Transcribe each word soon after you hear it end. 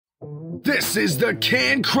This is the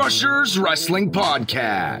Can Crushers Wrestling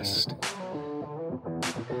Podcast.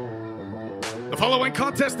 The following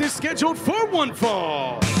contest is scheduled for one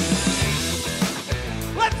fall.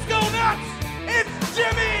 Let's go nuts! It's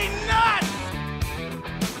Jimmy Nuts!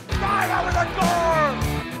 Right out of the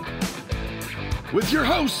door! With your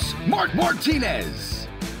hosts, Mark Martinez.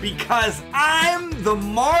 Because I'm the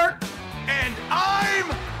Mark, and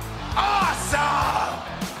I'm awesome!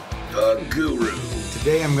 The Guru.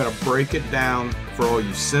 Today I'm going to break it down for all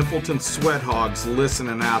you simpleton sweat hogs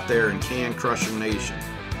listening out there in Can Crusher Nation.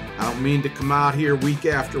 I don't mean to come out here week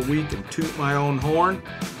after week and toot my own horn,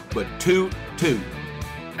 but toot.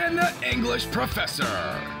 And the English Professor.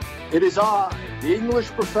 It is I, the English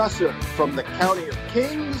Professor from the County of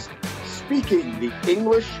Kings, speaking the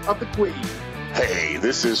English of the Queen. Hey,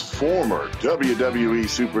 this is former WWE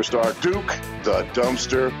superstar Duke, the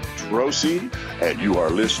Dumpster Droese, and you are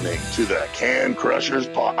listening to the Can Crushers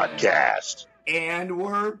Podcast. And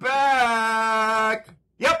we're back!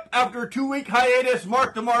 Yep, after a 2-week hiatus,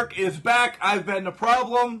 Mark the Mark is back. I've been the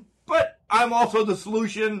problem, but I'm also the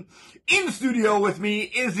solution. In studio with me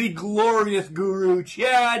is the glorious Guru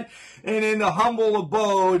Chad, and in the humble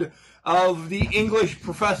abode of the English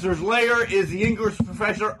Professor's lair is the English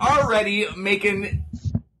Professor already making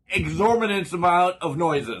exorbitant amount of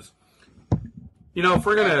noises. You know, if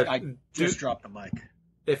we're going I just dropped the mic.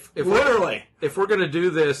 if Literally. if we're going to do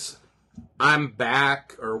this I'm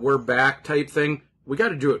back or we're back type thing, we got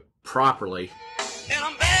to do it properly.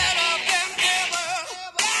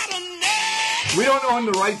 We don't own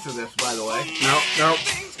the rights to this, by the way. No.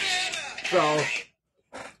 So,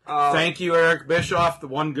 Thank you, Eric Bischoff, the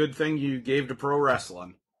one good thing you gave to pro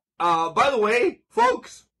wrestling. by the way,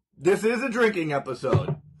 folks, this is a drinking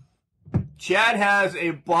episode. Chad has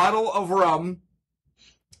a bottle of rum.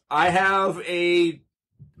 I have they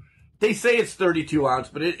say it's 32 ounce,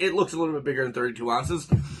 but it looks a little bit bigger than 32 ounces,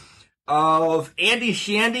 of Andy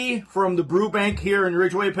Shandy from the Brew Bank here in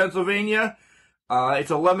Ridgeway, Pennsylvania.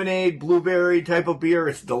 It's a lemonade, blueberry type of beer.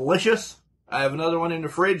 It's delicious. I have another one in the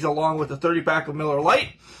fridge along with a 30-pack of Miller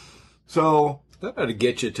Lite. So That ought to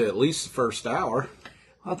get you to at least the first hour.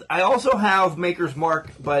 I also have Maker's Mark,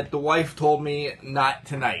 but the wife told me not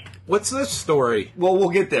tonight. What's this story? Well, we'll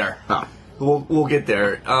get there. Huh. We'll get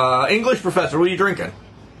there. English Professor, what are you drinking?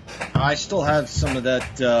 I still have some of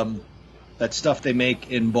that that stuff they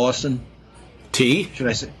make in Boston. Tea? Should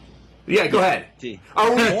I say Yeah, go ahead. tea?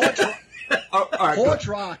 Are we? All right, go. Porch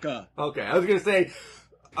Rocka. Okay, I was gonna say,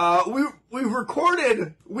 we've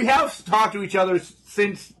recorded. We have talked to each other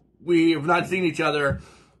since we have not seen each other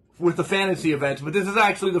with the fantasy events, but this is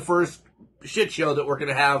actually the first shit show that we're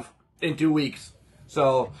gonna have in 2 weeks.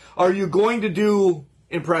 So, are you going to do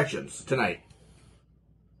impressions tonight?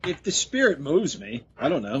 If the spirit moves me, I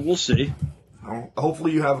don't know. We'll see. Well,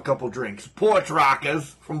 hopefully you have a couple drinks. Porch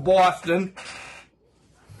Rockers from Boston.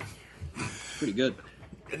 Pretty good.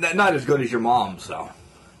 Not as good as your mom's, though.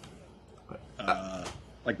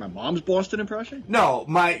 Like my mom's Boston impression? No,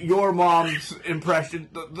 your mom's impression.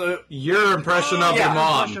 Your impression of yeah.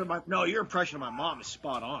 your mom. Your impression of my mom is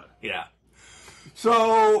spot on. Yeah.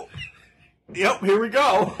 So, yep, here we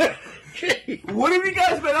go. What have you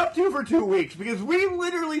guys been up to for 2 weeks? Because we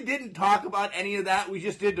literally didn't talk about any of that. We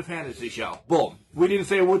just did the fantasy show. Boom. We didn't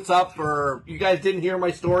say what's up, or you guys didn't hear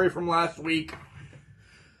my story from last week.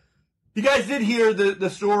 You guys did hear the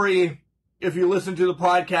story, if you listened to the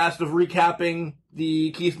podcast, of recapping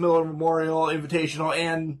the Keith Miller Memorial Invitational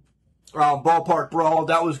and Ballpark Brawl.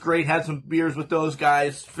 That was great. Had some beers with those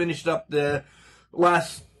guys. Finished up the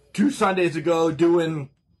last 2 Sundays ago doing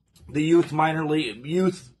the youth minor league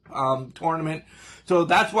tournament. So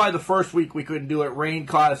that's why the first week we couldn't do it. Rain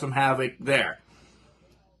caused some havoc there.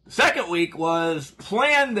 The second week was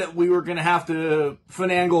planned that we were going to have to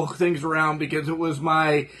finagle things around because it was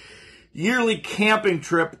my yearly camping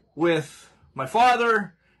trip with my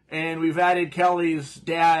father, and we've added Kelly's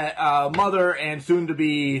dad, mother, and soon to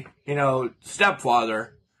be,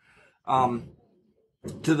 stepfather, to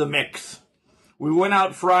the mix. We went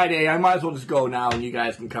out Friday. I might as well just go now and you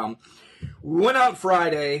guys can come. We went out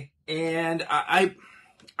Friday, and I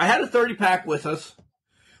had a 30-pack with us,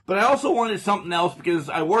 but I also wanted something else because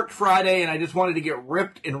I worked Friday and I just wanted to get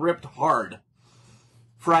ripped hard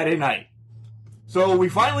Friday night. So we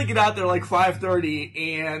finally get out there like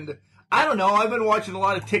 5:30, and I don't know, I've been watching a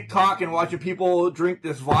lot of TikTok and watching people drink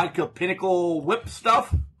this vodka Pinnacle whip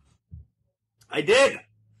stuff. I did.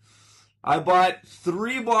 I bought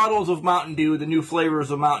 3 bottles of Mountain Dew, the new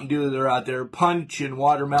flavors of Mountain Dew that are out there, Punch and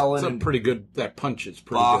Watermelon. It's pretty good. That Punch is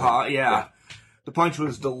pretty good. Yeah. The Punch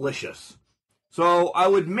was delicious. So I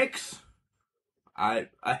would mix A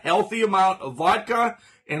healthy amount of vodka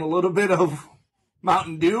and a little bit of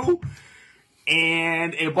Mountain Dew.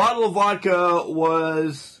 And a bottle of vodka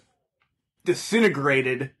was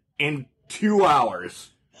disintegrated in 2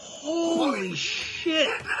 hours. Holy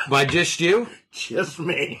shit. By just you? Just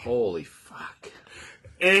me. Holy fuck.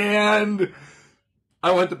 And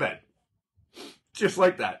I went to bed. Just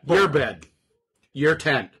like that. Your bed. Your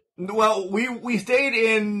tent. Well, we stayed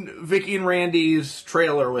in Vicky and Randy's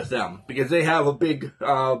trailer with them because they have a big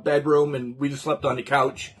bedroom and we just slept on the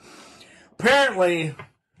couch. Apparently,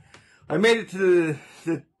 I made it to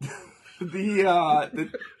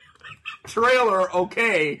the trailer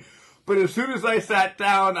okay, but as soon as I sat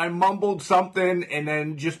down, I mumbled something and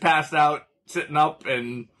then just passed out sitting up,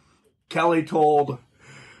 and Kelly told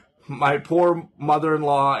my poor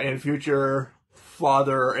mother-in-law and future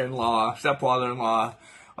stepfather-in-law,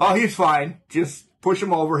 oh, he's fine. Just push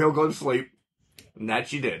him over. He'll go to sleep. And that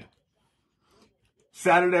she did.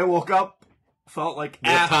 Saturday, I woke up, felt like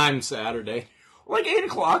What time Saturday? like 8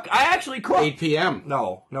 o'clock. I actually cooked. 8 p.m.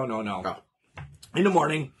 No. Oh. In the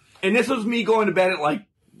morning. And this was me going to bed at like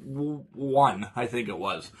 1, I think it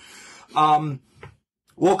was.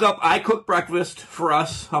 Woke up. I cooked breakfast for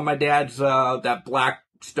us on my dad's, that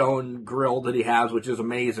Blackstone grill that he has, which is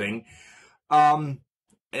amazing. And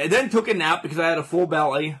then took a nap because I had a full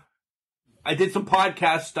belly. I did some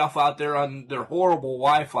podcast stuff out there on their horrible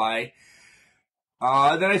Wi-Fi.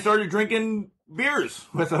 Then I started drinking beers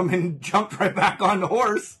with them and jumped right back on the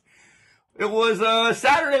horse. It was,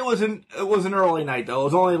 Saturday it was an early night though. It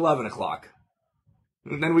was only 11 o'clock.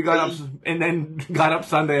 And then we got up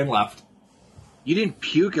Sunday and left. You didn't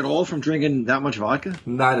puke at all from drinking that much vodka?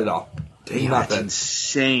 Not at all. Damn, that's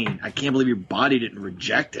insane. I can't believe your body didn't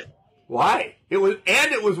reject it. Why? It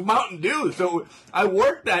was Mountain Dew. So I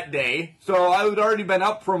worked that day. So I had already been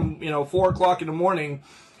up from, 4 o'clock in the morning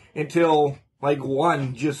until like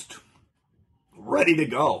 1, just ready to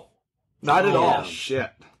go. Not at all.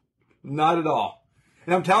 Shit. Not at all.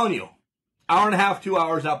 And I'm telling you, hour and a half, 2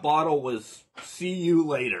 hours, that bottle was see you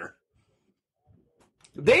later.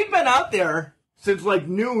 They've been out there since like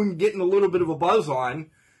noon getting a little bit of a buzz on.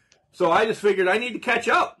 So I just figured I need to catch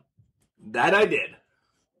up. That I did.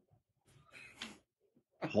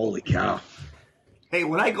 Holy cow. Hey,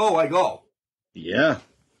 when I go, I go. Yeah,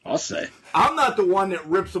 I'll say. I'm not the one that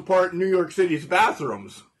rips apart New York City's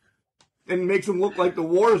bathrooms and makes them look like the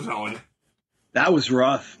war zone. That was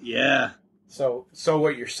rough, yeah. So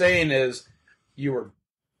what you're saying is you were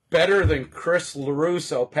better than Chris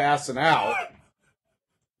LaRusso passing out,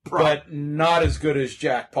 but not as good as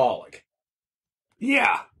Jack Pollock.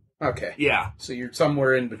 Yeah. Okay. Yeah. So you're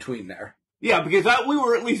somewhere in between there. Yeah, because we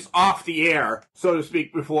were at least off the air, so to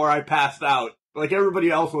speak, before I passed out. Like everybody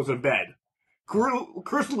else was in bed.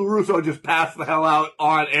 Chris LaRusso just passed the hell out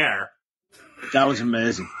on air. That was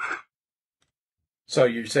amazing. So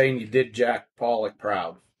you're saying you did Jack Pollock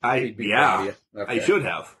proud? He'd be proud of you. Okay. I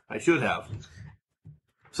should have.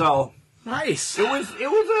 So nice. It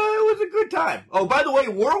was a good time. Oh, by the way,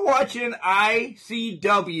 we're watching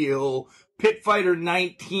ICW Pit Fighter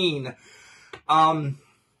 19 on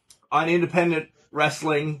Independent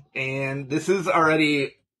Wrestling, and this is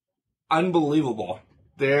already unbelievable.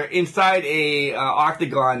 They're inside a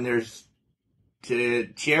octagon. There's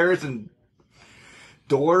chairs and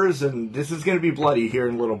doors, and this is going to be bloody here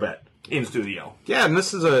in a little bit in studio. Yeah, and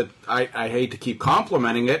this is I hate to keep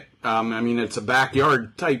complimenting it. I mean, it's a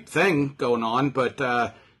backyard type thing going on, but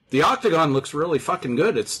the octagon looks really fucking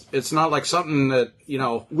good. It's not like something that,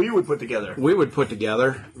 we would put together. We would put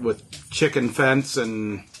together with chicken fence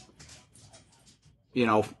and,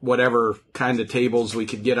 whatever kind of tables we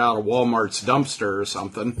could get out of Walmart's dumpster or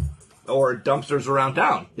something. Or dumpsters around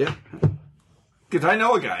town. Yeah. Because I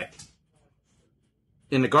know a guy.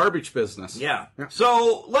 In the garbage business. Yeah.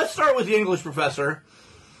 So let's start with the English professor.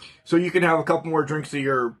 So you can have a couple more drinks of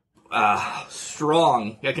your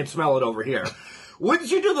strong. I can smell it over here. What did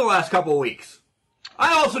you do the last couple of weeks?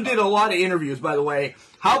 I also did a lot of interviews, by the way.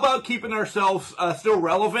 How about keeping ourselves still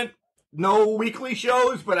relevant? No weekly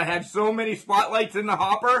shows, but I had so many spotlights in the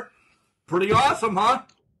hopper. Pretty awesome, huh?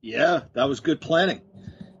 Yeah, that was good planning.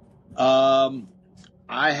 I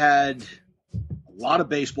had a lot of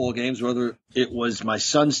baseball games, whether it was my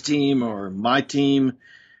son's team or my team.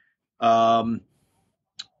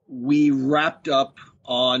 We wrapped up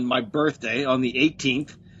on my birthday on the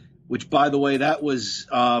 18th, which, by the way, that was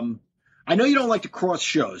I know you don't like to cross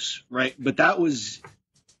shows, right? But that was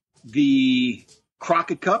the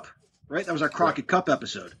Crockett Cup, right? That was our Crockett Cup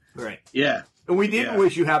episode. Right. Yeah. And we didn't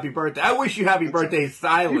wish you happy birthday. I wish you happy birthday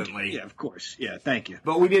silently. Yeah, of course. Yeah, thank you.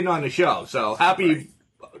 But we didn't on the show, so happy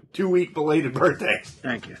 2-week belated birthday.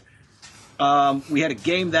 Thank you. We had a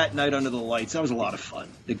game that night under the lights. That was a lot of fun.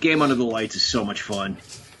 The game under the lights is so much fun.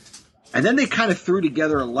 And then they kind of threw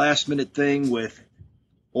together a last-minute thing with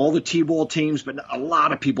all the T-ball teams, but a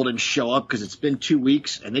lot of people didn't show up because it's been 2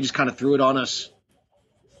 weeks, and they just kind of threw it on us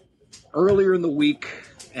earlier in the week,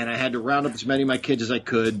 and I had to round up as many of my kids as I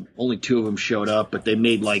could. Only 2 of them showed up, but they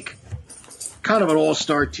made like kind of an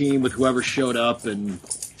all-star team with whoever showed up and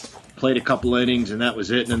played a couple innings, and that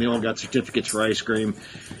was it. And then they all got certificates for ice cream.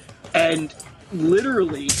 And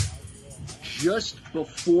literally just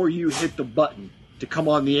before you hit the button to come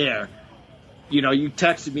on the air, you know, you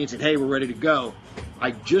texted me and said, hey, we're ready to go.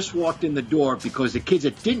 I just walked in the door because the kids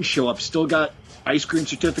that didn't show up still got ice cream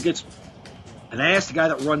certificates. And I asked the guy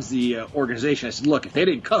that runs the organization, I said, look, if they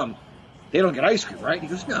didn't come, they don't get ice cream, right? He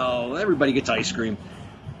goes, no, everybody gets ice cream.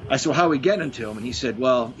 I said, well, how are we getting to them? And he said,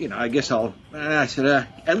 well, you know, I guess I said,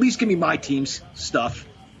 at least give me my team's stuff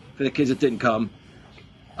for the kids that didn't come,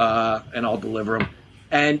 and I'll deliver them.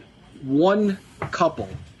 And one couple,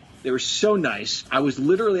 they were so nice. I was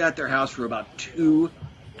literally at their house for about 2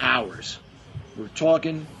 hours. We were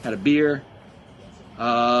talking, had a beer,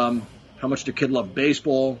 how much their kid loved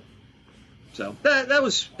baseball. So that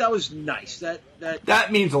was nice.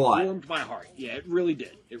 That means a lot. Warmed my heart. Yeah, it really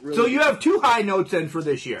did. It really. So you did. have 2 high notes then for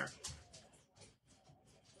this year,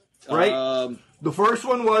 right? The first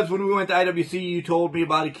one was when we went to IWC. You told me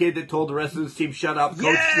about a kid that told the rest of his team, "Shut up,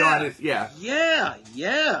 Coach John is." Yeah.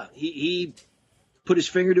 He put his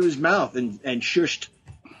finger to his mouth and shushed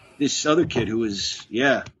this other kid who was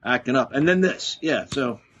acting up. And then this,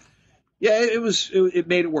 So it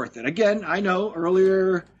made it worth it. Again, I know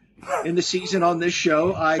earlier in the season on this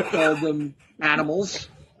show, I called them animals.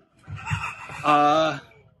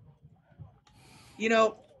 You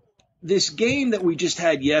know, this game that we just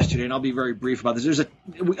had yesterday, and I'll be very brief about this. We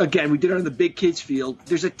did it on the big kids field.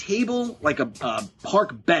 There's a table, like a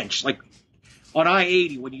park bench, like on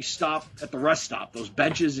I-80 when you stop at the rest stop. Those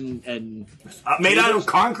benches and made out of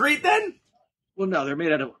concrete then? Well, no, they're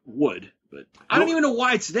made out of wood. But I don't even know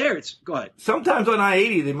why it's there. Go ahead. Sometimes on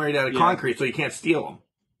I-80 they're made out of concrete, so you can't steal them.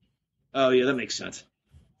 Oh, yeah, that makes sense.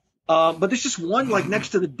 But there's just one, like, next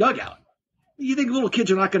to the dugout. You think little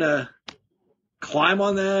kids are not going to climb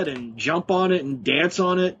on that and jump on it and dance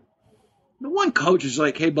on it? The one coach is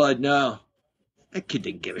like, hey, bud, no. That kid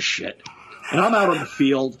didn't give a shit. And I'm out on the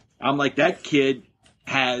field. I'm like, that kid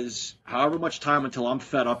has however much time until I'm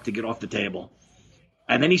fed up to get off the table.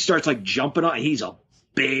 And then he starts, like, jumping on. He's a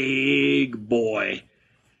big boy.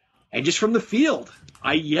 And just from the field,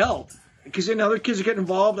 I yelled. Because then other kids are getting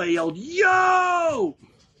involved. I yelled, yo!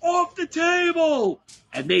 Off the table!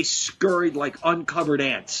 And they scurried like uncovered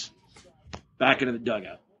ants back into the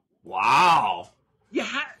dugout. Wow.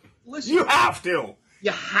 Listen. You have to.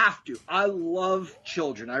 You have to. I love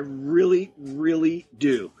children. I really, really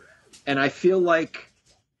do. And I feel like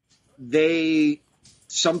they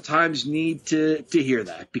sometimes need to hear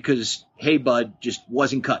that. Because, hey, bud, just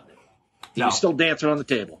wasn't cutting it. He was still dancing on the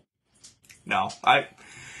table. No, I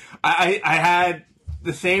had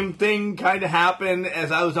the same thing kind of happen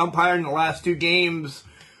as I was umpiring the last 2 games.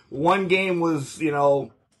 One game was, the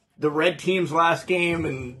red team's last game,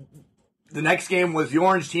 and the next game was the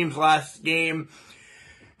orange team's last game.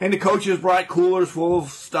 And the coaches brought coolers full of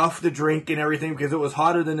stuff to drink and everything because it was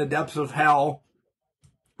hotter than the depths of hell.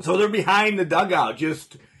 So they're behind the dugout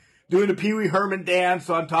just doing a Pee Wee Herman dance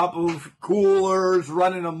on top of coolers,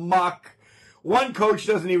 running amok. One coach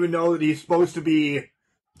doesn't even know that he's supposed to be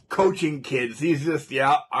coaching kids. He's just,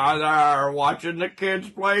 out there watching the kids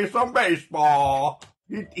play some baseball.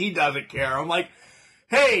 He doesn't care. I'm like,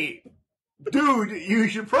 hey, dude, you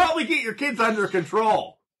should probably get your kids under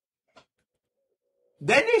control.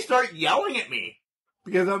 Then they start yelling at me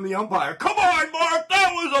because I'm the umpire. Come on, Mark,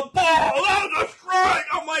 that was a ball. That was a strike.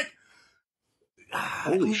 I'm like,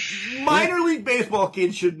 holy shit. Minor league baseball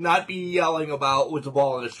kids should not be yelling about what's a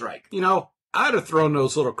ball and a strike. I'd have thrown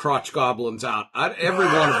those little crotch goblins out. Every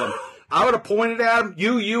one of them. I would have pointed at them.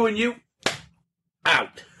 You, and you.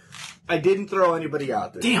 Out. I didn't throw anybody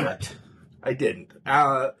out there. Damn it. I didn't.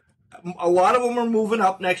 A lot of them are moving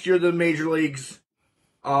up next year to the major leagues.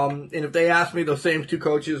 And if they ask me those same 2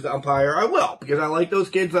 coaches to umpire, I will. Because I like those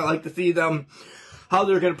kids. I like to see them, how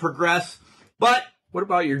they're going to progress. But what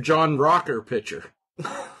about your John Rocker pitcher?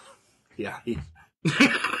 Yeah, he's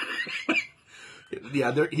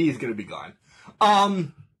going to be gone.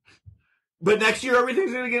 But next year,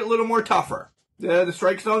 everything's going to get a little more tougher. The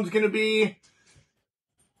strike zone's going to be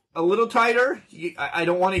a little tighter. I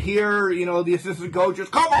don't want to hear, the assistant coaches,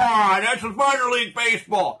 come on, that's just minor league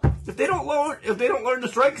baseball. If they don't learn the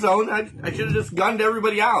strike zone, I should have just gunned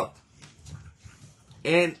everybody out.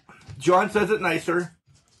 And John says it nicer.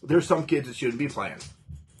 there's some kids that shouldn't be playing.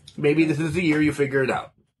 Maybe this is the year you figure it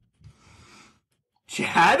out.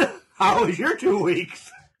 Chad, how was your 2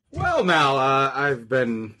 weeks? Well, now,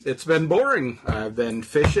 it's been boring. I've been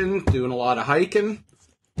fishing, doing a lot of hiking,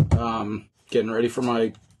 getting ready for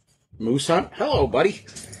my moose hunt. Hello, buddy.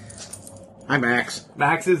 Hi, Max.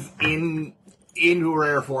 Max is in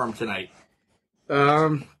rare form tonight.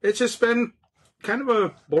 It's just been kind of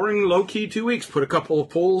a boring, low-key 2 weeks. Put a couple of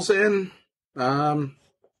pulls in,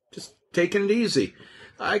 just taking it easy.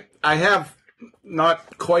 I have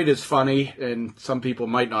not quite as funny, and some people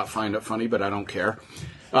might not find it funny, but I don't care,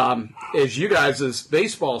 as you guys'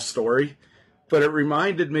 baseball story. But it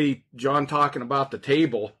reminded me, John talking about the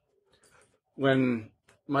table, when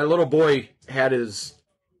my little boy had his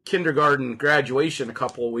kindergarten graduation a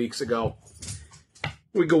couple of weeks ago.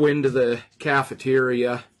 We go into the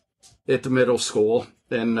cafeteria at the middle school,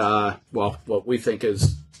 and, what we think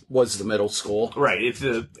was the middle school. Right, it's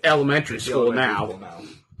the elementary school now.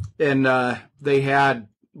 And they had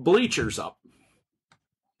bleachers up.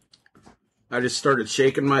 I just started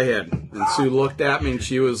shaking my head. And Sue looked at me and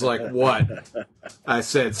she was like, what? I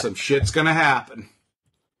said, some shit's going to happen.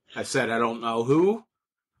 I said, I don't know who.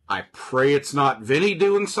 I pray it's not Vinny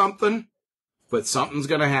doing something, but something's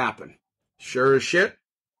going to happen. Sure as shit,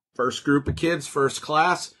 first group of kids, first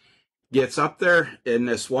class, gets up there, and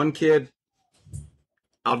this one kid,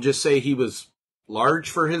 I'll just say he was large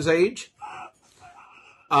for his age.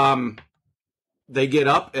 They get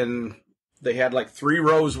up, and they had like 3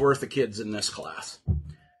 rows worth of kids in this class.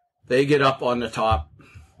 They get up on the top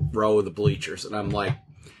row of the bleachers, and I'm like,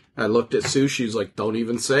 I looked at Sue, she's like, don't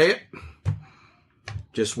even say it.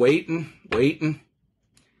 Just waiting.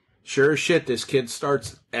 Sure as shit, this kid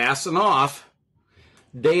starts assing off,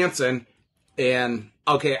 dancing, and,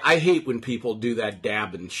 okay, I hate when people do that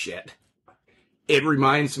dabbing shit. It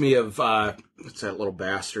reminds me of, what's that little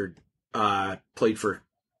bastard, played for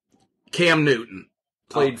Cam Newton,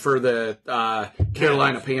 played for the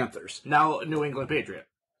Carolina Panthers. Now New England Patriot.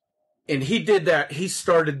 And he did that, he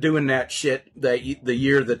started doing that shit the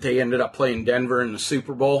year that they ended up playing Denver in the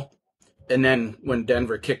Super Bowl. And then when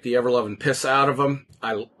Denver kicked the ever-loving piss out of them,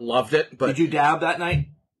 I loved it. But did you dab that night?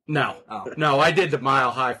 No. Oh. No, I did the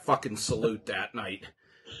mile-high fucking salute that night.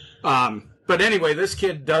 But anyway, this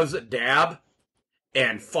kid does a dab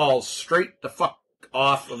and falls straight the fuck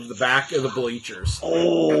off of the back of the bleachers.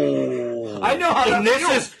 Oh. I know how and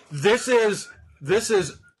this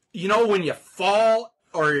is, you know, when you fall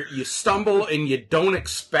or you stumble and you don't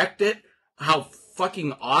expect it, how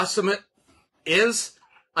fucking awesome it is.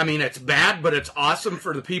 I mean, it's bad, but it's awesome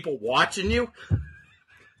for the people watching you.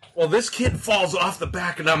 Well, this kid falls off the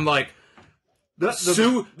back, and I'm like,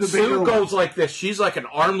 Sue goes like this. She's like an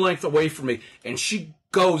arm length away from me, and she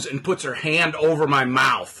goes and puts her hand over my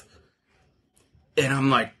mouth. And I'm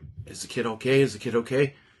like, is the kid okay? Is the kid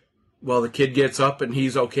okay? Well, the kid gets up, and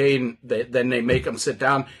he's okay, and then they make him sit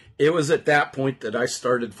down. It was at that point that I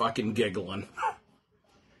started fucking giggling.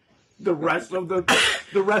 The rest of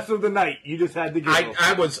the night, you just had to giggle.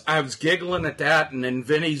 I was giggling at that, and then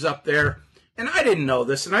Vinny's up there, and I didn't know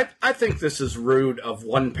this, and I think this is rude of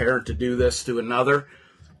one parent to do this to another,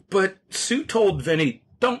 but Sue told Vinny,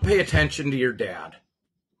 don't pay attention to your dad.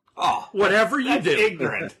 Oh, whatever you do.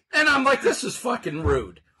 Ignorant. And I'm like, this is fucking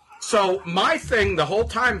rude. So my thing the whole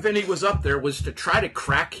time Vinny was up there was to try to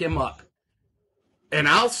crack him up. And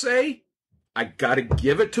I'll say, I gotta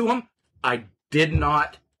give it to him, I did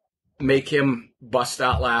not make him bust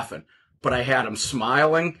out laughing. But I had him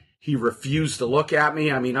smiling. He refused to look at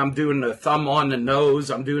me. I mean, I'm doing the thumb on the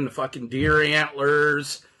nose. I'm doing the fucking deer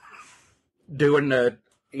antlers. Doing the,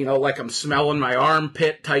 you know, like I'm smelling my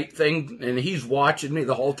armpit type thing. And he's watching me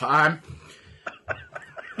the whole time.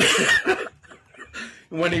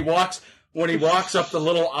 When he walks up the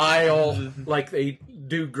little aisle like they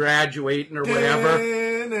do graduating or whatever,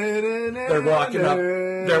 they're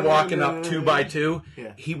walking up 2 by 2.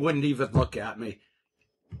 Yeah. He wouldn't even look at me.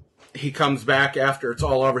 He comes back after it's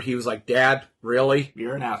all over. He was like, Dad, really?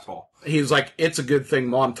 You're an asshole. He was like, it's a good thing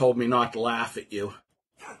Mom told me not to laugh at you.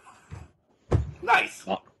 Nice.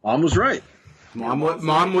 Mom was right.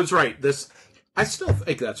 Mom was right. I still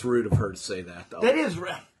think that's rude of her to say that, though. That is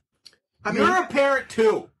rude. You're a parent,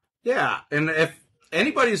 too. Yeah, and if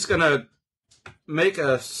anybody's going to make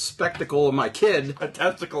a spectacle of my kid, a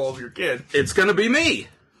testicle of your kid, it's going to be me.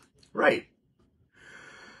 Right.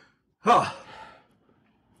 Huh.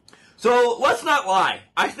 So, let's not lie.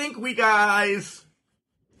 I think we guys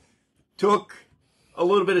took a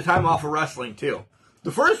little bit of time off of wrestling, too.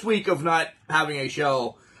 The first week of not having a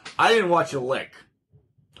show, I didn't watch a lick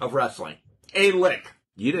of wrestling. A lick.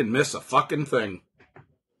 You didn't miss a fucking thing.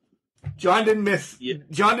 John didn't miss. Yeah.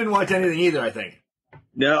 John didn't watch anything either, I think.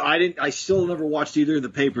 No, I didn't. I still never watched either of the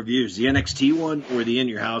pay-per-views, the NXT one or the In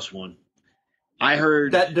Your House one. I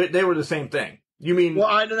heard That they were the same thing. You mean?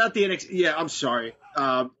 Well, not the NXT. Yeah, I'm sorry.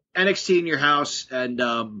 NXT In Your House and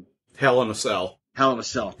Hell in a Cell. Hell in a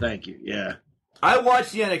Cell. Thank you. Yeah. I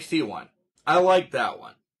watched the NXT one. I liked that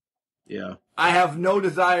one. Yeah. I have no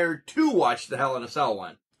desire to watch the Hell in a Cell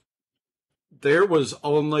one. There was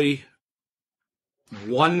only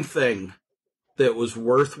one thing that was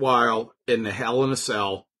worthwhile in the Hell in a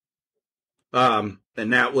Cell, and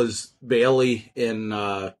that was Bayley in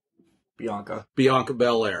Bianca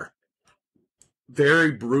Belair.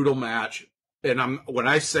 Very brutal match. And when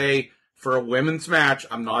I say for a women's match,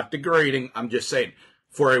 I'm not degrading. I'm just saying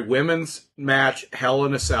for a women's match, Hell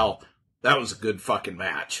in a Cell, that was a good fucking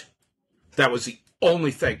match. That was the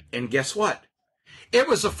only thing. And guess what? It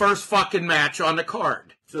was the first fucking match on the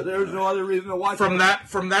card. So there was no other reason to watch From it.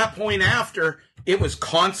 From that point after, it was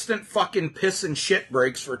constant fucking piss and shit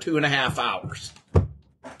breaks for 2.5 hours.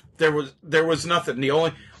 There was nothing. The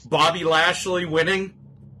only Bobby Lashley winning,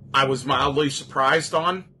 I was mildly surprised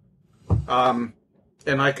on. And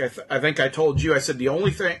like I think I told you, I said the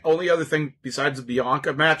only other thing besides the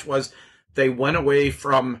Bianca match was they went away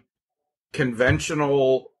from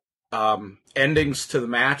conventional endings to the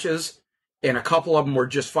matches, and a couple of them were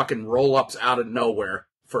just fucking roll-ups out of nowhere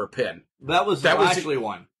for a pin. That was the Lashley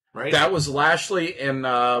one, right? That was Lashley and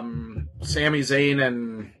Sami Zayn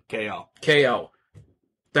and KO.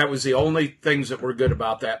 That was the only things that were good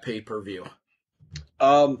about that pay-per-view.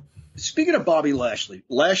 Speaking of Bobby Lashley,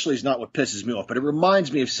 Lashley's not what pisses me off, but it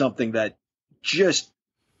reminds me of something that just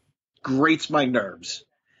grates my nerves.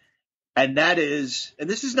 And that is, and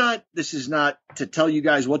this is not to tell you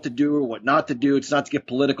guys what to do or what not to do. It's not to get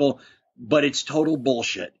political, but it's total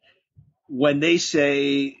bullshit. When they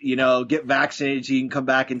say, get vaccinated so you can come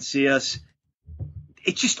back and see us,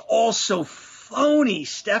 it's just all so phony.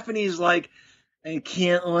 Stephanie's like, I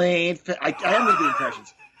can't wait. I am going to do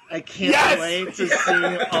impressions. I can't wait to see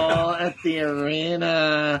you all at the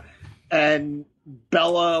arena. And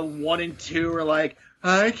Bella 1 and 2 are like,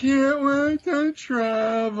 I can't wait to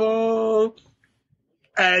travel.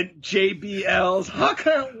 And JBL's, I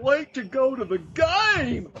can't wait to go to the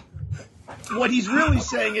game. What he's really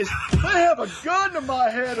saying is, they have a gun to my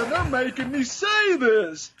head and they're making me say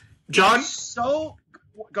this. John? So,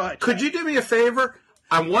 go ahead. Could you do me a favor?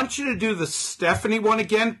 I want you to do the Stephanie one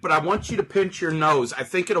again, but I want you to pinch your nose. I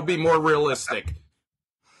think it'll be more realistic.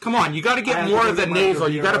 Come on, you got to get more of the nasal.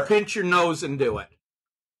 You got to pinch your nose and do it.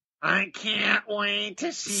 I can't wait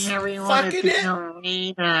to see everyone at the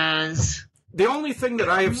arenas. The only thing that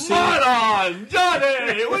I have seen... Come on,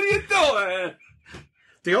 Johnny! What are you doing?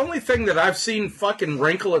 The only thing that I've seen fucking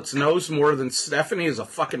wrinkle its nose more than Stephanie is a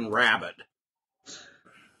fucking rabbit.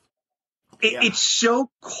 It's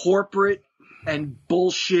so corporate and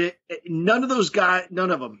bullshit. None of those guys,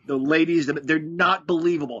 none of them, the ladies, they're not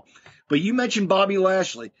believable. But you mentioned Bobby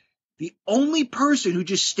Lashley. The only person who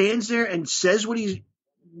just stands there and says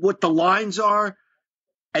what the lines are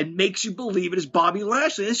and makes you believe it is Bobby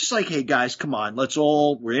Lashley. It's just like, hey guys, come on,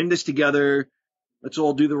 we're in this together. Let's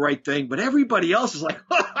all do the right thing. But everybody else is like,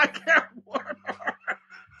 I can't work.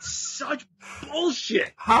 Such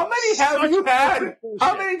bullshit. How many have you had?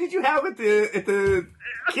 How many did you have at the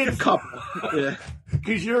kids? A couple. Yeah.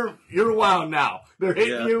 Because you're wound now. They're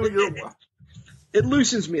hitting you. And you're wound. It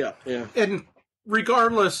loosens me up. Yeah. And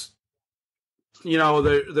regardless,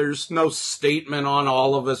 there's no statement on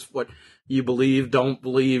all of us what you believe, don't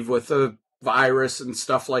believe with the virus and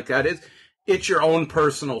stuff like that. It's your own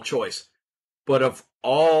personal choice. But of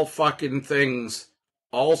all fucking things,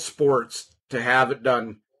 all sports, to have it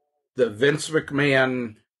done, the Vince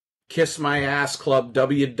McMahon Kiss My Ass Club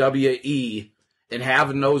WWE, and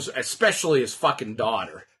having those, especially his fucking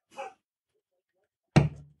daughter,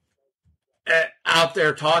 out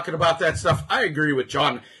there talking about that stuff, I agree with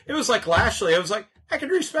John. It was like Lashley. I was like, I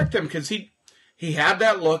could respect him because he had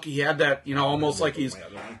that look. He had that, almost like he's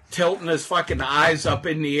tilting his fucking eyes up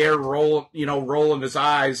in the air, rolling his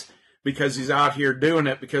eyes because he's out here doing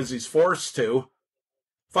it because he's forced to.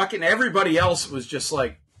 Fucking everybody else was just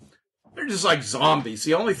like, they're just like zombies.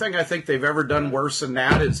 The only thing I think they've ever done worse than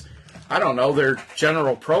that is, I don't know, their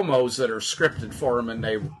general promos that are scripted for them and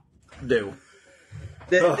they do.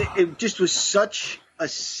 It just was such a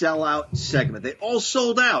sellout segment. They all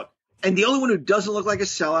sold out. And the only one who doesn't look like a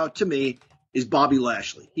sellout to me is Bobby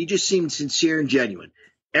Lashley. He just seemed sincere and genuine.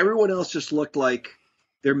 Everyone else just looked like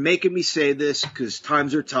they're making me say this because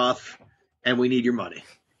times are tough and we need your money.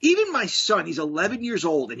 Even my son, he's 11 years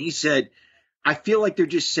old, and he said, I feel like they're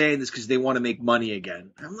just saying this because they want to make money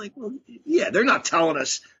again. I'm like, well, yeah, they're not telling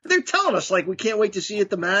us. They're telling us, like, we can't wait to see you at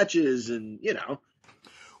the matches and, you know.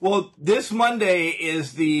 Well, this Monday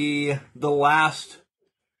is the last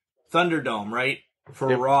Thunderdome, right?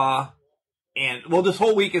 For Raw. And, well, this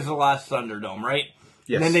whole week is the last Thunderdome, right?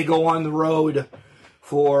 Yes. And then they go on the road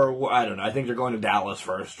for, I don't know, I think they're going to Dallas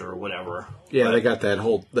first or whatever. Yeah, but they got that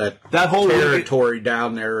whole territory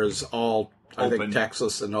down there is all, I think,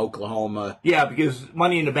 Texas and Oklahoma. Yeah, because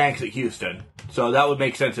Money in the Bank's at Houston. So that would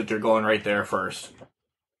make sense that they're going right there first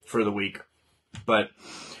for the week. But,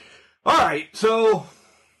 all right, so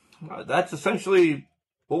that's essentially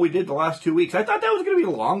what we did the last 2 weeks. I thought that was going to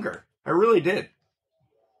be longer. I really did.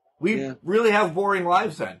 We really have boring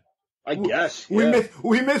lives then. I guess.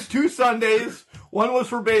 We missed 2 Sundays. One was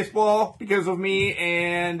for baseball because of me,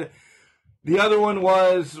 and the other one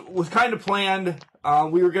was kind of planned.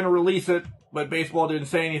 We were going to release it, but baseball didn't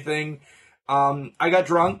say anything. I got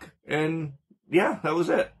drunk, and yeah, that was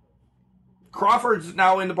it. Crawford's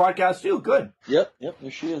now in the podcast too. Good. Yep,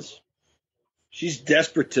 there she is. She's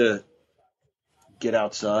desperate to get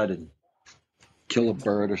outside and kill a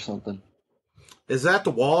bird or something. Is that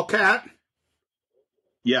the wall cat?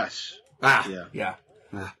 Yes. Yeah.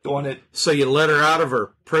 Doing it. So you let her out of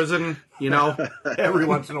her prison, you know? Every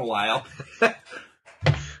once in a while.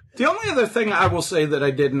 The only other thing I will say that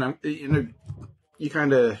I didn't, you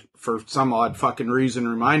kind of, for some odd fucking reason,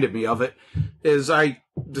 reminded me of it, is I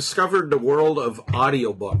discovered the world of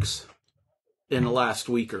audiobooks in the last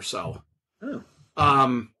week or so. Oh.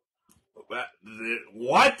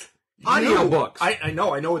 What? Audiobooks. I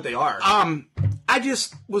know what they are. I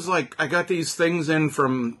just was like, I got these things in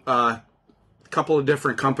from a couple of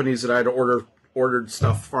different companies that I'd ordered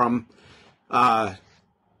stuff from on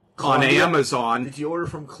Amazon. Did you order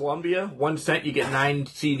from Columbia? 1 cent, you get 9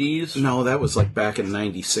 CDs? No, that was like back in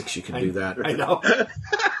 '96 you could do that. I know.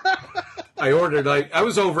 I ordered, I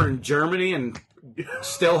was over in Germany and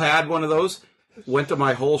still had one of those. Went to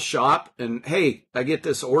my whole shop and, hey, I get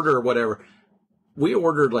this order or whatever. We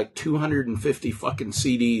ordered like 250 fucking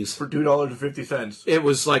CDs. For $2.50. It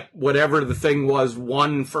was like whatever the thing was,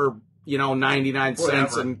 one for, 99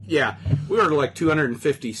 cents. And yeah, we ordered like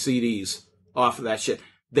 250 CDs off of that shit.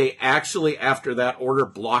 They actually, after that order,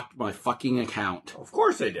 blocked my fucking account. Of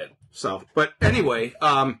course they did. So, but anyway,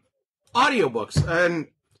 audiobooks. And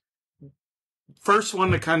first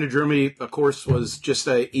one that kind of drew me, of course, was just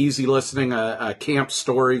a easy listening, a Camp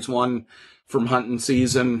Stories one from hunting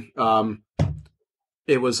season.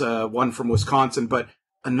 It was one from Wisconsin, but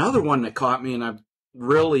another one that caught me and I'm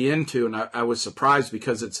really into, and I was surprised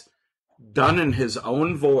because it's done in his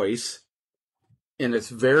own voice and it's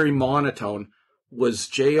very monotone, was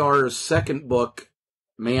JR's second book,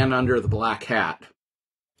 Man Under the Black Hat.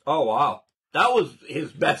 Oh, wow. That was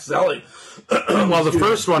his best-selling. Well, the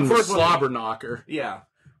first one was Slobber Knocker. Yeah.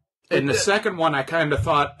 And the second one, I kind of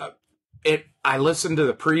thought, I listened to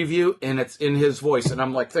the preview and it's in his voice, and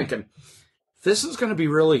I'm like thinking, this is going to be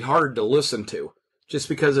really hard to listen to just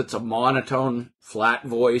because it's a monotone, flat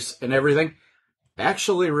voice and everything.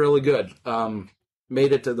 Actually, really good.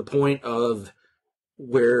 Made it to the point of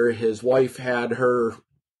where his wife had her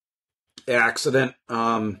accident,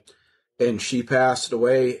 and she passed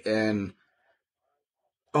away, and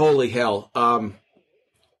holy hell.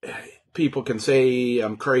 People can say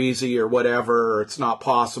I'm crazy or whatever, or it's not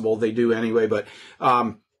possible. They do anyway, but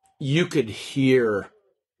you could hear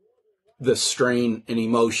the strain and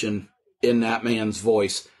emotion in that man's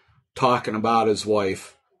voice talking about his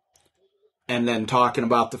wife and then talking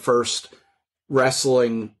about the first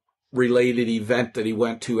wrestling related event that he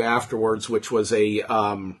went to afterwards, which was a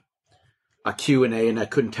Q&A, and I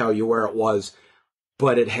couldn't tell you where it was,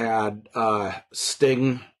 but it had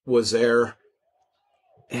Sting was there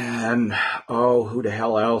and who the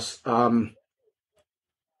hell else? I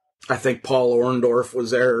think Paul Orndorff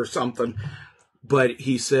was there or something, but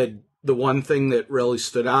he said the one thing that really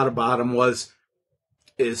stood out about him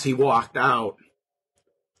is he walked out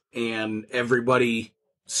and everybody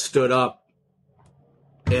stood up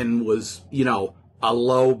and was, a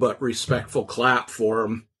low but respectful clap for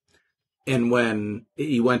him. And when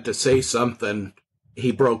he went to say something,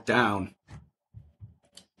 he broke down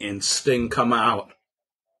and Sting come out,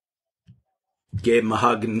 gave him a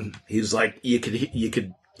hug, and he's like,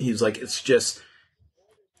 he's like,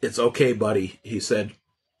 it's okay, buddy. He said,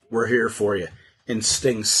 we're here for you. And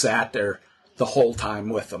Sting sat there the whole time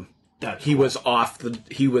with him. He was off, what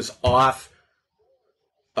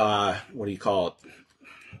do you call it?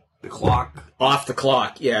 The clock. Off the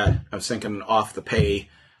clock, yeah. I was thinking off the pay.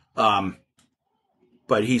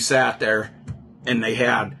 But he sat there and they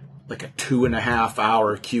had like a 2.5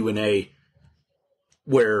 hour Q&A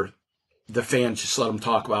where the fans just let him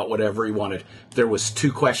talk about whatever he wanted. There was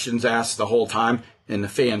 2 questions asked the whole time, and the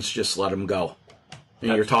fans just let him go.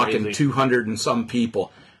 And you're talking crazy. 200 and some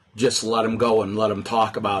people. Just let him go and let him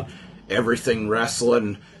talk about everything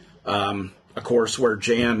wrestling. Of course, where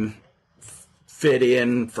Jan fit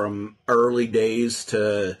in from early days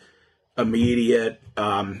to immediate.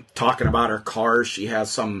 Talking about her cars. She has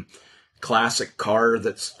some classic car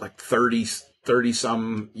that's like 30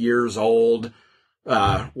 some years old,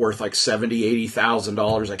 worth like $70,000,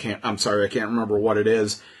 $80,000. I'm sorry, I can't remember what it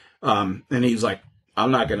is. And he's like,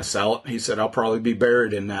 I'm not going to sell it. He said, I'll probably be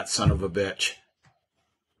buried in that son of a bitch.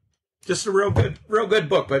 Just a real good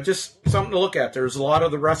book, but just something to look at. There's a lot of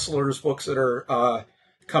the wrestlers' books that are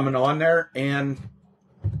coming on there, and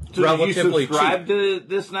so relatively you subscribe cheap. to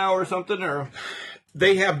this now or something, or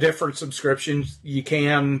they have different subscriptions. You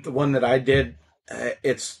can. The one that I did,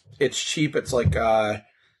 it's cheap. It's like I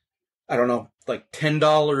don't know, like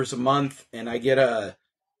 $10 a month, and I get a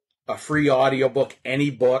free audiobook, any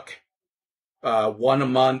book, one a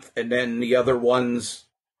month, and then the other ones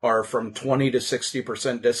are from 20 to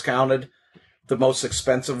 60% discounted. The most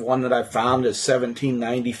expensive one that I've found is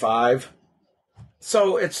 $17.95.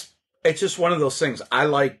 So it's just one of those things.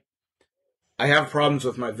 I have problems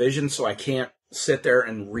with my vision, so I can't sit there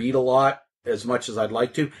and read a lot as much as I'd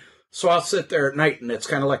like to. So I'll sit there at night, and it's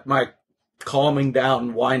kind of like my calming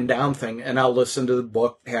down, wind down thing, and I'll listen to the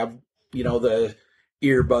book, have, the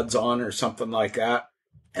earbuds on or something like that.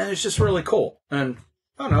 And it's just really cool. And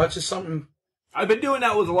I don't know, it's just something. I've been doing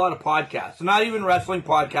that with a lot of podcasts, not even wrestling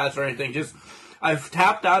podcasts or anything. Just I've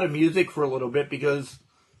tapped out of music for a little bit because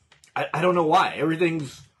I don't know why.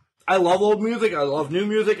 I love old music. I love new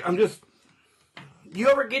music. You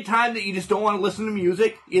ever get time that you just don't want to listen to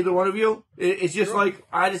music? Either one of you? It's just like,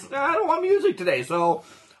 I don't want music today. So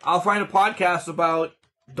I'll find a podcast about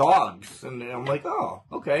dogs. And I'm like, oh,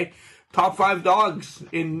 okay. Top 5 dogs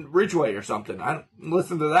in Ridgeway or something. I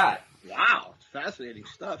listen to that. Wow. Fascinating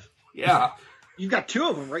stuff. Yeah. You've got 2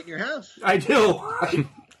 of them right in your house. I do.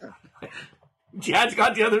 Chad's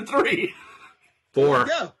got the other 3. 4.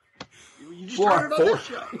 Yeah. You just started on this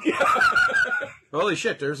show. Yeah. Holy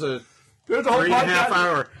shit, there's a whole 3.5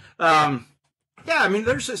 hour. Yeah, I mean,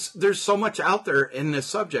 there's so much out there in this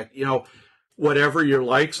subject. Whatever your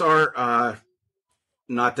likes are,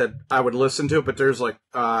 not that I would listen to it, but there's like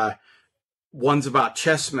ones about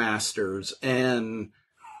chess masters and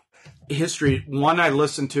history. One I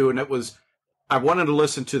listened to, and I wanted to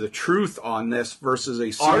listen to the truth on this versus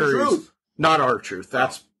a series. R-Truth. Not R-Truth.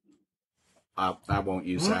 That's, I won't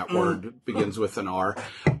use that word. It begins with an R.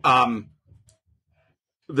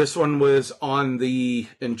 This one was on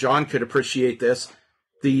and John could appreciate this,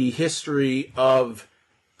 the history of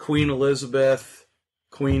Queen Elizabeth,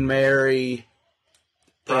 Queen Mary,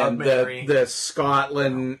 and the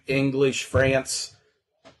Scotland, English, France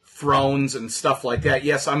thrones and stuff like that.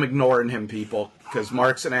 Yes, I'm ignoring him, people, because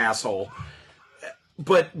Mark's an asshole.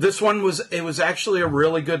 But this one was actually a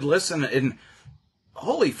really good listen, and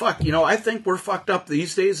holy fuck, I think we're fucked up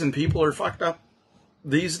these days and people are fucked up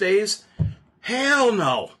these days. Hell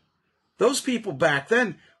no. Those people back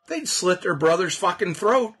then, they'd slit their brother's fucking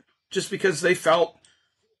throat just because they felt,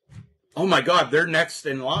 oh my God, they're next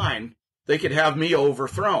in line. They could have me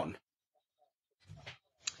overthrown.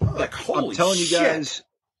 Like, holy I'm telling shit. you guys,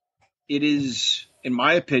 it is, in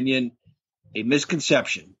my opinion, a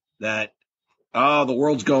misconception that, the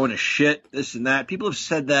world's going to shit, this and that. People have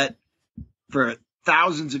said that for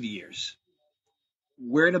thousands of years.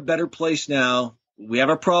 We're in a better place now. We have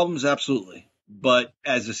our problems, absolutely. But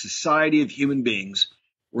as a society of human beings,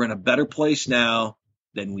 we're in a better place now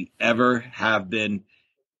than we ever have been.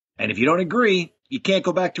 And if you don't agree, you can't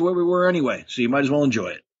go back to where we were anyway. So you might as well enjoy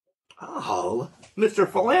it. Oh, Mr.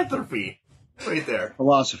 Philanthropy. Right there.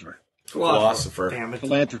 Philosopher. Damn it.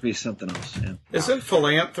 Philanthropy is something else. Yeah. Isn't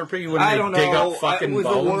philanthropy when I they don't dig know. up fucking It was a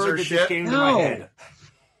bones word or that shit? just came to No. my head.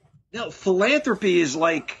 No, philanthropy is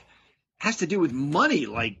has to do with money.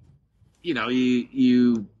 Like,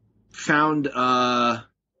 you found a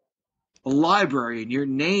library in your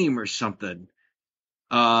name or something.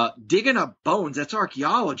 Digging up bones, that's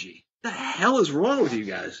archaeology. What the hell is wrong with you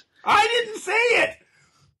guys? I didn't say it.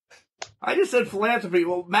 I just said philanthropy.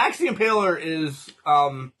 Well, Max the Impaler is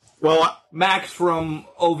Max from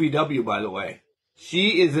OVW, by the way.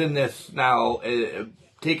 She is in this now,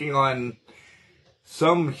 taking on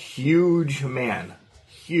some huge man.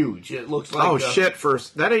 Huge. It looks like... Oh, shit,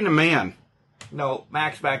 first. That ain't a man. No,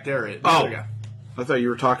 Max back there is. Oh. Yeah. I thought you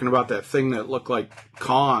were talking about that thing that looked like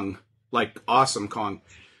Kong, like Awesome Kong.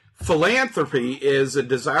 Philanthropy is a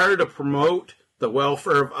desire to promote the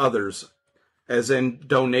welfare of others as in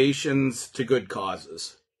donations to good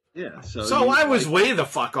causes. Yeah. So I was way the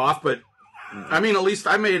fuck off, but I mean, at least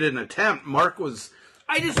I made an attempt. Mark was...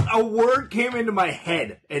 a word came into my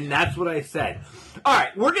head, and that's what I said. All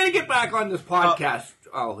right, we're going to get back on this podcast.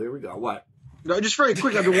 Here we go. What? No, just very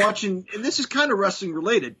quick. I've been watching, and this is kind of wrestling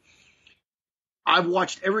related. I've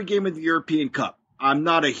watched every game of the European Cup. I'm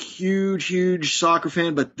not a huge soccer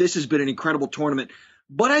fan, but this has been an incredible tournament.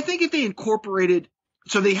 But I think if they incorporated,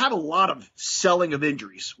 so they have a lot of selling of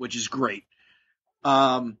injuries, which is great.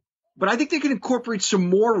 But I think they could incorporate some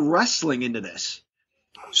more wrestling into this.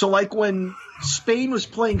 So like when Spain was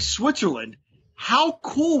playing Switzerland, how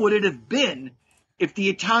cool would it have been if the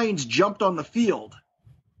Italians jumped on the field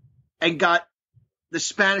and got the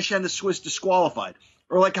Spanish and the Swiss disqualified?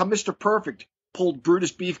 Or like how Mr. Perfect pulled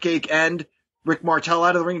Brutus Beefcake and Rick Martel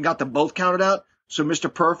out of the ring and got them both counted out. So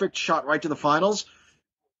Mr. Perfect shot right to the finals.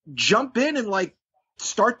 Jump in and like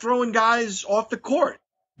start throwing guys off the court.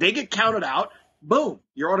 They get counted out. Boom.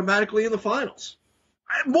 You're automatically in the finals.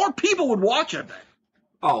 More people would watch, I bet.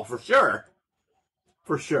 Oh, for sure.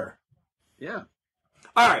 For sure. Yeah.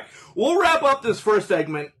 All right. We'll wrap up this first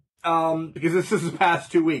segment because this is the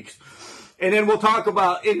past 2 weeks. And then we'll talk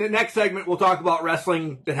about, in the next segment, we'll talk about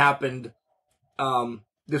wrestling that happened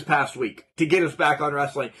this past week to get us back on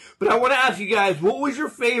wrestling. But I want to ask you guys, what was your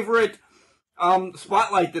favorite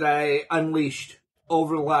spotlight that I unleashed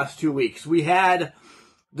over the last 2 weeks? We had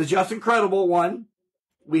the Just Incredible one.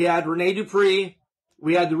 We had Rene Dupree.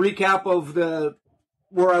 We had the recap of the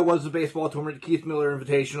Where I Was, the baseball tournament, the Keith Miller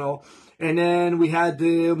Invitational. And then we had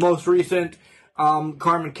the most recent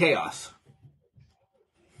Carmen Chaos.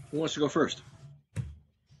 Who wants to go first?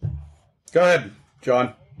 Go ahead,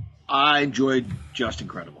 John. I enjoyed Just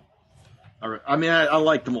Incredible. I mean, I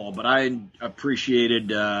liked them all, but I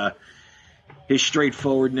appreciated his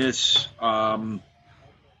straightforwardness, talking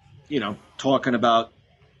about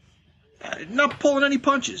not pulling any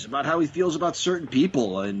punches, about how he feels about certain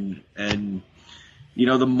people and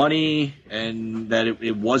the money, and that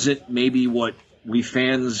it wasn't maybe what we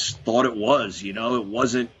fans thought it was. It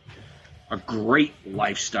wasn't a great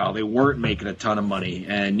lifestyle. They weren't making a ton of money,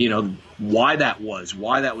 and why that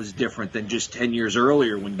was different than just 10 years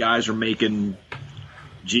earlier when guys were making,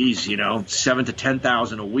 $7,000 to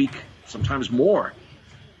 $10,000 a week, sometimes more.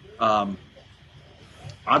 I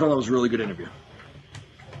thought that was a really good interview.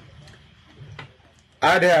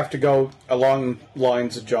 I'd have to go along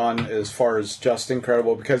lines of John as far as Just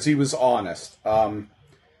Incredible because he was honest. The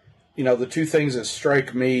two things that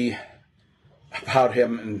strike me about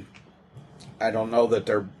him, and I don't know that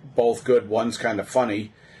they're both good, one's kind of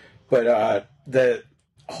funny, but the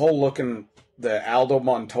whole looking, the Aldo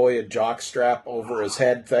Montoya jockstrap over his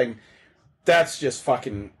head thing, that's just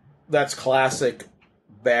that's classic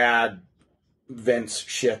bad Vince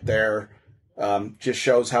shit there. Just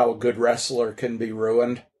shows how a good wrestler can be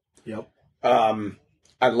ruined. Yep. I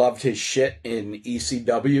loved his shit in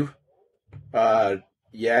ECW.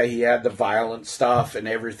 He had the violent stuff and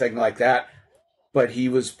everything like that, but he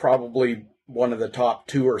was probably one of the top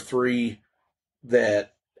 2 or 3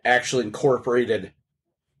 that actually incorporated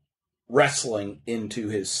wrestling into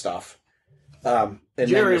his stuff.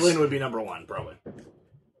 Jerry Lynn would be number 1, probably.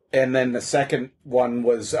 And then the second one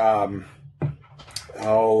was,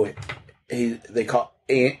 they call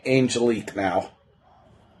Angelique now.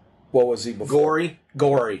 What was he before?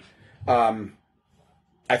 Gory. I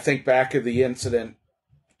think back of the incident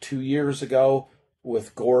 2 years ago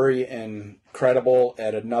with Gory and Credible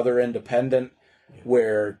at another independent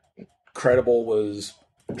where Credible was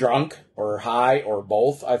drunk or high or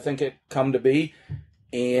both, I think it come to be,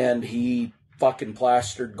 and he fucking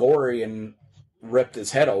plastered Gory and ripped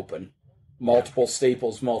his head open. Multiple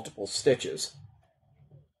staples, multiple stitches.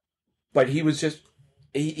 But he was just,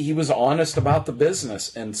 he was honest about the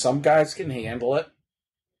business, and some guys can handle it.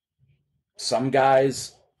 Some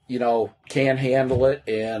guys, can't handle it,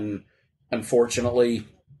 and unfortunately,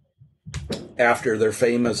 after their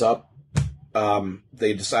fame is up,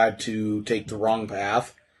 they decide to take the wrong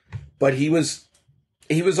path. But he was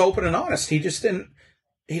open and honest. He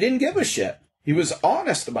didn't give a shit. He was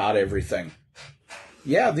honest about everything.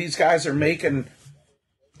 Yeah, these guys are making...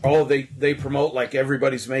 Oh, they promote like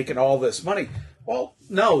everybody's making all this money. Well,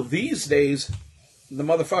 no, these days, the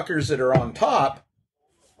motherfuckers that are on top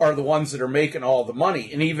are the ones that are making all the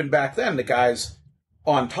money. And even back then, the guys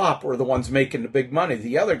on top were the ones making the big money.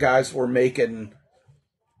 The other guys were making,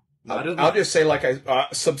 I'll just say like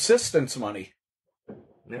subsistence money.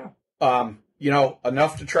 Yeah.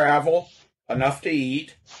 Enough to travel, enough to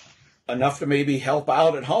eat, enough to maybe help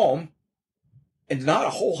out at home. And not a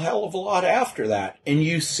whole hell of a lot after that. And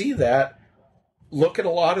you see that. Look at a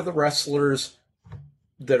lot of the wrestlers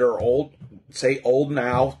that are old, say old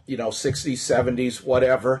now, 60s, 70s,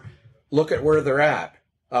 whatever, look at where they're at.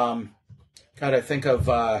 God, I think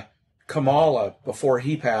of Kamala before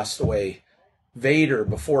he passed away, Vader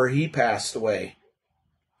before he passed away.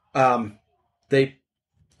 They,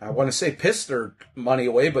 I want to say pissed their money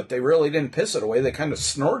away, but they really didn't piss it away. They kind of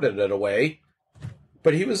snorted it away.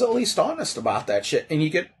 But he was at least honest about that shit.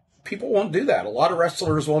 And people won't do that. A lot of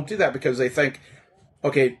wrestlers won't do that because they think,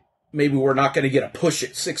 okay, maybe we're not going to get a push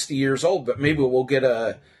at 60 years old, but maybe we'll get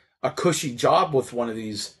a cushy job with one of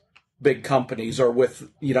these big companies or with,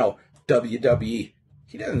 WWE.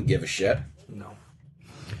 He doesn't give a shit. No.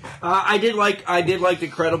 I did like the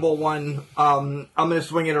Credible one. I'm going to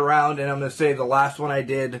swing it around, and I'm going to say the last one I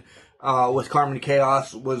did with Carmen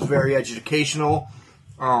Chaos was very educational.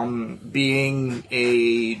 Being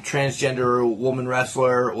a transgender woman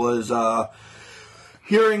wrestler was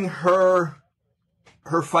hearing her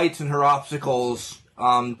fights and her obstacles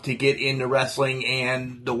to get into wrestling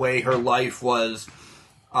and the way her life was.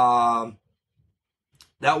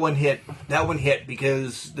 That one hit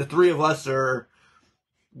because the three of us are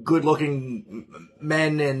good-looking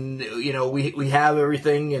men, and we have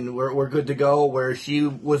everything, and we're good to go. Where she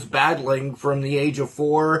was battling from the age of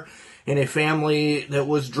 4 in a family that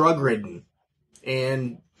was drug-ridden,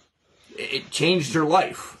 and it changed her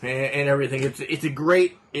life and everything. It's a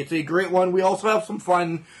great one. We also have some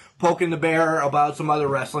fun poking the bear about some other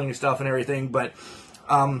wrestling stuff and everything, but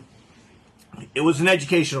it was an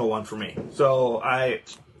educational one for me. So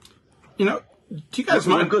do you guys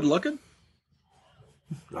mind? Good looking?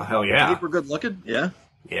 Oh, hell yeah. I think we're good looking. Yeah.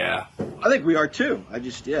 Yeah. I think we are too. I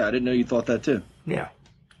didn't know you thought that too. Yeah.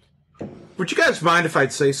 Would you guys mind if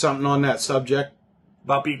I'd say something on that subject?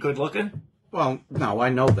 About being good looking? Well, no, I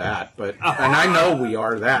know that, and I know we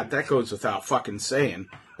are that. That goes without fucking saying.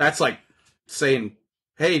 That's like saying,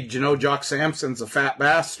 hey, did you know Jock Sampson's a fat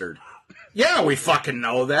bastard? Yeah, we fucking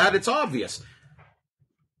know that. It's obvious.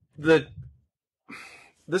 This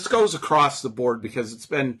goes across the board because it's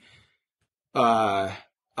been a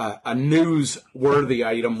newsworthy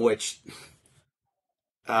item, which,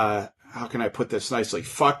 how can I put this nicely?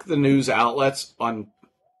 Fuck the news outlets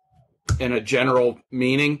in a general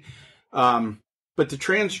meaning. But the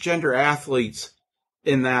transgender athletes,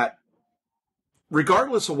 in that,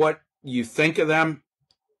 regardless of what you think of them,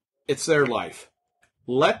 it's their life.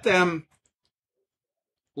 Let them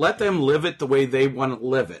live it the way they want to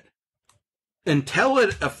live it. Until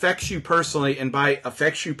it affects you personally, and by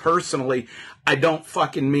affects you personally, I don't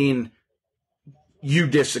fucking mean you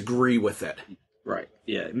disagree with it. Right.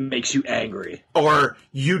 Yeah, it makes you angry. Or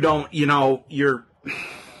you don't, you're...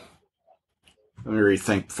 Let me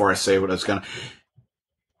rethink before I say what I was going to...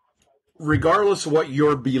 Regardless of what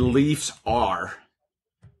your beliefs are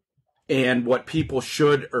and what people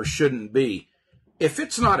should or shouldn't be, if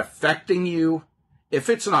it's not affecting you, if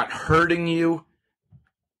it's not hurting you,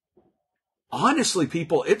 honestly,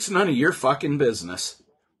 people, it's none of your fucking business.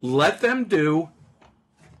 Let them do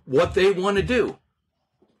what they want to do.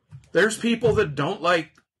 There's people that don't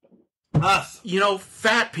like us,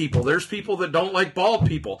 fat people. There's people that don't like bald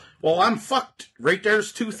people. Well, I'm fucked. Right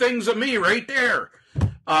there's two things of me right there.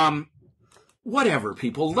 Whatever,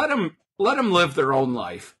 people. Let them live their own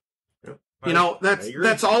life.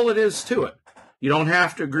 That's all it is to it. You don't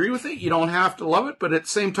have to agree with it. You don't have to love it. But at the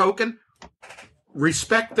same token,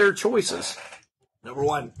 respect their choices. Number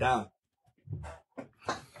 1, down.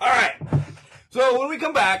 All right. So when we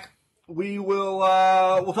come back, we will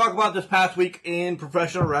we'll talk about this past week in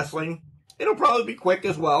professional wrestling. It'll probably be quick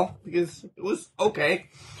as well because it was okay.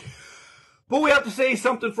 But we have to say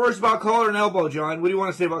something first about Collar and Elbow, John. What do you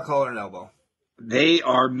want to say about Collar and Elbow? They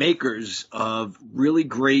are makers of really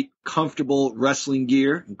great, comfortable wrestling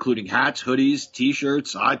gear, including hats, hoodies,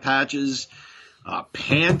 T-shirts, eye patches,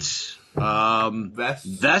 pants,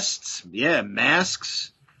 vests,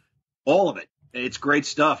 masks, all of it. It's great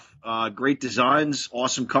stuff. Great designs,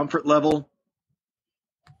 awesome comfort level.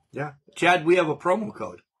 Yeah. Chad, we have a promo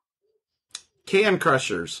code. Can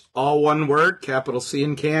Crushers. All one word, capital C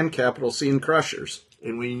in can, capital C in Crushers.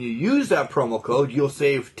 And when you use that promo code, you'll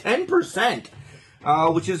save 10%,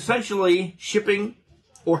 which is essentially shipping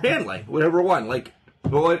or handling, whatever one.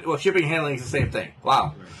 Well, shipping and handling is the same thing.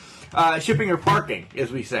 Wow. Shipping or parking,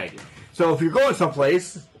 as we say. So if you're going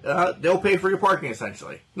someplace, they'll pay for your parking,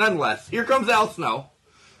 essentially. Nonetheless, here comes Al Snow,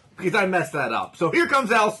 because I messed that up. So here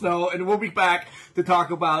comes Al Snow, and we'll be back to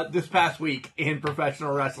talk about this past week in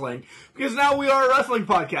professional wrestling, because now we are a wrestling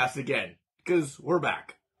podcast again, because we're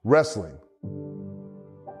back. Wrestling.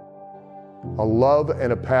 A love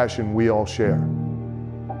and a passion we all share.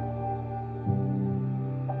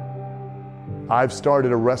 I've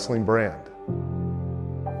started a wrestling brand.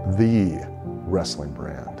 the wrestling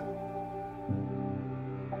brand.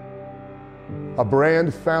 A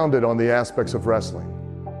brand founded on the aspects of wrestling.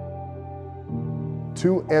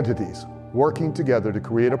 Two entities working together to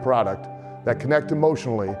create a product that connect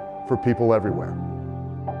emotionally for people everywhere.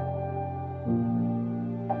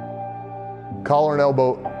 Collar and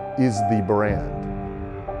Elbow is the brand.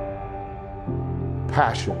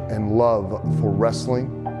 Passion and love for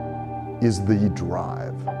wrestling is the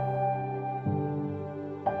drive.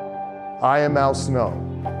 I am Al Snow,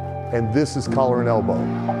 and this is Collar and Elbow,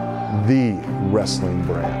 the wrestling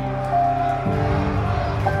brand.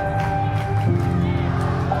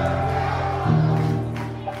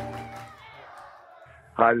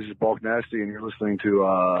 Hi, this is Bulk Nasty, and you're listening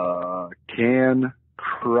to Can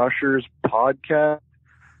Crushers podcast.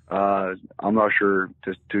 I'm not sure,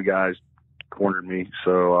 just two guys cornered me,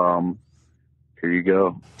 so here you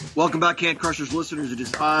go. Welcome back, Can Crushers listeners. It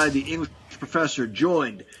is I, the English professor,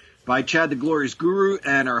 joined by Chad the Glorious Guru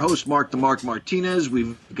and our host, Mark the Mark Martinez.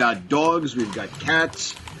 We've got dogs, we've got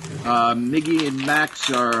cats. Miggy and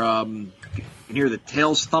Max are, you can hear the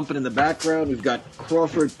tails thumping in the background. We've got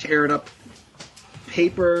Crawford tearing up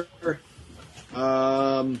paper. They're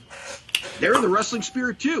in the wrestling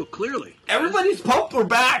spirit too, clearly. Everybody's pumped. We're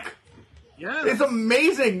back. Yeah. It's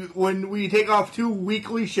amazing when we take off 2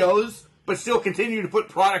 weekly shows, but still continue to put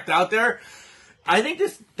product out there. I think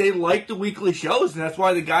they like the weekly shows, and that's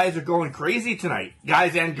why the guys are going crazy tonight.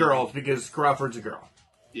 Guys and girls, because Crawford's a girl.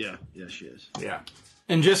 Yeah, she is. Yeah.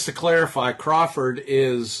 And just to clarify, Crawford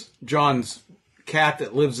is John's cat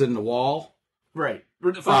that lives in the wall. Right.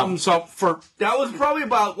 That was probably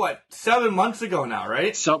about, 7 months ago now,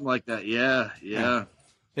 right? Something like that, yeah. Yeah,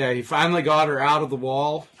 he finally got her out of the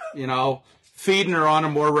wall, feeding her on a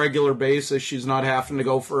more regular basis. She's not having to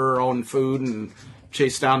go for her own food and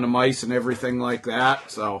chase down the mice and everything like that,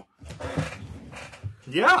 so.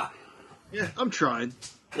 Yeah. Yeah, I'm trying.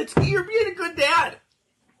 You're being a good dad.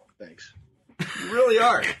 Thanks. You really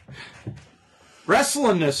are.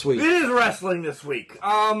 Wrestling this week. It is wrestling this week.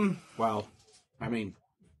 Well,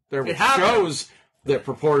 there were shows that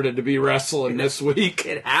purported to be wrestling this week.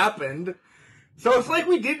 It happened. So it's like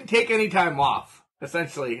we didn't take any time off,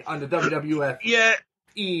 essentially, on the WWF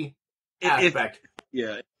aspect.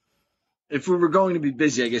 If we were going to be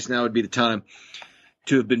busy, I guess now would be the time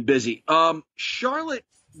to have been busy. Charlotte,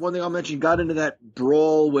 one thing I'll mention, got into that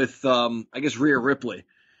brawl with, Rhea Ripley.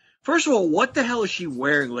 First of all, what the hell is she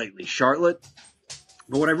wearing lately, Charlotte?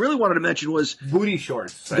 But what I really wanted to mention was booty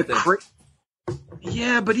shorts.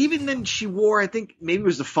 Yeah, but even then she wore, I think maybe it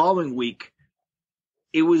was the following week,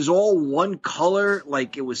 it was all one color,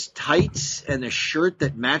 like it was tights and a shirt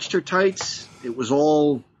that matched her tights. It was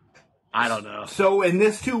all, I don't know. So in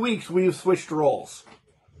this 2 weeks, we've switched roles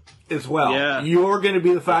as well. Yeah. You're going to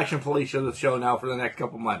be the fashion police of the show now for the next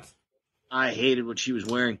couple months. I hated what she was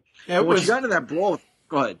wearing. Yeah, when she got into that brawl,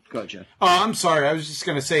 go ahead, Chad. Oh, I'm sorry. I was just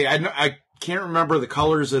going to say, I can't remember the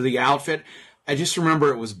colors of the outfit. I just remember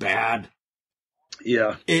it was bad.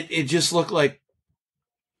 Yeah. It just looked like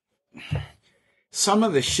some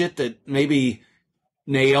of the shit that maybe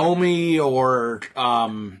Naomi or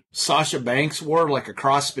Sasha Banks wore, like a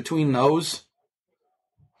cross between those.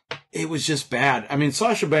 It was just bad.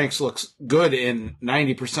 Sasha Banks looks good in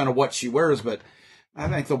 90% of what she wears, but I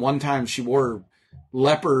think the one time she wore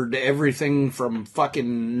leopard everything from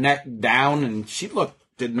fucking neck down, and she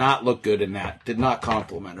did not look good in that. Did not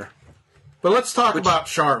compliment her. But let's talk about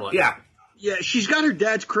Charlotte. Yeah. Yeah, she's got her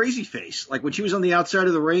dad's crazy face. Like when she was on the outside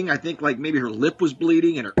of the ring, I think like maybe her lip was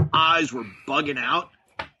bleeding and her eyes were bugging out.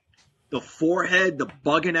 The forehead, the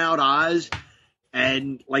bugging out eyes,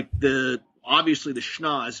 and like obviously the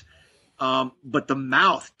schnoz, but the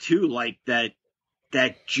mouth too, like that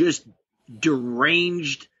just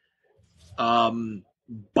deranged,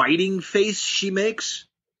 biting face she makes.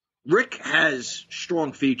 Rick has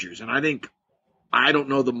strong features, and I don't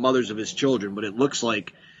know the mothers of his children, but it looks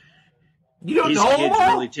like you don't his know kids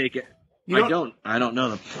them? really take it. I don't know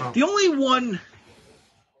them. Oh. The only one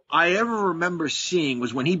I ever remember seeing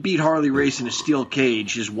was when he beat Harley Race in a steel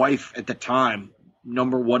cage. His wife at the time,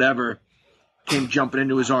 number whatever, came jumping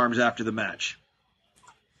into his arms after the match.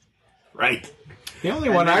 Right. The only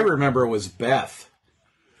one I remember was Beth.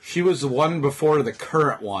 She was the one before the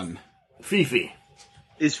current one. Fifi.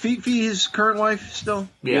 Is Fifi his current wife still?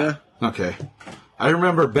 Yeah. Okay. I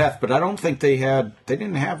remember Beth, but I don't think they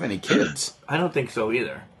didn't have any kids. I don't think so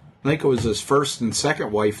either. I think it was his first and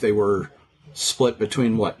second wife. They were split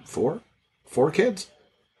between what, 4 kids?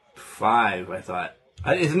 5, I thought.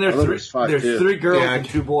 Isn't there 3? There's too. 3 girls and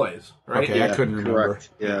 2 boys, right? Okay, I couldn't remember.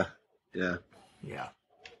 Yeah.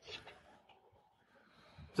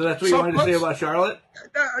 So So that's what you wanted to say about Charlotte?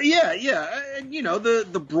 Yeah. And,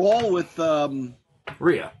 the brawl with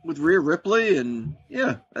Rhea Ripley, and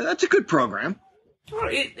yeah, that's a good program.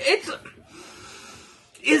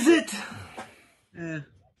 Is it?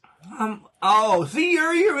 See,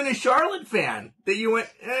 you're even a Charlotte fan. That you went,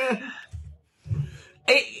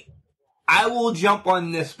 Hey, I will jump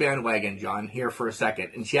on this bandwagon, John, here for a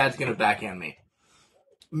second, and Chad's going to backhand me.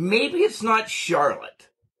 Maybe it's not Charlotte.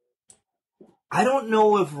 I don't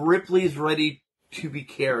know if Ripley's ready to be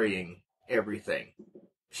carrying everything.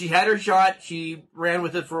 She had her shot. She ran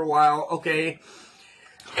with it for a while. Okay.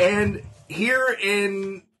 And here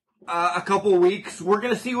in a couple weeks, we're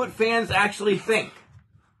going to see what fans actually think.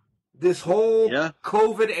 This whole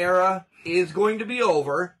COVID era is going to be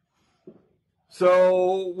over.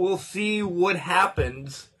 So we'll see what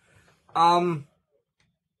happens. I'm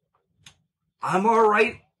all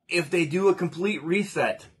right if they do a complete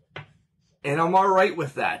reset. And I'm all right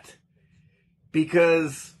with that.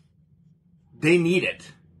 Because they need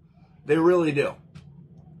it. They really do.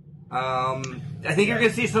 I think you're going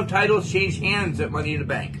to see some titles change hands at Money in the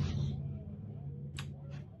Bank.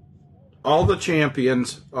 All the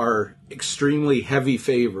champions are extremely heavy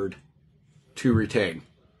favored to retain.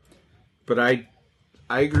 But I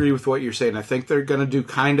agree with what you're saying. I think they're going to do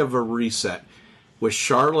kind of a reset with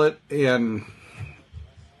Charlotte and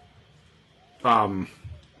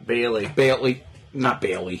Bayley. Not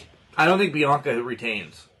Bayley. I don't think Bianca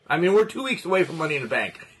retains. I mean, we're 2 weeks away from Money in the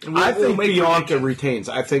Bank. And I think Bianca retains.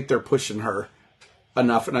 I think they're pushing her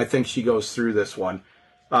enough, and I think she goes through this one.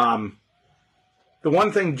 The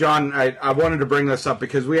one thing, John, I wanted to bring this up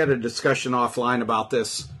because we had a discussion offline about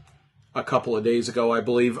this a couple of days ago, I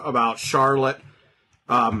believe, about Charlotte.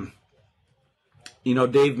 Dave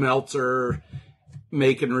Meltzer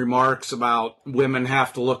making remarks about women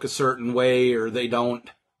have to look a certain way or they don't,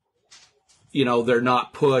 they're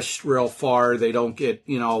not pushed real far. They don't get,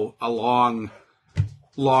 a long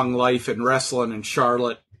life in wrestling, and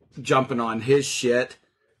Charlotte jumping on his shit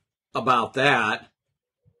about that,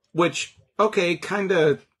 which, okay, kind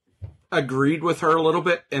of agreed with her a little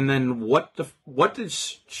bit. And then what did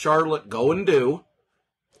Charlotte go and do?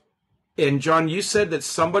 And John, you said that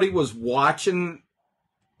somebody was watching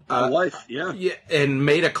life, yeah, and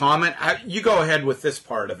made a comment. You go ahead with this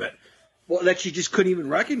part of it. Well, that she just couldn't even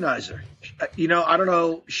recognize her. I don't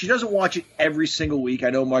know. She doesn't watch it every single week. I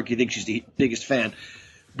know, Mark, you think she's the biggest fan.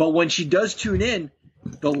 But when she does tune in,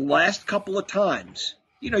 the last couple of times,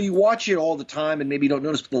 you watch it all the time and maybe you don't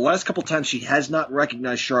notice, but the last couple of times she has not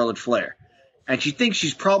recognized Charlotte Flair. And she thinks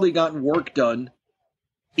she's probably gotten work done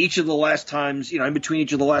each of the last times, in between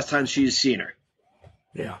each of the last times she's seen her.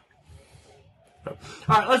 Yeah. All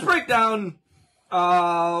right, let's break down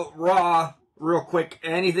Raw real quick.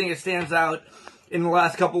 Anything that stands out in the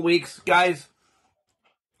last couple weeks. Guys,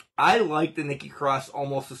 I like the Nikki Cross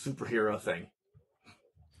almost a superhero thing.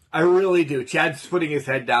 I really do. Chad's putting his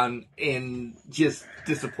head down in just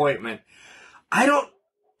disappointment.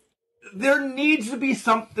 There needs to be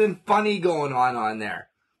something funny going on there.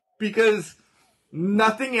 Because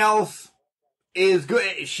nothing else is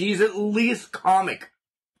good. She's at least comic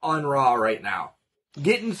on Raw right now.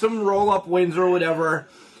 Getting some roll-up wins or whatever.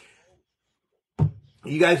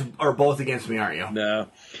 You guys are both against me, aren't you? No.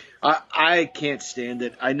 I can't stand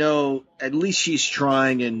it. I know at least she's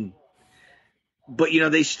trying, but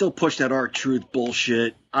they still push that R-Truth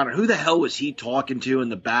bullshit. I don't know. Who the hell was he talking to in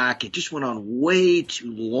the back? It just went on way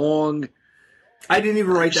too long. I didn't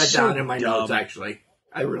even write that down in my notes, actually.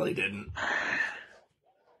 I really didn't.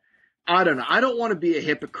 I don't know. I don't want to be a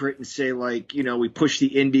hypocrite and say, we push the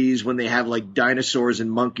indies when they have, dinosaurs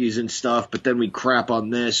and monkeys and stuff, but then we crap on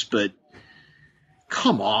this. But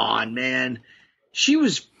come on, man. She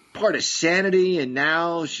was part of Sanity, and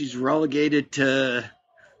now she's relegated to...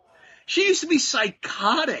 She used to be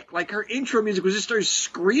psychotic. Her intro music was just started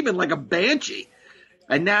screaming like a banshee.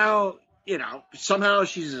 And now, somehow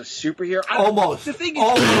she's a superhero. Almost. The thing is,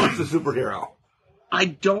 almost a superhero. I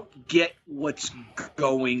don't get what's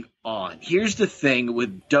going on. Here's the thing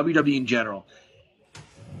with WWE in general.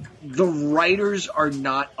 The writers are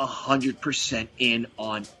not 100% in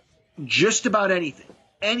on just about anything.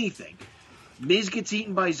 Anything. Miz gets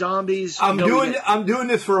eaten by zombies. I'm doing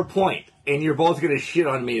this for a point, and you're both going to shit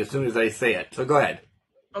on me as soon as I say it. So go ahead.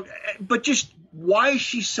 Okay, but just why is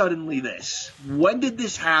she suddenly this? When did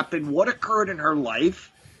this happen? What occurred in her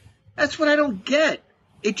life? That's what I don't get.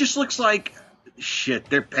 It just looks like... Shit,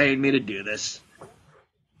 they're paying me to do this.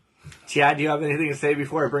 Chad, do you have anything to say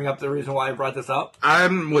before I bring up the reason why I brought this up?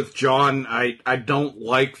 I'm with John. I don't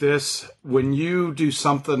like this. When you do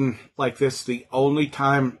something like this, the only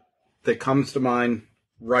time that comes to mind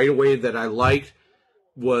right away that I liked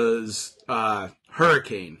was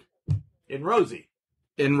Hurricane In Rosie.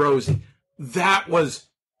 in Rosie. That was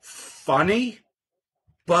funny,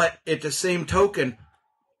 but at the same token,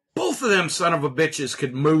 both of them son of a bitches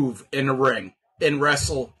could move in a ring and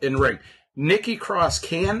wrestle in ring. Nikki Cross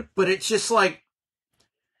can, but it's just like,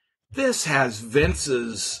 this has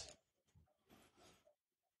Vince's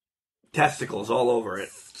Testicles all over it.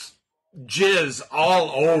 jizz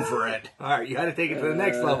all over it. All right, you got to take it to the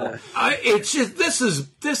next level. It's just, this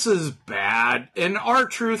is bad. And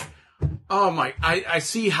R-Truth, oh my, I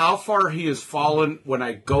see how far he has fallen when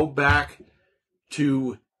I go back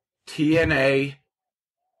to TNA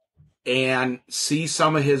and see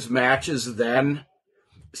some of his matches then,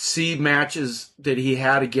 see matches that he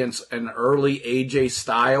had against an early AJ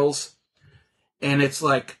Styles, and it's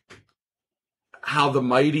like how the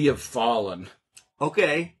mighty have fallen.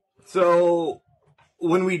 Okay, so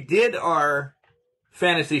when we did our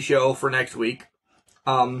fantasy show for next week,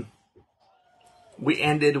 we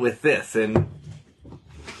ended with this, and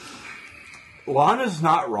Lana's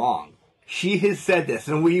not wrong. She has said this,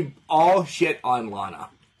 and we all shit on Lana.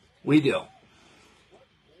 We do.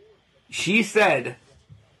 She said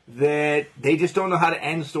that they just don't know how to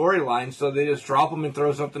end storylines, so they just drop them and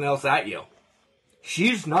throw something else at you.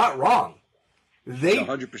 She's not wrong. They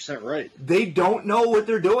 100% right. They don't know what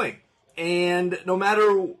they're doing. And no matter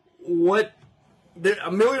what,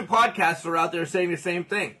 a million podcasts are out there saying the same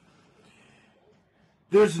thing.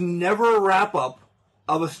 There's never a wrap-up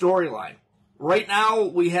of a storyline. Right now,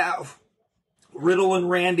 we have Riddle and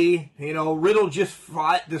Randy. You know, Riddle just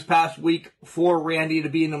fought this past week for Randy to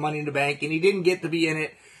be in the Money in the Bank, and he didn't get to be in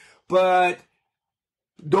it. But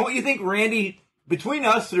don't you think Randy, between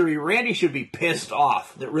us three, Randy should be pissed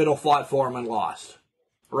off that Riddle fought for him and lost?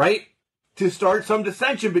 Right? To start some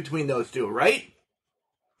dissension between those two, right?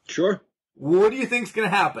 Sure. What do you think's going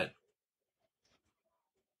to happen?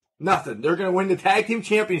 Nothing. They're going to win the tag team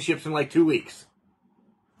championships in like 2 weeks.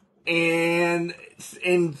 And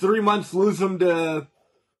in 3 months, lose them to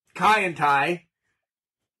Kai and Tai.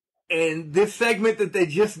 And this segment that they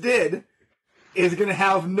just did is going to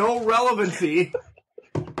have no relevancy.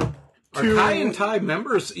 Are Kai and Tai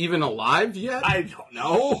members even alive yet? I don't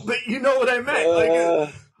know, but you know what I meant.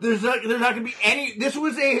 Like, there's not going to be any. This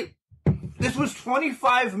was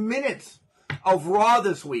 25 minutes of Raw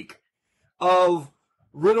this week of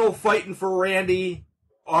Riddle fighting for Randy.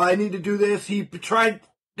 Oh, I need to do this. He tried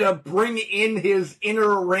to bring in his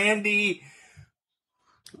inner Randy.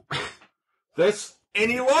 And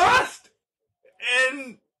he lost.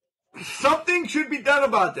 And something should be done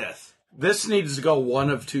about this. This needs to go one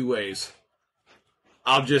of two ways.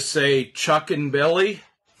 I'll just say Chuck and Billy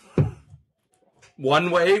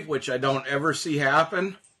one way, which I don't ever see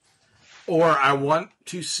happen. Or I want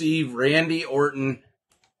to see Randy Orton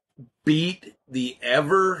beat the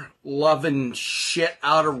ever-loving shit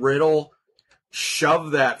out of Riddle,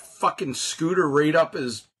 shove that fucking scooter right up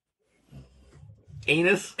his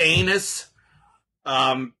anus.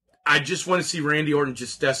 I just want to see Randy Orton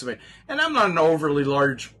just decimate. And I'm not an overly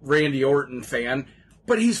large Randy Orton fan,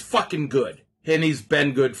 but he's fucking good. And he's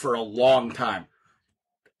been good for a long time.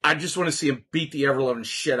 I just want to see him beat the ever-loving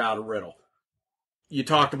shit out of Riddle. You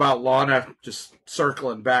talked about Lana, just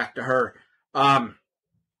circling back to her.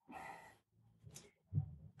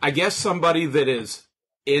 I guess somebody that is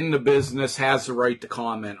in the business has the right to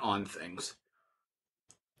comment on things.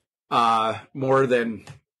 More than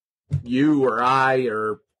you or I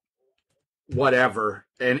or whatever.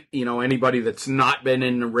 And, you know, anybody that's not been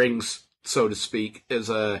in the rings, so to speak, is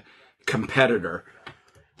a competitor.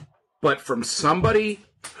 But from somebody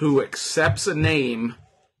who accepts a name,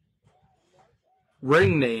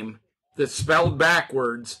 ring name, that's spelled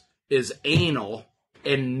backwards is anal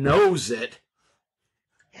and knows it,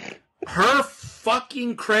 her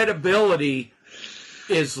fucking credibility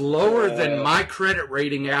is lower than my credit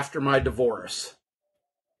rating after my divorce.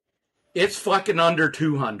 It's fucking under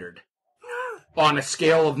 200 on a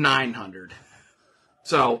scale of 900.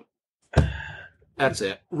 So, that's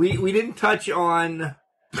it. We didn't touch on,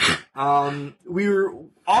 all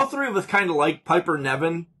three of us kind of liked Piper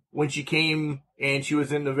Niven when she came and she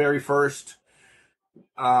was in the very first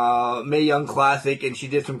Mae Young Classic, and she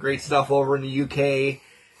did some great stuff over in the UK,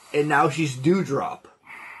 and now she's Doudrop.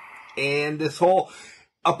 And this whole,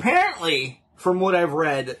 apparently, from what I've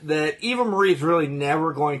read, that Eva Marie is really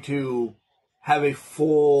never going to have a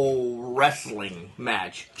full wrestling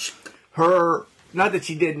match. Not that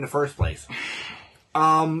she did in the first place.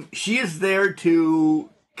 She is there to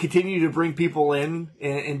continue to bring people in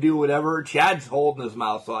and do whatever. Chad's holding his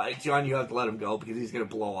mouth, so John, you have to let him go because he's going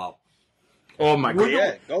to blow up. Oh my god!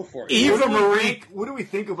 Yeah, go for it. Eva Marie. What do we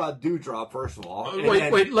think about Doudrop, first of all?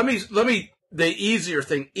 Wait. Let me. The easier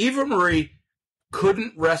thing. Eva Marie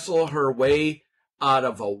couldn't wrestle her way out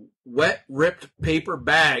of a wet, ripped paper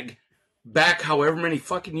bag back however many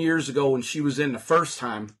fucking years ago when she was in the first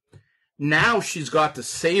time. Now she's got the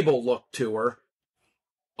Sable look to her.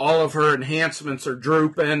 All of her enhancements are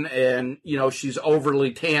drooping, and, you know, she's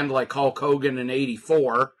overly tanned like Hulk Hogan in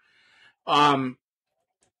 '84.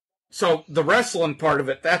 So the wrestling part of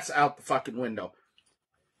it, that's out the fucking window.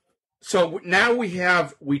 So now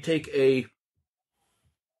we take a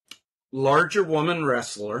larger woman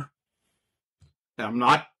wrestler. And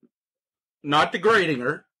I'm not degrading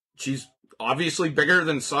her. She's obviously bigger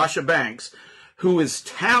than Sasha Banks, who is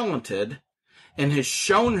talented and has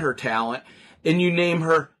shown her talent, and you name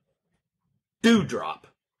her Doudrop.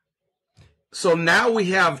 So now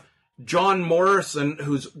we have John Morrison,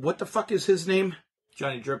 who's, what the fuck is his name?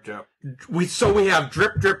 Johnny Drip Drop. So we have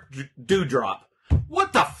Drip Doudrop.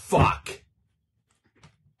 What the fuck?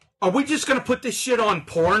 Are we just going to put this shit on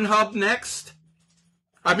Pornhub next?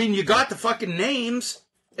 I mean, you got the fucking names,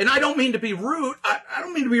 and I don't mean to be rude. I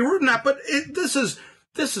don't mean to be rude in that, but this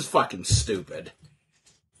is fucking stupid.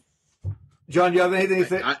 John, do you have anything to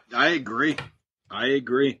say? I agree.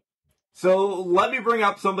 So let me bring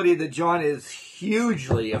up somebody that John is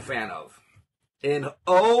hugely a fan of. And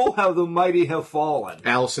oh, how the mighty have fallen.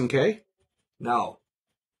 Allison Kay? No.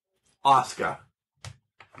 Asuka.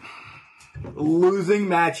 Losing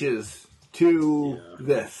matches to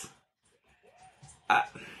this.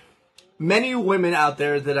 Many women out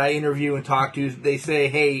there that I interview and talk to, they say,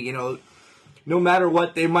 hey, you know, no matter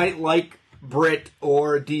what, they might like Britt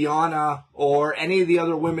or Deonna or any of the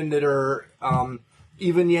other women that are,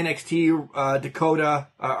 even the NXT, Dakota,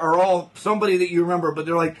 are all somebody that you remember, but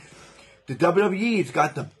they're like, the WWE's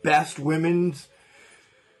got the best women's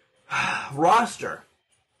roster.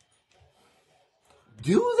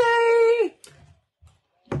 Do they?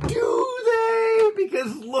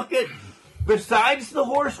 Because look at, besides the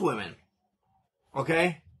horsewomen,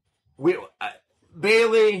 okay?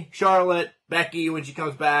 Bayley, Charlotte, Becky when she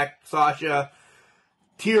comes back, Sasha,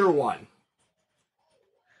 tier 1.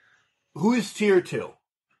 Who is tier 2?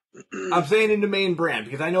 I'm saying in the main brand,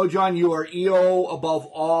 because I know, John, you are EO above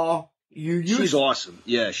all. She's awesome.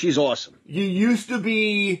 Yeah, she's awesome. You used to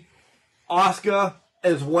be Asuka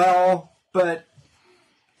as well, but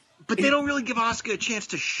they don't really give Asuka a chance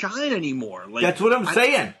to shine anymore. Like, that's what I'm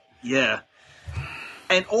saying. Yeah.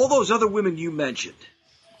 And all those other women you mentioned,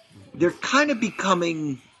 they're kind of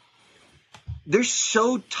becoming, they're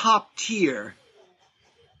so top tier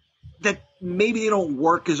that maybe they don't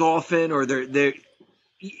work as often, or they're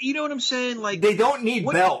you know what I'm saying? Like, they don't need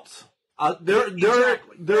belts. They're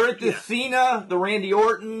at the Cena, the Randy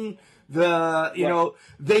Orton, you know,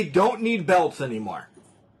 they don't need belts anymore.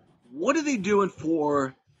 What are they doing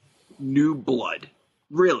for new blood?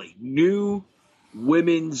 Really, new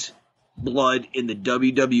women's blood in the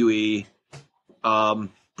WWE.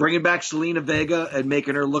 Bringing back Selena Vega and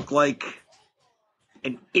making her look like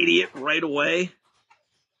an idiot right away.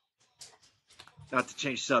 Not to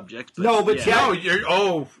change subjects, but no, but yeah.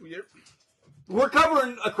 We're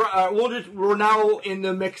covering. We're now in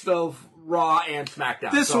the mix of Raw and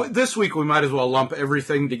SmackDown. This week we might as well lump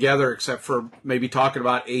everything together except for maybe talking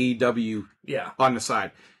about AEW. Yeah. On the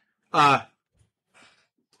side.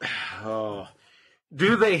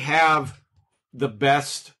 Do they have the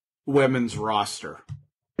best women's roster?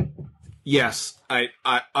 Yes, I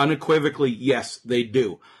unequivocally, yes, they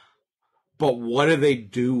do. But what do they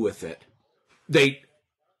do with it?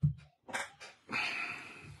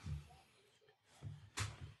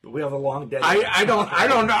 We have a long day. I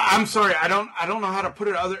don't know. I'm sorry. I don't know how to put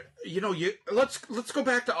it other. You know, let's go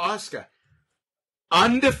back to Asuka.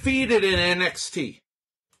 Undefeated in NXT.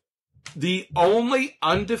 The only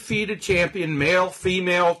undefeated champion, male,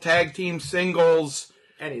 female, tag team, singles,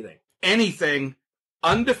 anything,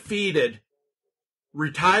 undefeated,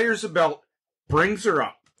 retires a belt, brings her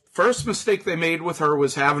up. First mistake they made with her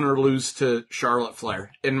was having her lose to Charlotte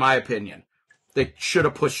Flair, in my opinion. They should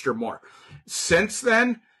have pushed her more. Since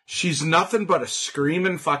then, she's nothing but a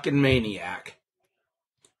screaming fucking maniac.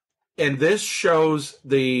 And this shows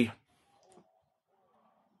the,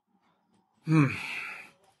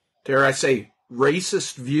 dare I say,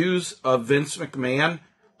 racist views of Vince McMahon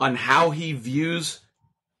on how he views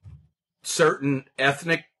certain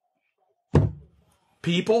ethnic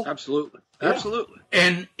people. Absolutely. Yeah. Absolutely.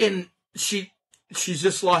 And she's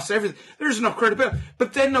just lost everything. There's no credibility.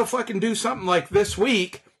 But then they'll fucking do something like this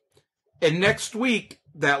week, and next week,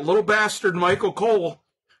 that little bastard Michael Cole,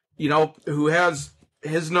 you know, who has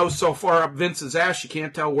his nose so far up Vince's ass you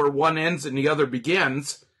can't tell where one ends and the other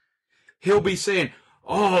begins, he'll be saying,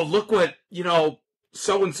 oh, look what,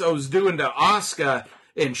 so-and-so's doing to Asuka,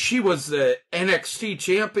 and she was the NXT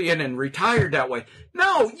champion and retired that way.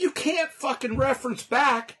 No, you can't fucking reference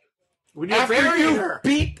back after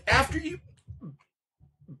you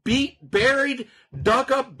beat, buried,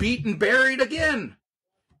 dug up, beat, and buried again.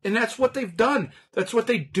 And that's what they've done. That's what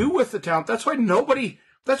they do with the talent. That's why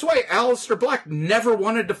Aleister Black never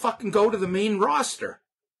wanted to fucking go to the main roster.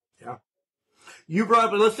 Yeah. You brought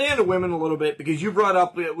up, let's stay on the women a little bit, because you brought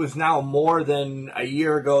up it was now more than a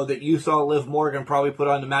year ago that you saw Liv Morgan probably put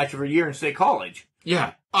on the match of her year in State College.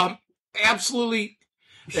 Yeah. Absolutely.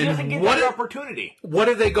 She doesn't get that opportunity. What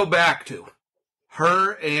do they go back to?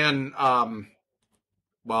 Her and,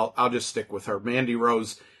 well, I'll just stick with her. Mandy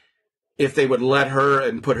Rose. If they would let her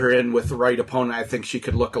and put her in with the right opponent, I think she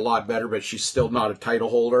could look a lot better, but she's still not a title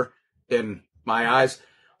holder in my eyes.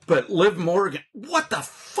 But Liv Morgan, what the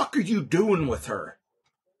fuck are you doing with her?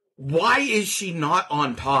 Why is she not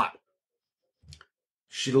on top?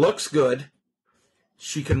 She looks good.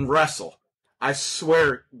 She can wrestle. I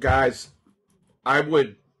swear, guys, I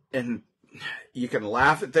would, and you can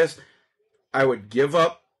laugh at this, I would give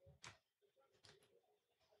up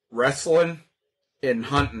wrestling and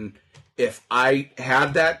hunting if I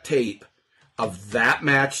had that tape of that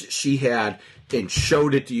match she had and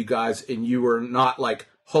showed it to you guys and you were not like,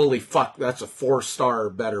 holy fuck, that's a 4-star or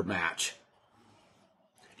better match.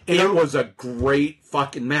 It was a great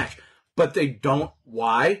fucking match. But they don't.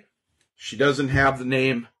 Why? She doesn't have the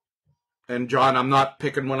name. And John, I'm not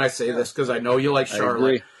picking when I say this because I know you like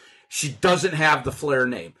Charlotte. She doesn't have the Flair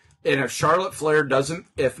name. And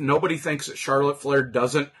if nobody thinks that Charlotte Flair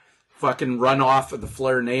doesn't fucking run off of the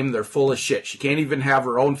Flair name, they're full of shit. She can't even have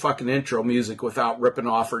her own fucking intro music without ripping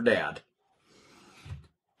off her dad.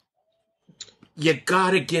 You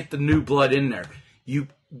gotta get the new blood in there.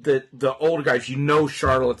 The older guys,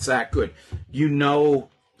 Charlotte's that good.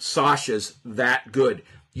 Sasha's that good.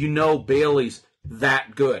 Bayley's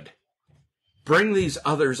that good. Bring these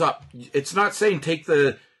others up. It's not saying take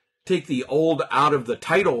the old out of the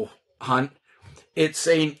title hunt. It's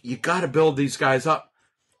saying you gotta build these guys up.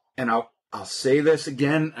 And I'll say this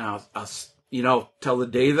again, and I'll till the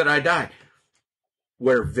day that I die.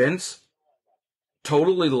 Where Vince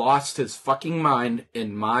totally lost his fucking mind,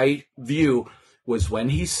 in my view, was when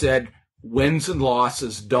he said wins and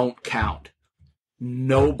losses don't count.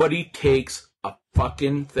 Nobody takes a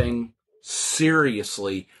fucking thing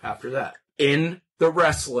seriously after that. In the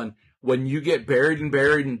wrestling, when you get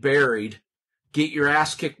buried, get your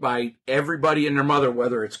ass kicked by everybody and their mother,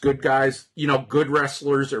 whether it's good guys, good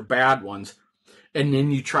wrestlers or bad ones, and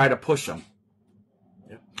then you try to push them.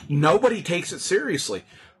 Yep. Nobody takes it seriously.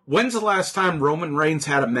 When's the last time Roman Reigns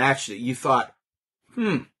had a match that you thought,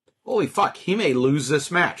 holy fuck, he may lose this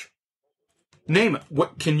match? Name it.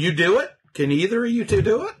 What, can you do it? Can either of you two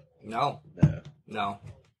do it? No.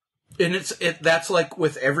 And that's like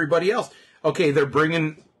with everybody else. Okay, they're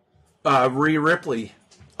bringing Rhea Ripley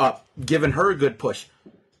up, giving her a good push.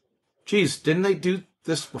 Geez, didn't they do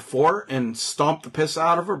this before and stomped the piss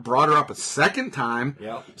out of her? Brought her up a second time,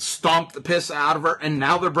 stomped the piss out of her, and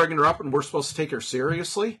now they're bringing her up and we're supposed to take her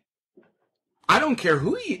seriously? I don't care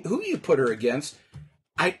who you put her against.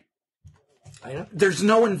 I know. There's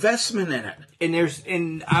no investment in it.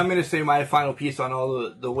 And I'm going to say my final piece on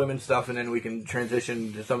all the women's stuff, and then we can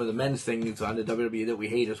transition to some of the men's things on the WWE that we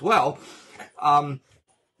hate as well. I'm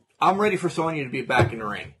ready for Sonya to be back in the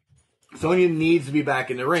ring. Sonya needs to be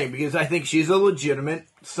back in the ring because I think she's a legitimate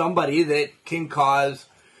somebody that can cause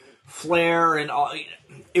flair and all.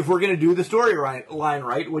 If we're going to do the storyline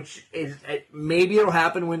right, which is maybe it'll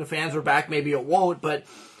happen when the fans are back, maybe it won't, but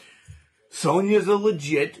Sonya's a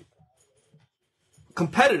legit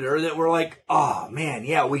competitor that we're like, oh man,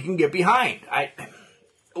 yeah, we can get behind.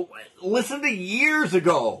 Listen to years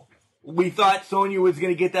ago, we thought Sonya was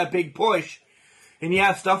going to get that big push, and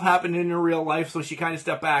yeah, stuff happened in her real life, so she kind of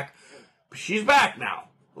stepped back. But she's back now.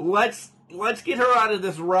 Let's get her out of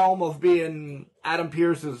this realm of being Adam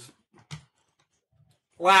Pearce's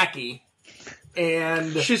lackey,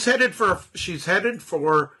 and she's headed for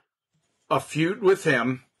a feud with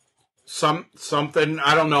him. Something,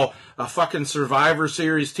 I don't know, a fucking Survivor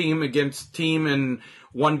Series team against team and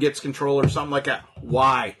one gets control or something like that.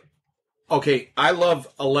 Why? Okay, I love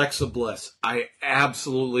Alexa Bliss. I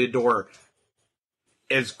absolutely adore her.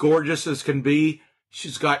 As gorgeous as can be,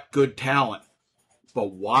 she's got good talent.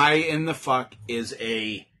 But why in the fuck is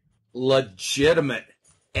a legitimate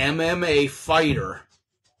MMA fighter,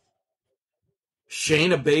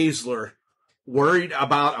 Shayna Baszler, worried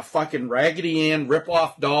about a fucking Raggedy Ann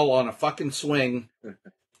rip-off doll on a fucking swing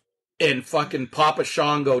and fucking Papa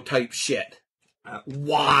Shango type shit.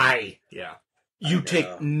 Why? Yeah. You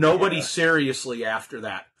take nobody seriously after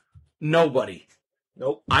that. Nobody.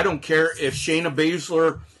 Nope. I don't care if Shayna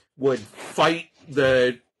Baszler would fight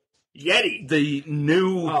the Yeti, the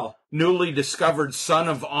newly discovered son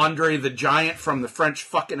of Andre the Giant from the French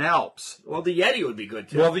fucking Alps. Well, the Yeti would be good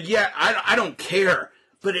too. Well, I don't care,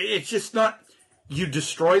 but it's just not. You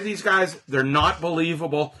destroy these guys; they're not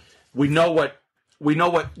believable. We know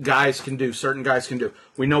what guys can do. Certain guys can do.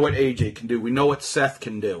 We know what AJ can do. We know what Seth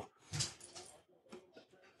can do.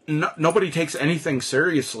 Nobody takes anything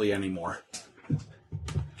seriously anymore.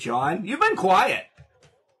 John, you've been quiet.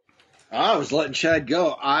 I was letting Chad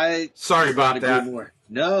go. Sorry about that. More.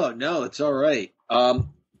 No, it's all right.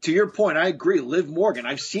 To your point, I agree. Liv Morgan,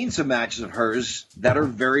 I've seen some matches of hers that are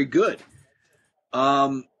very good.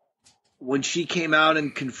 When she came out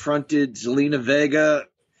and confronted Zelina Vega,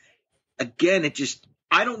 again,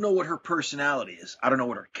 I don't know what her personality is. I don't know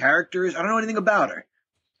what her character is. I don't know anything about her.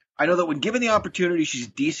 I know that when given the opportunity, she's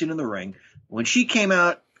decent in the ring. When she came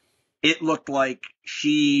out, it looked like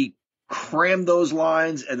she crammed those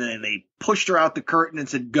lines and then they pushed her out the curtain and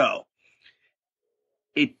said, go.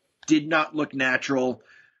 It did not look natural.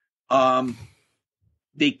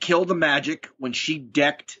 They killed the magic when she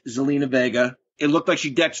decked Zelina Vega. It looked like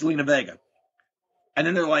she decked Zelina Vega. And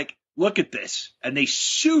then they're like, look at this. And they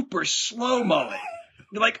super slow-mo it.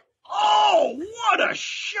 They're like, oh, what a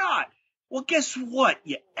shot. Well, guess what,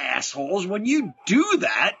 you assholes? When you do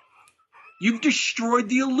that, you've destroyed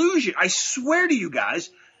the illusion. I swear to you guys,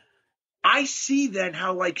 I see then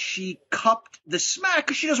how, like, she cupped the smack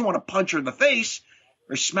because she doesn't want to punch her in the face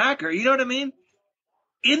or smack her. You know what I mean?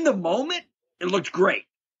 In the moment, it looked great.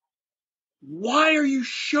 Why are you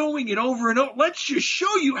showing it over and over? Let's just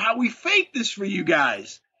show you how we fake this for you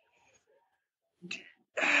guys.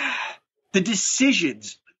 The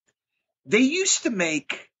decisions. They used to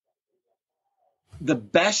make the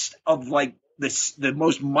best of, like, the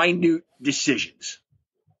most minute decisions.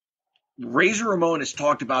 Razor Ramon has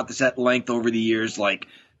talked about this at length over the years, like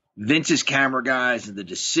Vince's camera guys and the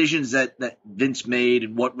decisions that Vince made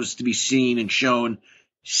and what was to be seen and shown,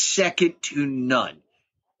 second to none.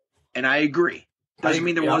 And I agree. Doesn't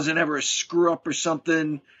mean there wasn't ever a screw up or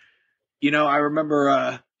something. You know, I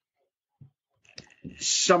remember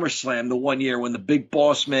SummerSlam the one year when the Big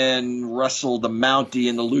Boss Man wrestled the Mountie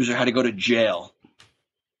and the loser had to go to jail.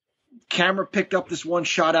 Camera picked up this one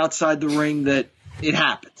shot outside the ring that it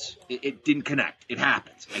happens. It didn't connect. It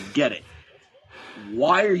happens. I get it.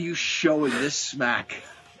 Why are you showing this smack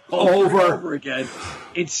over and over again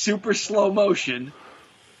in super slow motion?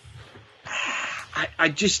 I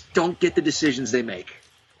just don't get the decisions they make.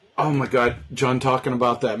 Oh, my God. John, talking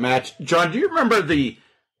about that match. John, do you remember the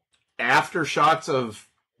after shots of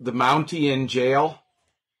the Mountie in jail?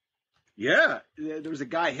 Yeah. There was a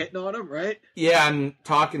guy hitting on him, right? Yeah, and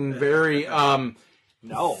talking very...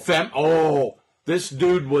 this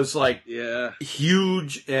dude was, like,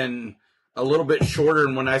 huge and a little bit shorter.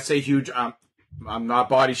 And when I say huge, I'm not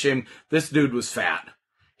body shaming. This dude was fat.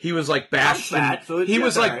 He was like Bastion. Fat, so he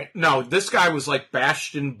was like, right. No, this guy was like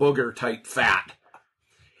Bastion Booger type fat.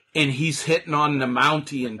 And he's hitting on the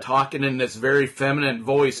Mountie and talking in this very feminine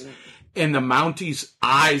voice. And the Mountie's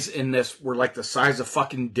eyes in this were like the size of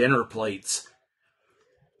fucking dinner plates.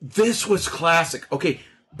 This was classic. Okay,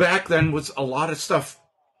 back then was a lot of stuff,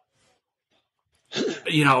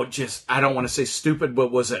 you know, just, I don't want to say stupid,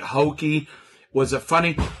 but was it hokey? Was it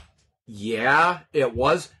funny? Yeah, it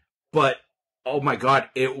was. But, oh my God,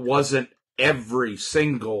 it wasn't every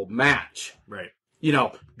single match. Right. You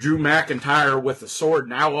know, Drew McIntyre with a sword.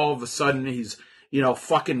 Now all of a sudden he's, you know,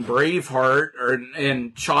 fucking Braveheart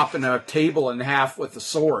and chopping a table in half with a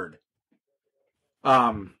sword.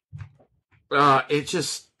 It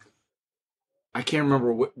just, I can't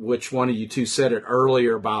remember which one of you two said it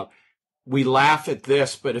earlier about we laugh at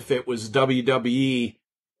this, but if it was WWE,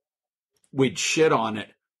 we'd shit on it.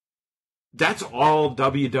 That's all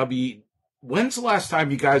WWE. When's the last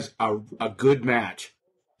time you guys, a good match?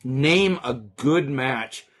 Name a good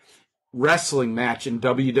match, wrestling match in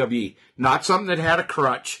WWE. Not something that had a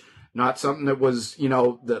crutch, not something that was, you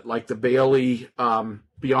know, that like the Bayley,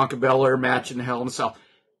 Bianca Belair match in Hell in a Cell.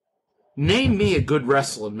 Name me a good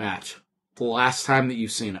wrestling match the last time that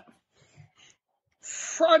you've seen it.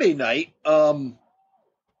 Friday night,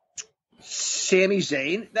 Sami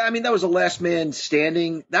Zayn. I mean, that was a last man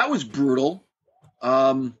standing. That was brutal.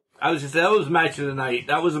 That was match of the night.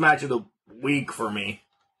 That was a match of the week for me.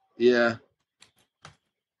 Yeah.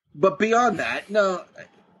 But beyond that, no,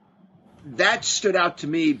 that stood out to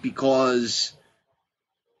me because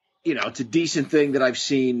it's a decent thing that I've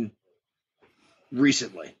seen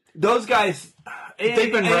recently. Those guys,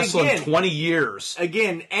 they've been wrestling again, 20 years.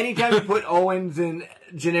 Again, anytime you put Owens and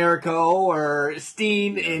Generico or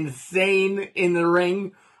Steen and Zayn in the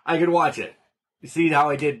ring, I could watch it. You see how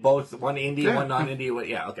I did both, one indie, one non-indie?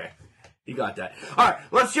 Yeah, okay. You got that. All right,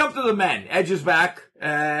 let's jump to the men. Edge is back.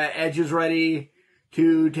 Edge is ready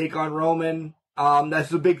to take on Roman. That's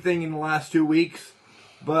the big thing in the last 2 weeks.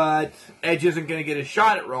 But Edge isn't going to get a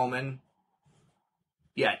shot at Roman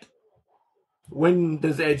yet. When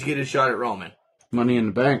does Edge get a shot at Roman? Money in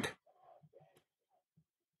the Bank.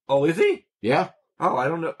 Oh, is he? Yeah. Oh, I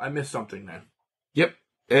don't know. I missed something then. Yep.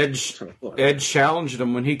 Edge challenged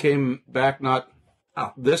him when he came back, not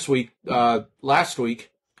this week, last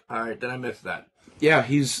week. All right, then I missed that. Yeah,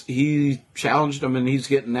 he challenged him, and he's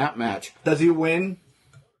getting that match. Does he win?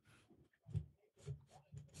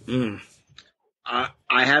 I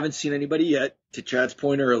haven't seen anybody yet, to Chad's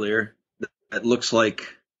point earlier, that looks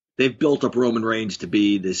like they've built up Roman Reigns to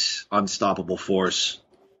be this unstoppable force.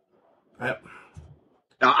 Yep.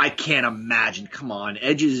 I can't imagine. Come on.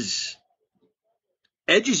 Edge's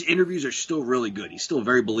interviews are still really good. He's still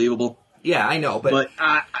very believable. Yeah, I know. But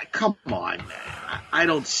come on, man. I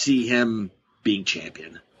don't see him being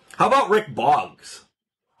champion. How about Rick Boggs?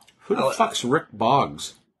 Who the fuck's Rick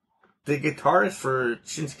Boggs? The guitarist for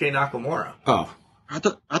Shinsuke Nakamura. Oh. I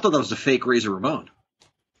thought that was the fake Razor Ramon.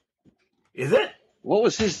 Is it? What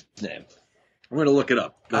was his name? I'm going to look it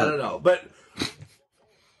up. I don't know, but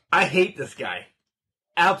I hate this guy.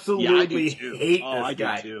 Absolutely hate this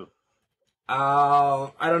guy. I do too.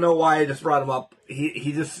 I don't know why I just brought him up.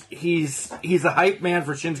 He's a hype man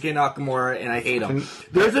for Shinsuke Nakamura, and I hate him.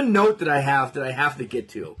 There's a note that I have to get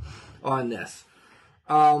to on this.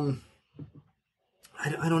 I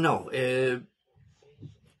don't know.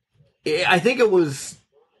 I think it was,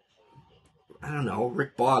 I don't know,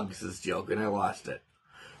 Rick Boggs' joke, and I lost it.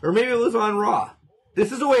 Or maybe it was on Raw.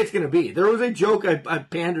 This is the way it's going to be. There was a joke I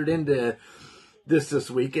pandered into this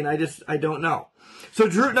week, and I don't know. So,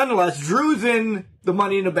 Drew's in the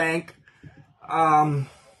Money in the Bank. Go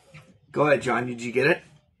ahead, John. Did you get it?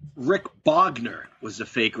 Rick Bogner was the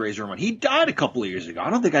fake Razor Ramon. He died a couple of years ago. I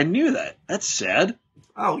don't think I knew that. That's sad.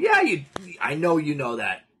 Oh, yeah, I know you know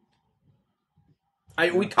that.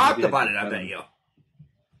 We talked about it, I bet you.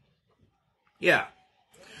 Yeah.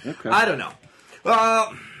 Okay. I don't know.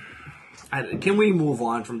 Can we move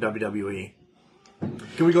on from WWE?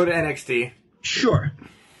 Can we go to NXT? Sure.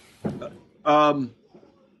 The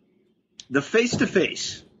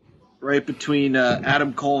face-to-face, right, between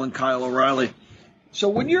Adam Cole and Kyle O'Reilly. So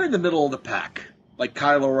when you're in the middle of the pack, like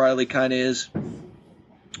Kyle O'Reilly kind of is,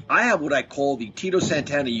 I have what I call the Tito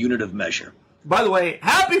Santana unit of measure. By the way,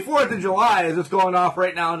 happy 4th of July as it's going off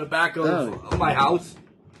right now in the back of my house.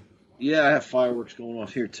 Yeah, I have fireworks going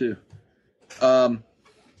off here, too.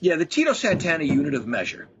 The Tito Santana unit of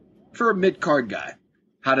measure for a mid-card guy.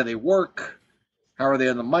 How do they work? How are they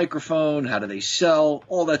on the microphone? How do they sell?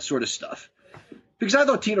 All that sort of stuff. Because I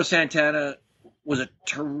thought Tito Santana was a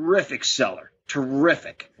terrific seller.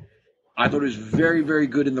 Terrific. I thought he was very, very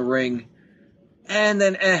good in the ring. And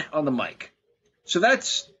then on the mic. So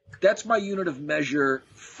that's my unit of measure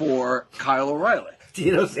for Kyle O'Reilly.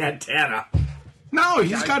 Tito Santana. No,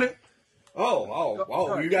 he's got it.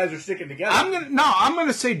 Oh, you guys are sticking together. I'm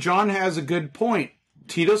gonna say John has a good point.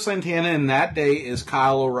 Tito Santana in that day is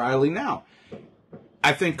Kyle O'Reilly now.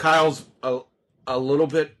 I think Kyle's a little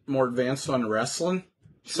bit more advanced on the wrestling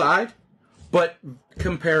side, but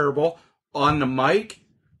comparable. On the mic,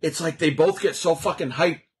 it's like they both get so fucking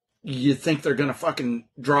hyped, you think they're gonna fucking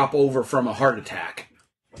drop over from a heart attack.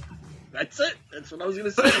 That's it. That's what I was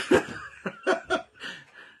gonna say.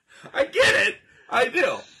 I get it. I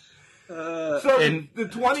do. So the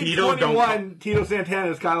 2021 Tito Santana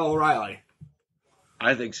is Kyle O'Reilly.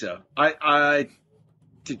 I think so. I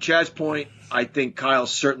to Chad's point, I think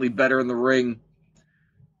Kyle's certainly better in the ring.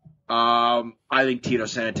 I think Tito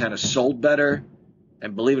Santana sold better.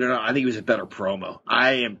 And believe it or not, I think he was a better promo.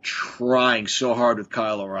 I am trying so hard with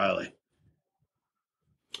Kyle O'Reilly.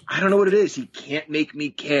 I don't know what it is. He can't make me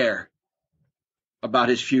care about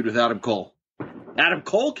his feud with Adam Cole. Adam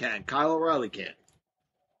Cole can. Kyle O'Reilly can't.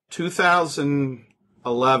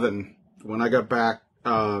 2011, when I got back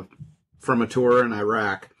from a tour in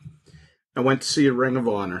Iraq, I went to see a Ring of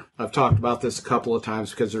Honor. I've talked about this a couple of times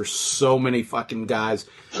because there's so many fucking guys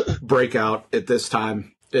break out at this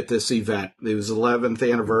time, at this event. It was 11th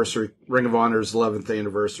anniversary, Ring of Honor's 11th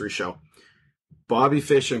anniversary show. Bobby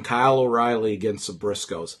Fish and Kyle O'Reilly against the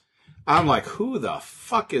Briscoes. I'm like, who the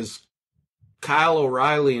fuck is Kyle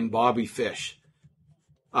O'Reilly and Bobby Fish?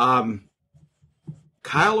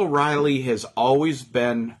 Kyle O'Reilly has always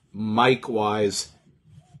been, mic-wise,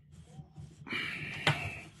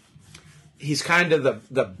 he's kind of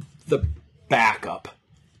the backup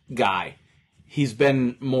guy. He's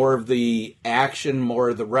been more of the action, more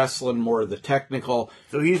of the wrestling, more of the technical.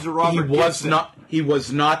 So he's the Robert Gibson. He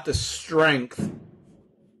was not the strength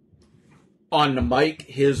on the mic.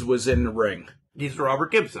 His was in the ring. He's the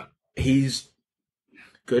Robert Gibson. He's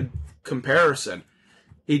good comparison.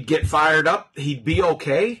 He'd get fired up. He'd be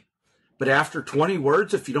okay. But after 20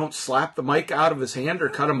 words, if you don't slap the mic out of his hand or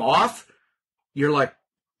cut him off, you're like...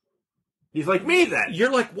 He's like me then.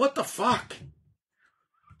 You're like, what the fuck?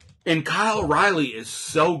 And Kyle O'Reilly is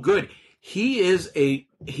so good. He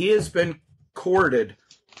has been courted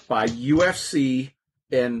by UFC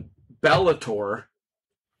and Bellator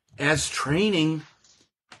as training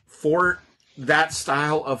for that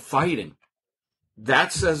style of fighting.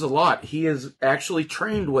 That says a lot. He is actually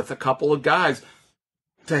trained with a couple of guys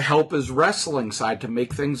to help his wrestling side to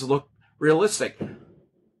make things look realistic.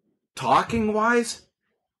 Talking wise,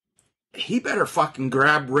 he better fucking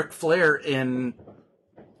grab Ric Flair and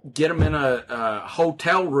get him in a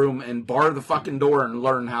hotel room and bar the fucking door and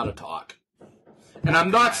learn how to talk. And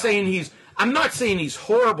I'm not saying he's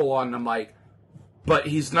horrible on the mic, but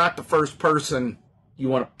he's not the first person you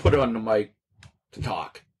want to put on the mic to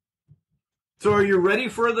talk. So are you ready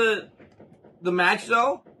for the match,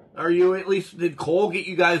 though? Are you at least, did Cole get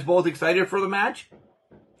you guys both excited for the match?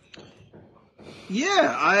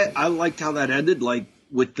 Yeah, I liked how that ended. Like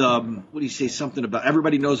with, what do you say, something about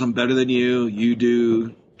everybody knows I'm better than you. You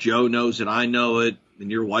do. Joe knows it. I know it. And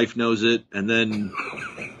your wife knows it. And then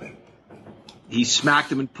he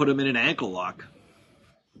smacked him and put him in an ankle lock.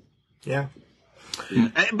 Yeah.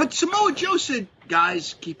 But Samoa Joe said,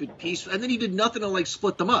 guys, keep it peaceful. And then he did nothing to, like,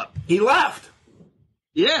 split them up. He left.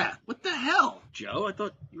 Yeah. What the hell, Joe? I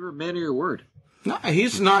thought you were a man of your word. No,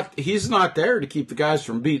 he's not there to keep the guys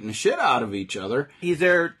from beating the shit out of each other. He's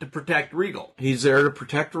there to protect Regal. He's there to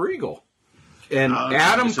protect Regal. And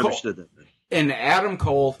Adam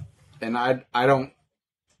Cole, and I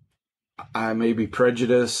may be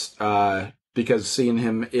prejudiced because seeing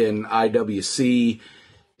him in IWC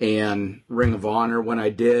and Ring of Honor when I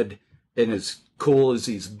did, and as cool as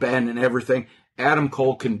he's been and everything, Adam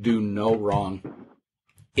Cole can do no wrong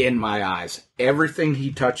in my eyes. Everything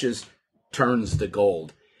he touches turns to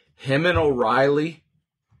gold. Him and O'Reilly,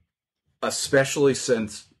 especially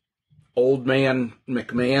since old man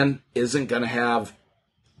McMahon isn't going to have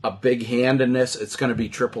a big hand in this, it's going to be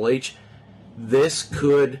Triple H. This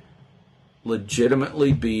could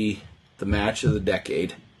legitimately be the match of the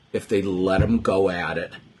decade if they let them go at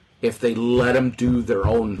it. If they let them do their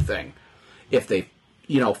own thing. If they,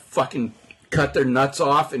 fucking cut their nuts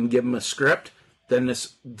off and give them a script, then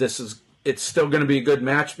it's still going to be a good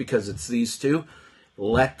match because it's these two.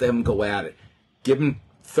 Let them go at it. Give them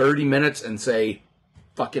 30 minutes and say,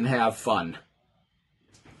 fucking have fun.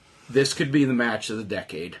 This could be the match of the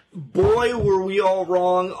decade. Boy, were we all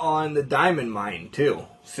wrong on the Diamond Mine, too.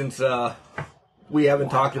 Since we haven't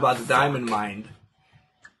talked about the Diamond Mine.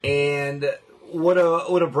 And what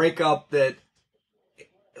a breakup that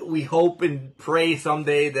we hope and pray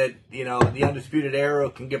someday that, the Undisputed Era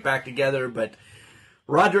can get back together. But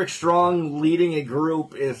Roderick Strong leading a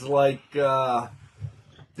group is like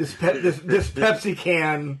this Pepsi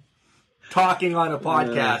can talking on a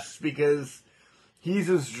podcast because he's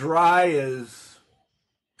as dry as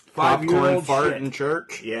 5-year-old fart shit in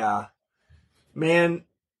church. Yeah. Man,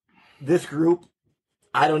 this group,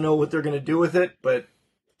 I don't know what they're going to do with it, but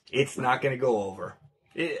it's not going to go over.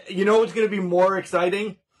 You know what's going to be more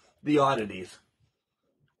exciting? The oddities.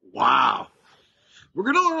 Wow.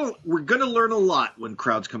 We're gonna learn a lot when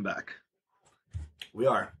crowds come back. We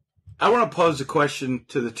are. I want to pose a question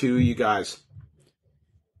to the two of you guys.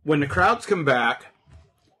 When the crowds come back,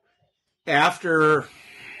 after,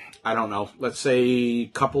 I don't know, let's say a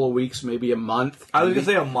couple of weeks, maybe a month. I was going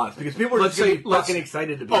to say a month, because people are just going to be fucking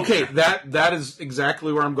excited to be okay, there. that is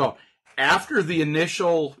exactly where I'm going. After the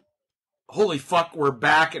initial, holy fuck, we're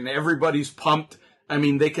back and everybody's pumped. I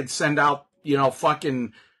mean, they could send out,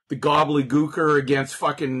 fucking the gobbledygooker against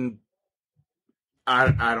fucking,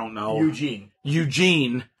 I don't know.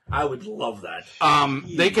 Eugene. I would love that.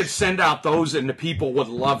 They could send out those and the people would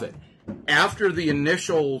love it. After the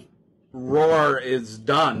initial roar is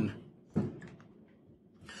done,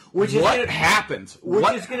 what happens?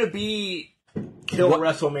 Which is going to be till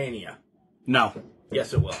WrestleMania. No.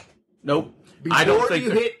 Yes, it will. Nope. I don't think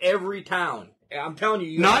you hit every town. I'm telling you,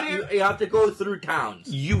 you have to go through towns.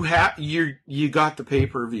 You got the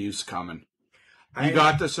pay-per-views coming. You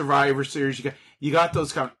got the Survivor Series. You got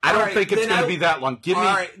those coming. I don't think it's going to be that long. All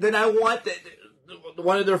right, then I want that.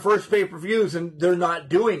 one of their first pay-per-views, and they're not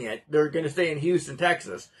doing it. They're going to stay in Houston,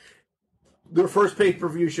 Texas. Their first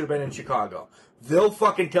pay-per-view should have been in Chicago. They'll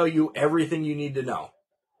fucking tell you everything you need to know.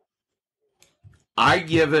 I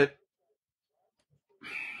give it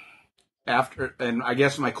after, and I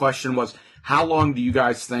guess my question was, how long do you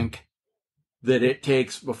guys think that it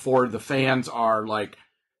takes before the fans are like,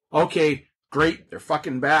 okay, great, they're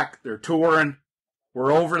fucking back, they're touring,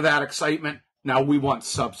 we're over that excitement, now we want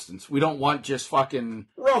substance. We don't want just fucking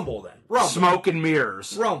Rumble then. Rumble. Smoke and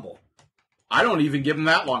mirrors. Rumble. I don't even give them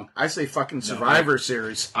that long. I say fucking Survivor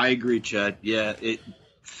Series. I agree, Chad. Yeah,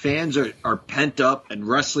 fans are pent up, and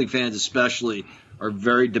wrestling fans especially are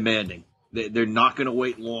very demanding. They're not going to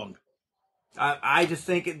wait long. I just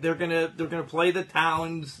think they're gonna play the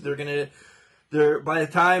towns. They're by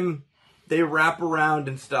the time they wrap around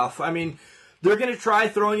and stuff. I mean, they're gonna try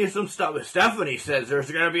throwing you some stuff. Stephanie says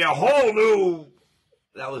there's gonna be a whole new.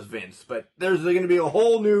 That was Vince, but there's going to be a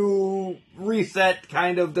whole new reset,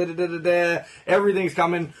 kind of everything's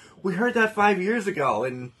coming. We heard that 5 years ago,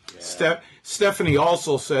 and Stephanie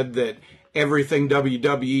also said that everything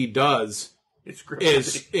WWE does is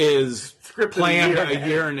scripted planned a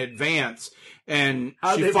year in advance, and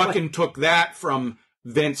she fucking took that from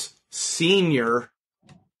Vince Senior.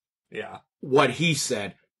 Yeah, what he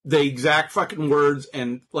said, the exact fucking words,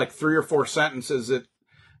 and like 3 or 4 sentences that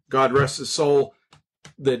God rest his soul,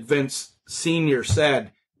 that Vince Senior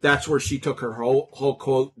said. That's where she took her whole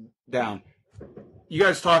quote down. You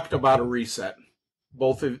guys talked about a reset.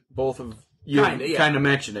 Both of you kind of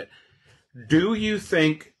mentioned it. Do you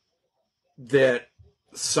think that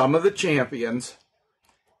some of the champions,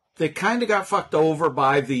 they kind of got fucked over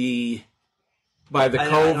by the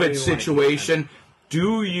COVID situation?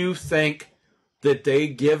 Do you think that they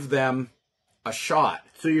give them a shot?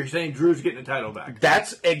 So you're saying Drew's getting the title back?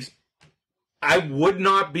 I would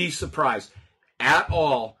not be surprised at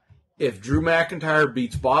all if Drew McIntyre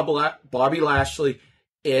beats Bobby Lashley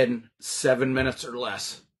in 7 minutes or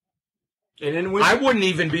less. And then I wouldn't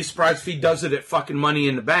even be surprised if he does it at fucking Money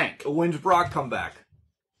in the Bank. When's Brock come back?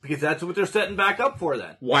 Because that's what they're setting back up for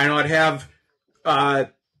then. Why not have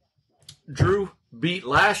Drew beat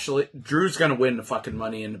Lashley? Drew's going to win the fucking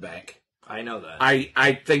Money in the Bank. I know that.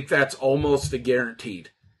 I think that's almost a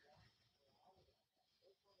guaranteed.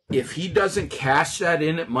 If he doesn't cash that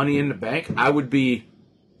in at Money in the Bank, I would be,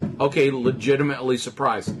 legitimately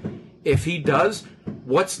surprised. If he does,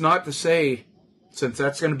 what's not to say, since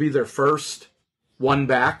that's going to be their first one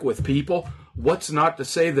back with people, what's not to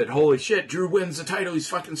say that, holy shit, Drew wins the title, he's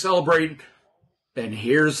fucking celebrating, and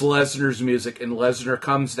here's Lesnar's music, and Lesnar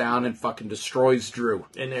comes down and fucking destroys Drew.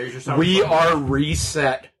 And there's your We are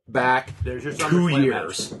reset back there's your 2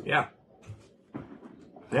 years. Match. Yeah.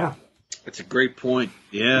 Yeah. That's a great point.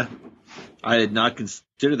 Yeah. I had not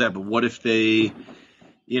considered that, but what if they,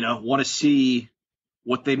 want to see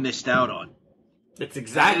what they missed out on? It's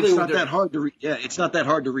exactly it's not that hard to it's not that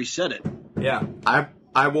hard to reset it. Yeah.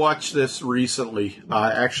 I watched this recently.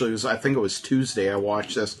 Actually, I think it was Tuesday I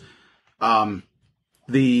watched this.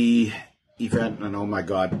 The event, and oh my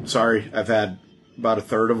God, sorry, I've had about a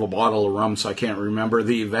third of a bottle of rum, so I can't remember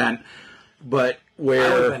the event. But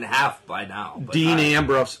where I would have been half by now. Dean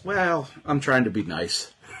Ambrose. Well, I'm trying to be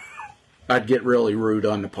nice. I'd get really rude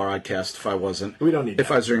on the podcast if I wasn't. We don't need if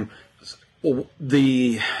that. I was doing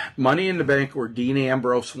the Money in the Bank where Dean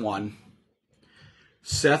Ambrose won.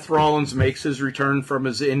 Seth Rollins makes his return from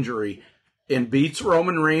his injury and beats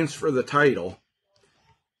Roman Reigns for the title.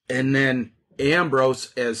 And then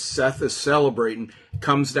Ambrose, as Seth is celebrating,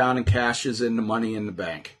 comes down and cashes in the Money in the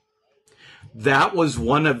Bank. That was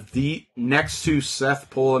one of the, next to Seth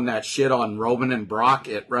pulling that shit on Roman and Brock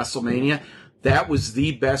at WrestleMania, that was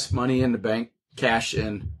the best Money in the Bank cash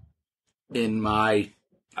in my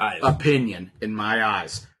opinion, in my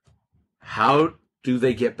eyes. How do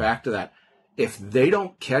they get back to that? If they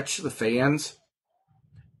don't catch the fans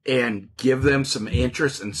and give them some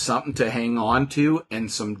interest and something to hang on to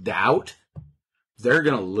and some doubt, they're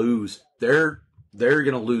going to lose. They're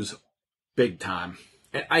going to lose big time.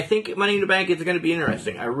 And I think Money in the Bank is going to be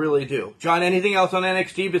interesting. I really do. John, anything else on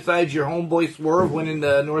NXT besides your homeboy Swerve winning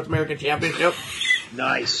the North American Championship?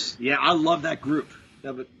 Nice. Yeah, I love that group.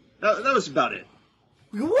 That was about it.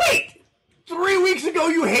 Wait! 3 weeks ago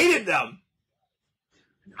you hated them!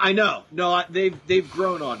 I know. No, they've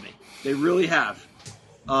grown on me. They really have.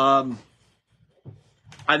 I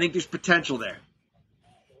think there's potential there.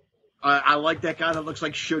 I like that guy that looks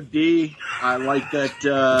like Shodi. I like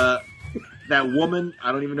that that woman.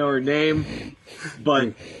 I don't even know her name,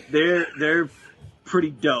 but they're pretty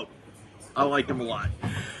dope. I like them a lot.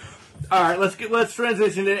 All right, let's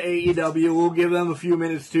transition to AEW. We'll give them a few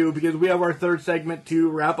minutes too because we have our third segment to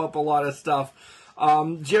wrap up a lot of stuff.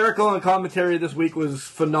 Jericho on commentary this week was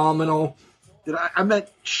phenomenal. I meant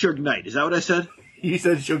Suge Knight. Is that what I said? You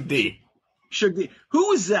said Suge D. Suge D. Who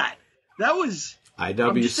was that? That was IWC.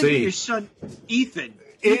 I'm just thinking your son Ethan.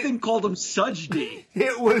 Ethan called him Sudge D.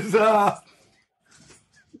 It was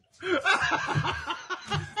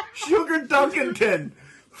Sugar Duncanton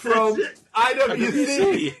from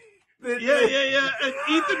IWC. Yeah. And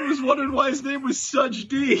Ethan was wondering why his name was Sudge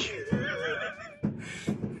D.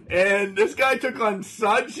 And this guy took on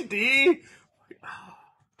Sudge D.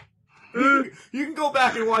 You can go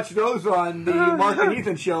back and watch those on the Mark and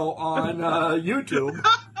Ethan show on YouTube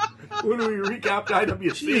when we recapped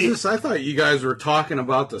IWC. Jesus, I thought you guys were talking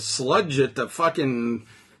about the sludge at the fucking...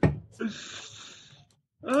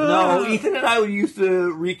 No, Ethan and I used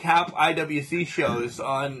to recap IWC shows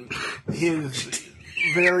on his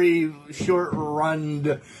very short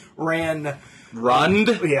ran.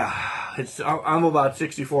 Rund? Yeah, I'm about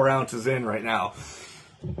 64 ounces in right now.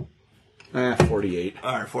 48.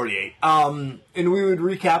 All right, 48. And we would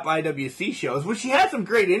recap IWC shows, which he had some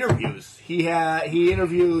great interviews. He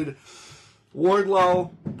interviewed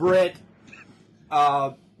Wardlow, Britt.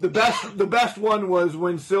 The best one was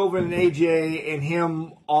when Sylvan and AJ and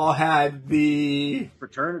him all had the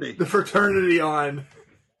fraternity on.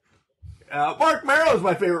 Mark Merrow is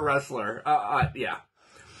my favorite wrestler. Yeah.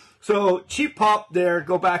 So cheap pop there.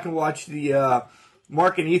 Go back and watch the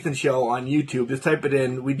Mark and Ethan show on YouTube. Just type it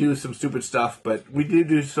in. We do some stupid stuff, but we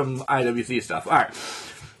do some IWC stuff. All right.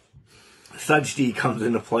 Sudge D comes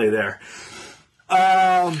into play there.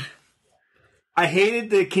 I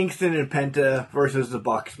hated the Kingston and Penta versus the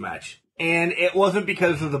Bucks match. And it wasn't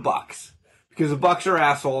because of the Bucks. Because the Bucks are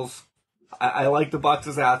assholes. I like the Bucks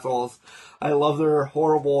as assholes. I love their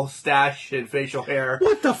horrible stash and facial hair.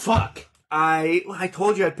 What the fuck? I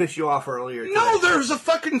told you I'd piss you off earlier today. No, there's a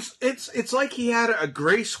fucking... It's like he had a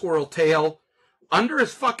gray squirrel tail under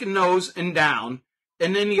his fucking nose and down,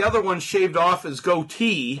 and then the other one shaved off his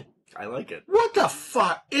goatee. I like it. What the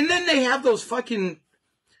fuck? And then they have those fucking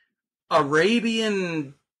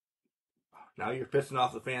Arabian... Now you're pissing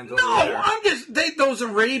off the fans over No, there. I'm just... those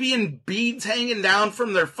Arabian beads hanging down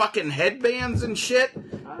from their fucking headbands and shit.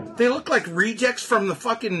 They look like rejects from the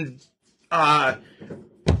fucking...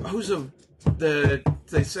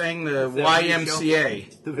 They sang the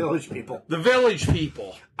YMCA. The Village People. The Village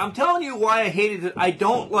People. I'm telling you why I hated it. I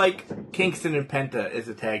don't like Kingston and Penta as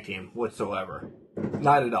a tag team whatsoever.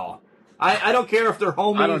 Not at all. I don't care if they're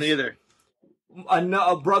homies. I don't either.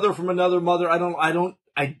 A brother from another mother. I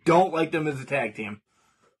don't like them as a tag team.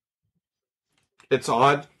 It's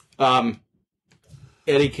odd.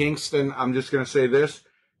 Eddie Kingston, I'm just going to say this.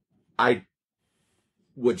 I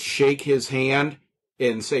would shake his hand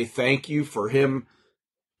and say thank you for him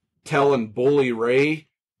telling Bully Ray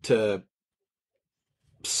to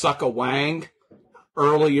suck a wang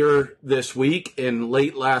earlier this week and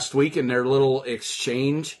late last week in their little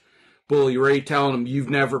exchange. Bully Ray telling him, you've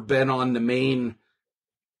never been on the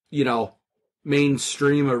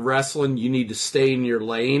mainstream of wrestling. You need to stay in your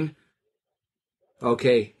lane.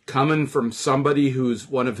 Okay, coming from somebody who's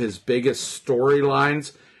one of his biggest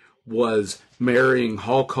storylines was marrying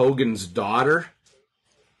Hulk Hogan's daughter,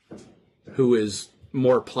 who is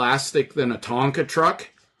more plastic than a Tonka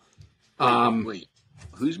truck. Wait,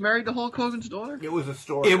 who's married to Hulk Hogan's daughter? It was a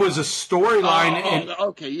story. It was a storyline.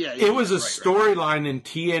 Okay, yeah. It was a storyline in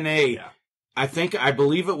TNA. Yeah. I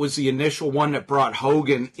believe it was the initial one that brought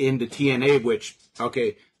Hogan into TNA, which,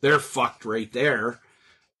 okay, they're fucked right there.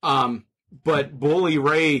 But Bully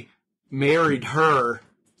Ray married her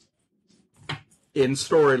in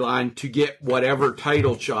storyline to get whatever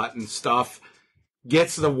title shot and stuff,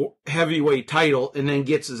 gets the heavyweight title, and then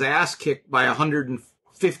gets his ass kicked by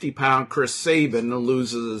 150-pound Chris Sabin and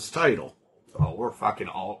loses his title. Oh, we're fucking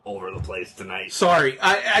all over the place tonight. Sorry,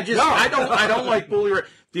 I don't like Bully Ray.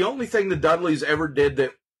 The only thing the Dudleys ever did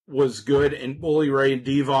that was good in Bully Ray and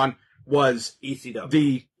Devon was ECW.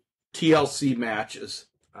 The TLC matches.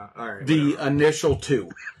 All right, the initial two.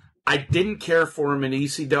 I didn't care for him in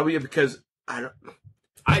ECW because I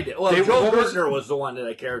did. Well, Joe Gertner was the one that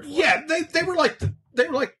I cared for. Yeah, they were like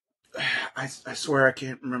I swear I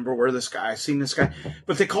can't remember where this guy. I seen this guy,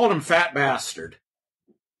 but they called him Fat Bastard.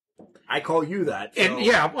 I call you that. So. And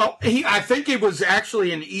yeah, well, I think it was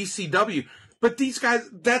actually an ECW. But these guys,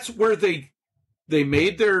 that's where they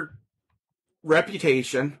made their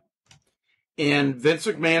reputation. And Vince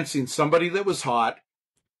McMahon seen somebody that was hot,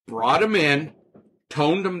 brought him in,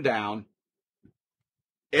 toned him down.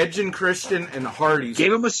 Edge and Christian and the Hardys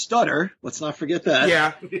gave him a stutter. Let's not forget that.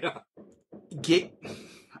 Yeah.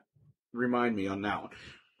 remind me on that one.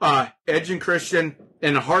 Edge and Christian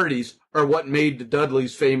and the Hardys are what made the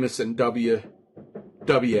Dudleys famous in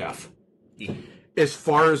WWF. As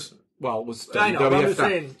far as, well, it was I know, but I'm just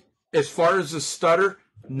saying. As far as the stutter,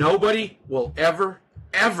 nobody will ever,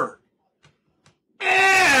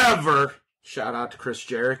 shout out to Chris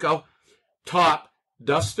Jericho, top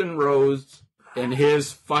Dustin Rhodes and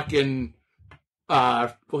his fucking,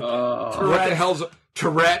 what the hell's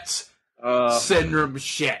Tourette's syndrome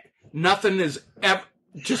shit. Nothing is ever,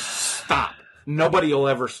 just stop. Nobody will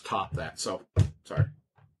ever top that, so, sorry.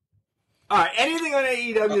 All right, anything on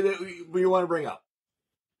AEW that we want to bring up?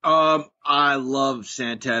 I love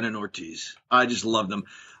Santana and Ortiz. I just love them.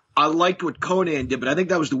 I liked what Conan did, but I think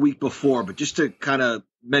that was the week before. But just to kind of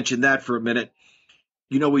mention that for a minute,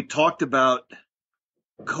 you know, we talked about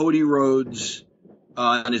Cody Rhodes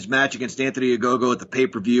and his match against Anthony Ogogo at the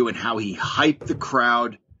pay-per-view and how he hyped the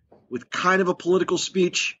crowd with kind of a political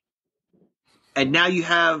speech. And now you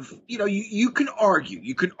have, you know, you can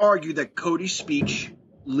argue that Cody's speech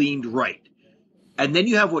leaned right. And then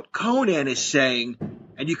you have what Conan is saying,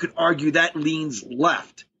 and you could argue that leans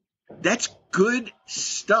left. That's good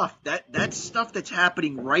stuff. That's stuff that's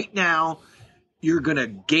happening right now. You're going to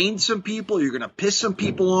gain some people. You're going to piss some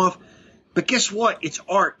people off. But guess what? It's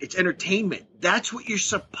art. It's entertainment. That's what you're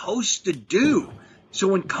supposed to do. So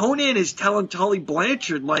when Conan is telling Tully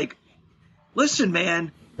Blanchard, like, listen,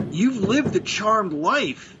 man, you've lived a charmed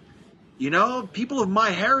life. You know, people of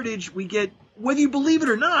my heritage, we get, whether you believe it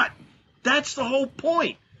or not, that's the whole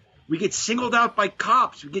point. We get singled out by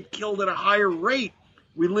cops. We get killed at a higher rate.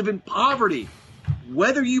 We live in poverty.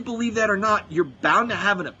 Whether you believe that or not, you're bound to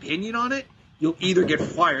have an opinion on it. You'll either get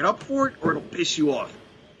fired up for it or it'll piss you off.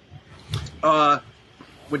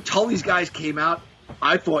 When Tully's guys came out,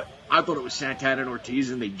 I thought it was Santana and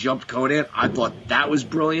Ortiz, and they jumped Conan. I thought that was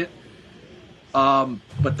brilliant.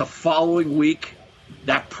 But the following week,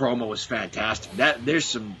 that promo was fantastic.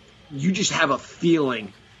 You just have a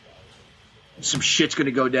feeling some shit's going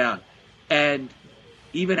to go down. And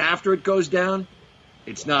even after it goes down,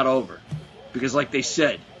 it's not over. Because like they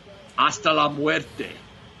said, hasta la muerte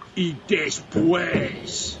y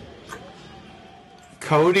después.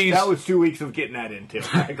 Cody's... That was 2 weeks of getting that into.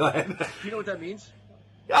 I'm glad. You know what that means?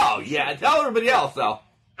 Oh, yeah. Tell everybody else, though.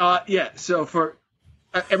 Yeah, so for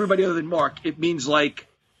everybody other than Mark, it means like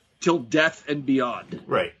till death and beyond.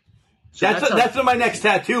 Right. So that's my next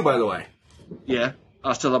tattoo, by the way. Yeah.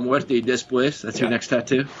 Hasta la muerte y después. That's your next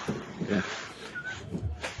tattoo? Yeah.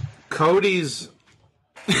 Cody's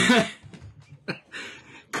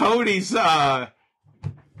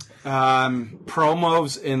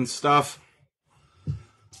promos and stuff,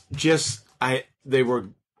 just they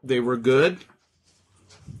were good,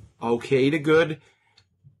 okay to good,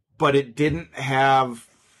 but it didn't have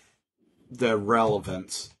the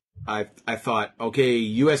relevance. I thought, okay,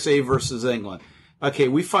 USA versus England. Okay,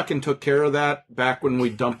 we fucking took care of that back when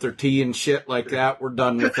we dumped their tea and shit like that. We're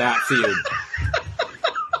done with that feud.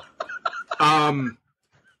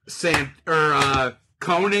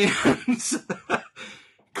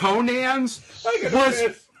 Conan's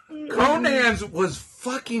was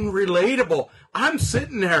fucking relatable. I'm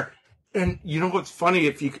sitting there, and you know what's funny?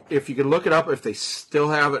 If you could look it up, if they still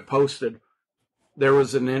have it posted, there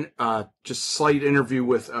was an just slight interview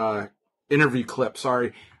with interview clip.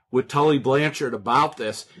 With Tully Blanchard about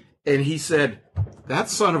this, and he said, that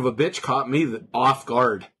son of a bitch caught me off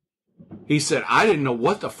guard. He said, I didn't know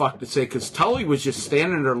what the fuck to say, because Tully was just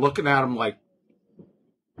standing there looking at him like,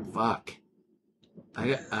 fuck.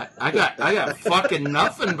 I got fucking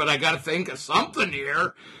nothing, but I got to think of something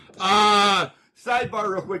here. Sidebar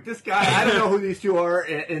real quick. This guy, I don't know who these two are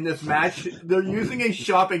in this match. They're using a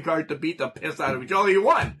shopping cart to beat the piss out of each other. He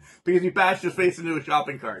won because he bashed his face into a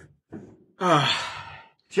shopping cart.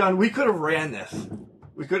 John, we could have ran this.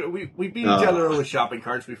 We beat each other with shopping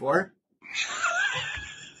carts before.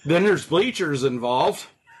 Then there's bleachers involved.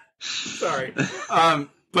 Sorry.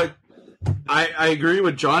 But I agree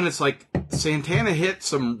with John. It's like Santana hit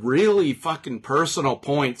some really fucking personal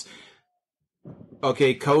points.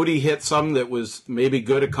 Okay, Cody hit some that was maybe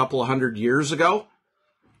good a couple of 100 years ago.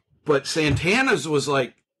 But Santana's was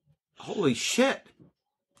like, holy shit.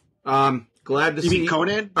 Glad to see. You mean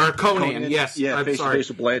Conan? Or Conan, yes. Yeah, I'm face sorry. to face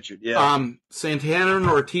with Blanchard. Yeah. Santana and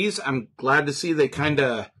Ortiz, I'm glad to see they kind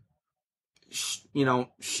of,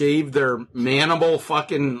 shaved their manimal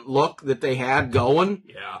fucking look that they had going.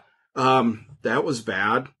 Yeah. That was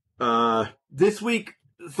bad. This week,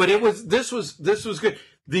 but this was good.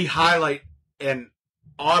 The highlight, and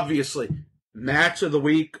obviously, match of the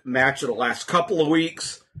week, match of the last couple of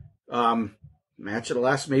weeks, match of the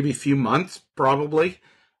last maybe few months, probably.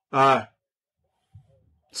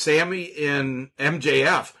 Sammy and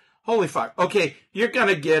MJF. Holy fuck. Okay, you're going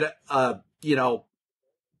to get a,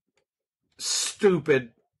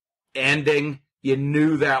 stupid ending. You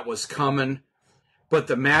knew that was coming. But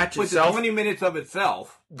the match itself... 20 minutes of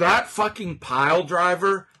itself. That fucking pile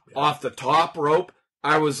driver off the top rope,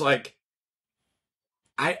 I was like...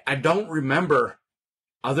 I don't remember,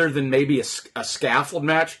 other than maybe a scaffold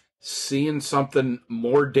match, seeing something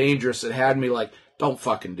more dangerous that had me like, don't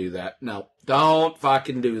fucking do that. No, don't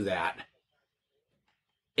fucking do that.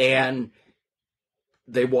 And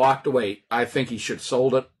they walked away. I think he should have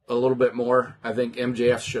sold it a little bit more. I think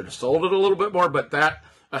MJF should have sold it a little bit more. But that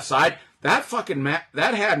aside, that fucking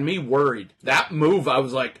that had me worried. That move, I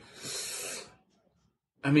was like,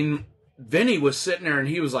 Vinny was sitting there and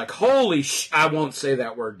he was like, holy I won't say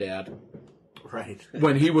that word, Dad. Right.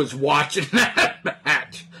 When he was watching that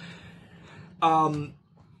match.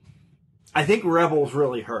 I think Rebel's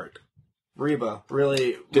really hurt. Reba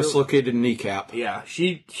really dislocated kneecap. Yeah,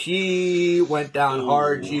 she went down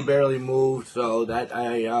hard. She barely moved, so that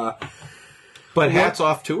But hats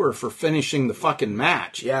off to her for finishing the fucking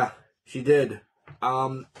match. Yeah, she did.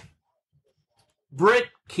 Britt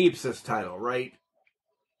keeps this title, right?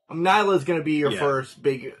 Nyla's going to be your first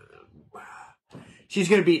big... She's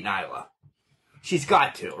going to beat Nyla. She's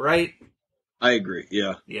got to, right? I agree,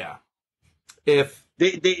 yeah. Yeah. If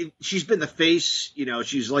she's been the face,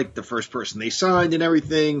 she's like the first person they signed and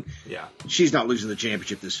everything. Yeah. She's not losing the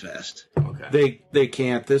championship this fast. Okay. They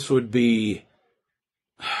can't. This would be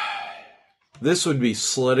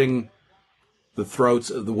slitting the throats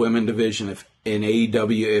of the women division if in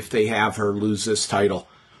AEW if they have her lose this title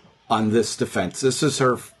on this defense. This is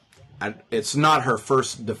her. It's not her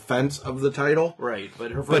first defense of the title, right?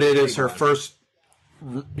 But it is her first,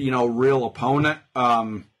 real opponent.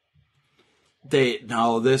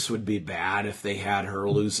 This would be bad if they had her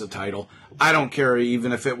lose the title. I don't care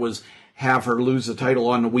even if it was have her lose the title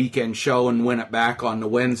on the weekend show and win it back on the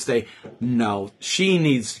Wednesday. No, she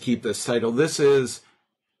needs to keep this title. This is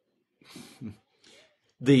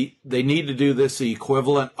they need to do this the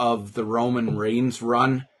equivalent of the Roman Reigns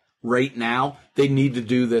run right now. They need to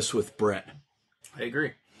do this with Britt. I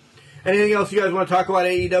agree. Anything else you guys want to talk about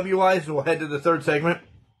AEW-wise? We'll head to the third segment.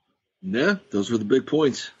 Yeah, those were the big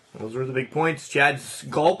points. Those were the big points. Chad's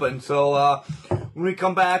gulping. So when we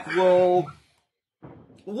come back, we're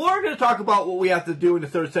going to talk about what we have to do in the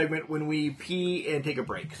third segment when we pee and take a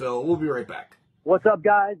break. So we'll be right back. What's up,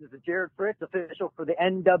 guys? This is Jared Fritz, official for the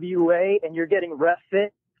NWA, and you're getting Ref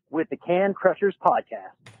Fit with the Can Crushers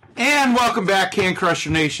podcast. And welcome back, Can Crusher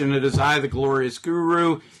Nation. It is I, the Glorious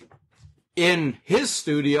Guru, in his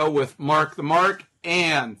studio with Mark the Mark,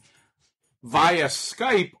 and via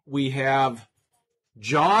Skype we have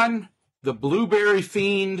John, the Blueberry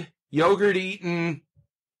Fiend, yogurt-eating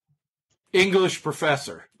English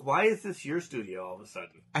professor. Why is this your studio all of a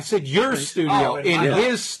sudden? I said your studio, in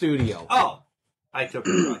his studio. Oh, I took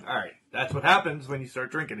it wrong. All right, that's what happens when you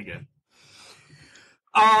start drinking again.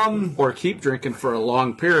 Or keep drinking for a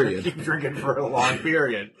long period. Keep drinking for a long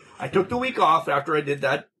period. I took the week off after I did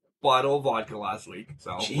that bottle of vodka last week,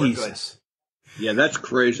 so Jesus. We're good. Yeah, that's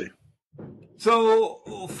crazy.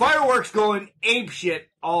 So, fireworks going apeshit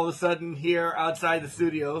all of a sudden here outside the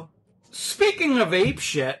studio. Speaking of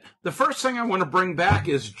apeshit, the first thing I want to bring back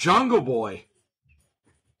is Jungle Boy.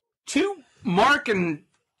 Mark and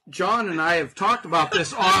John and I have talked about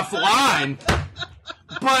this offline,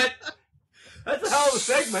 but that's a hell of a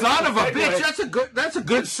segment. Son of a bitch, that's a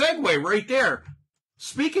good segue right there.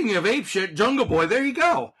 Speaking of apeshit, Jungle Boy, there you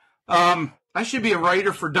go. I should be a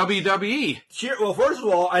writer for WWE. Well, first of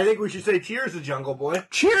all, I think we should say cheers to Jungle Boy.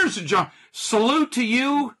 Cheers to Jungle. Salute to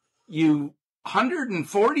you, you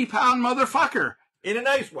 140-pound motherfucker. In a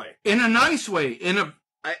nice way. In a nice way. In a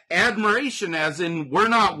admiration, as in we're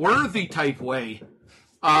not worthy type way.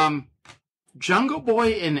 Jungle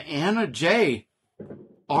Boy and Anna Jay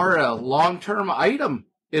are a long-term item.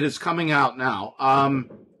 It is coming out now.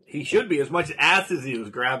 He should be, as much ass as he was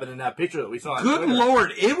grabbing in that picture that we saw. Good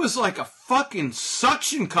Lord, it was like a fucking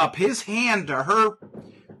suction cup, his hand to her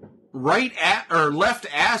left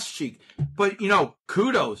ass cheek. But,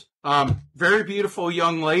 kudos. Very beautiful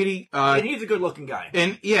young lady. And he's a good-looking guy.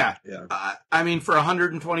 And, yeah. For a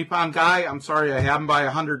 120-pound guy, I'm sorry, I have him by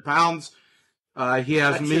 100 pounds. He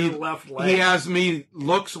has me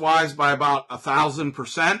looks-wise by about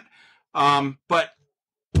 1,000%. But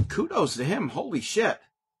kudos to him. Holy shit.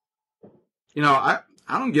 I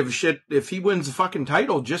don't give a shit if he wins the fucking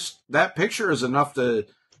title. Just that picture is enough to,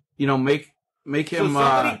 make him. So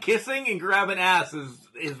somebody kissing and grabbing ass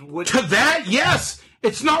is what. To that, yes.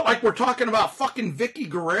 It's not like we're talking about fucking Vicky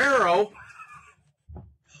Guerrero.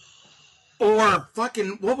 or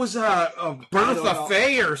fucking, what was Bertha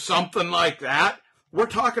Faye or something like that. We're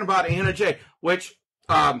talking about Anna Jay, which,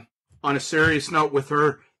 on a serious note with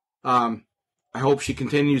her, I hope she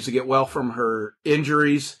continues to get well from her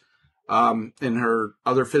injuries, and her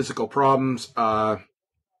other physical problems. I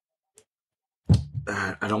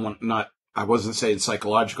wasn't saying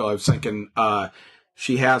psychological. I was thinking,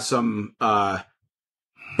 she has some,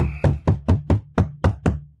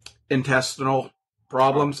 intestinal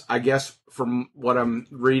problems, I guess, from what I'm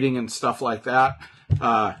reading and stuff like that.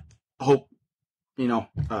 Hope,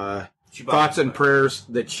 thoughts and prayers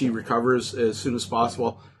that she recovers as soon as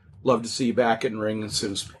possible. Love to see you back in ring as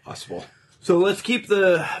soon as possible. So let's keep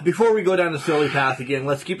before we go down the silly path again,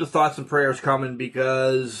 let's keep the thoughts and prayers coming,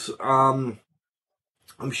 because I'm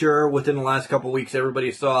sure within the last couple of weeks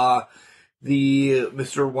everybody saw the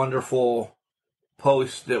Mr. Wonderful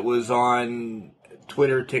post that was on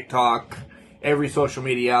Twitter, TikTok, every social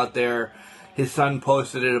media out there. His son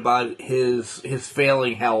posted it about his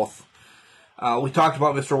failing health. We talked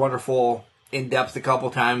about Mr. Wonderful in depth a couple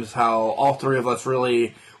times, how all three of us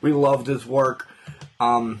we loved his work.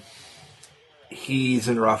 He's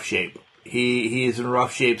in rough shape. He is in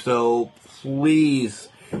rough shape, so please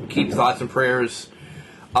keep thoughts and prayers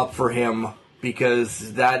up for him,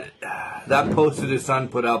 because that post that his son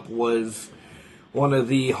put up was one of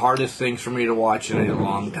the hardest things for me to watch in a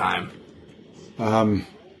long time. I'm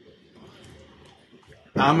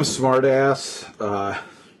a smart ass.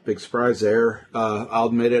 Big surprise there. I'll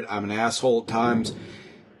admit it. I'm an asshole at times.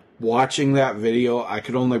 Watching that video, I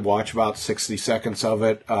could only watch about 60 seconds of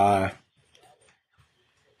it.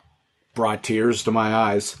 Brought tears to my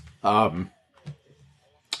eyes.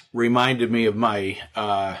 Reminded me of my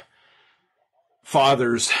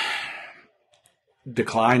father's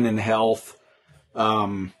decline in health.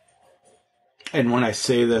 And when I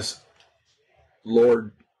say this,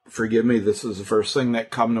 Lord, forgive me, this is the first thing that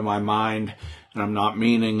come to my mind, and I'm not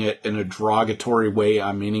meaning it in a derogatory way.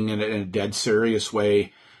 I'm meaning it in a dead serious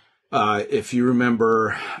way. If you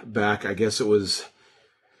remember back, I guess it was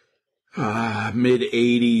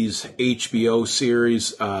mid-'80s HBO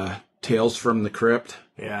series, Tales from the Crypt.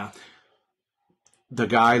 Yeah. The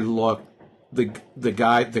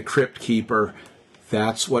Crypt Keeper,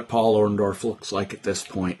 that's what Paul Orndorff looks like at this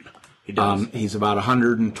point. He does. He's about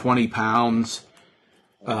 120 pounds.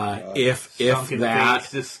 If that,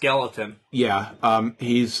 face, this skeleton. Yeah.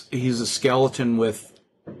 He's a skeleton with.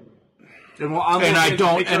 And I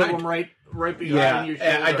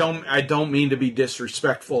don't mean to be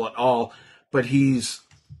disrespectful at all, but he's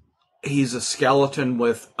a skeleton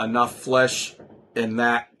with enough flesh in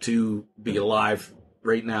that to be alive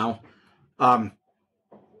right now.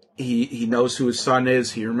 He knows who his son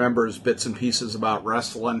is. He remembers bits and pieces about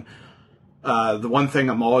wrestling. The one thing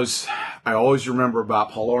I always remember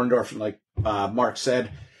about Paul Orndorff, and like Mark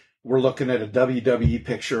said, we're looking at a WWE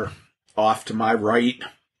picture off to my right.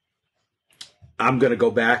 I'm going to go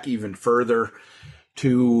back even further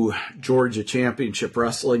to Georgia Championship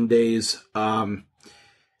Wrestling days. Paul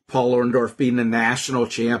Orndorff being the national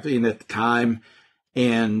champion at the time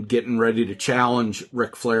and getting ready to challenge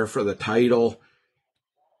Ric Flair for the title.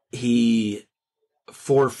 He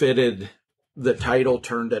forfeited the title,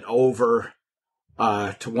 turned it over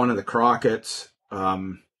to one of the Crockett's,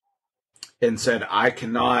 and said, I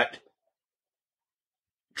cannot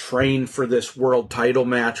train for this world title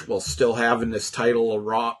match while still having this title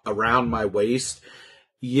around my waist.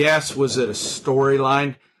 Yes, was it a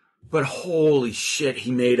storyline? But holy shit,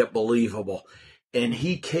 he made it believable. And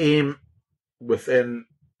he came within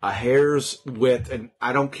a hair's width, and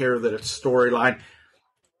I don't care that it's storyline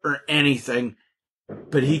or anything,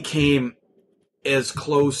 but he came as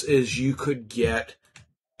close as you could get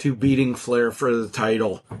to beating Flair for the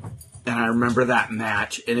title. And I remember that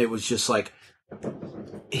match, and it was just like,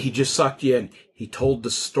 he just sucked you in. He told the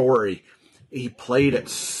story. He played it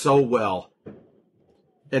so well.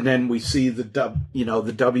 And then we see the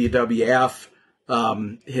WWF,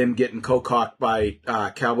 him getting co-cocked by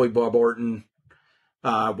Cowboy Bob Orton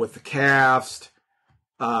with the cast,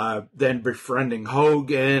 then befriending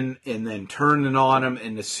Hogan, and then turning on him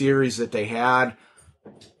in the series that they had.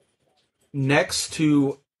 Next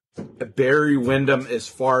to Barry Windham as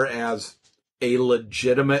far as a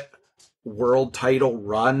legitimate world title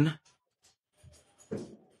run,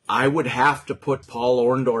 I would have to put Paul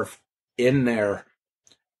Orndorff in there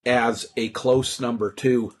as a close number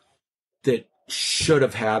 2 that should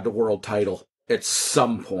have had the world title at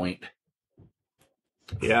some point.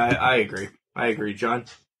 Yeah, I agree. I agree, John.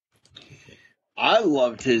 I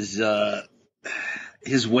loved his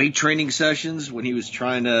weight training sessions when he was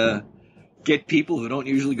trying to get people who don't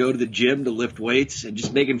usually go to the gym to lift weights and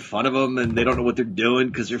just making fun of them, and they don't know what they're doing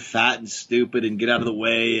because they're fat and stupid, and get out of the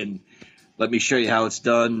way and let me show you how it's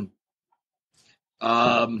done.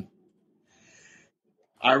 I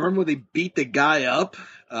remember when they beat the guy up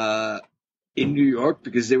in New York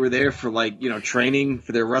because they were there for training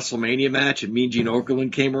for their WrestleMania match, and Mean Gene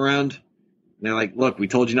Okerlund came around. And they're like, "Look, we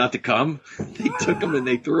told you not to come." They took him and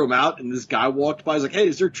they threw him out, and this guy walked by. He's like, "Hey,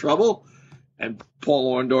 is there trouble?" And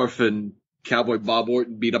Paul Orndorff and Cowboy Bob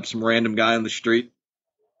Orton beat up some random guy on the street.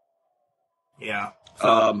 Yeah.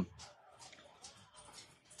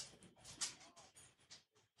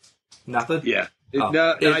 Nothing? Yeah.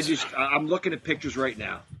 I'm looking at pictures right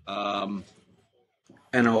now.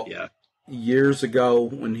 Years ago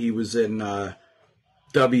when he was in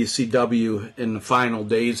WCW in the final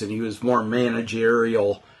days, and he was more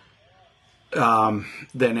managerial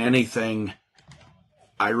than anything,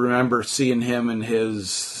 I remember seeing him, and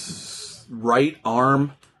his right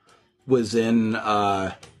arm was in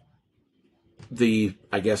the,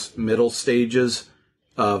 I guess, middle stages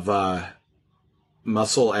of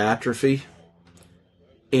muscle atrophy.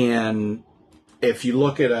 And if you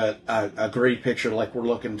look at a great picture, like we're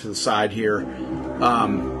looking to the side here,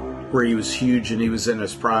 where he was huge and he was in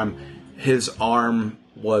his prime, his arm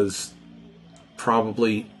was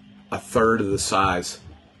probably a third of the size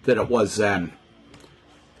that it was then.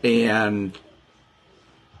 And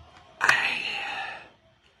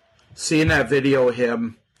seeing that video of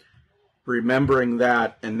him, remembering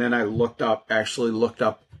that, and then I looked up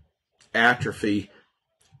atrophy.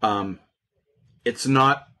 It's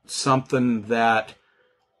not something that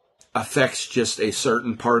affects just a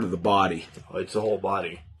certain part of the body. Oh, it's the whole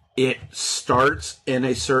body. It starts in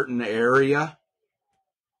a certain area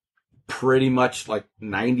pretty much like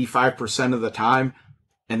 95% of the time,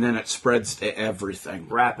 and then it spreads to everything.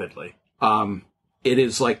 Rapidly. It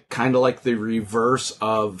is kind of like the reverse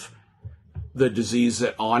of the disease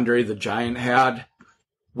that Andre the Giant had,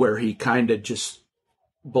 where he kind of just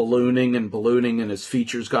ballooning and his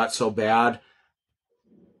features got so bad.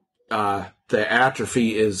 The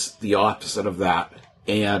atrophy is the opposite of that.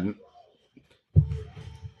 And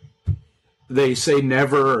they say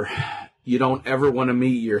you don't ever want to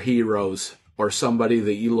meet your heroes or somebody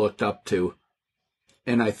that you looked up to.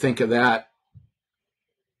 And I think of that.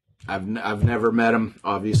 I've never met him,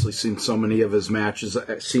 obviously seen so many of his matches,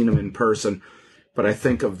 I've seen him in person, but I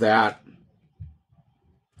think of that,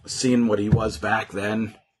 seeing what he was back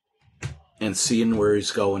then and seeing where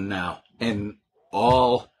he's going now. And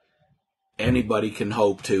all anybody can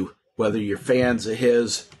hope to, whether you're fans of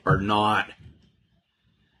his or not,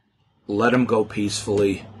 let him go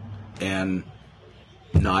peacefully and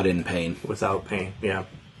not in pain. Without pain, yeah.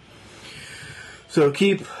 So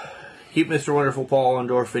keep Mr. Wonderful Paul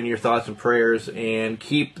Orndorff in your thoughts and prayers, and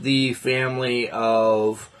keep the family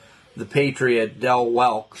of the Patriot, Del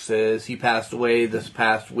Welks, as he passed away this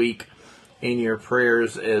past week, in your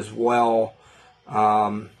prayers as well.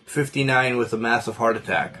 59 with a massive heart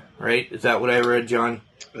attack, right? Is that what I read, John?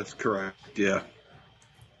 That's correct, yeah.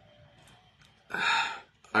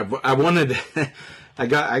 I wanted, I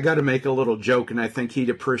got to make a little joke, and I think he'd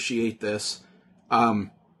appreciate this.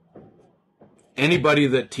 Anybody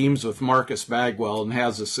that teams with Marcus Bagwell and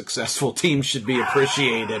has a successful team should be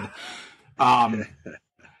appreciated.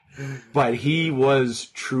 But he was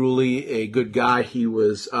truly a good guy. He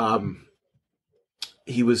was at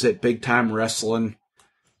Big Time Wrestling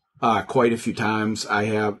quite a few times.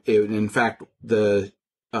 In fact, the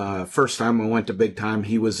first time I went to Big Time,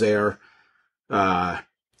 he was there.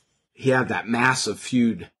 He had that massive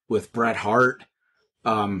feud with Bret Hart.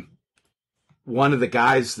 One of the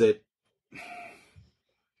guys that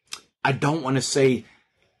I don't want to say,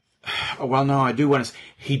 well, no, I do want to say,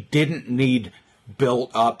 he didn't need built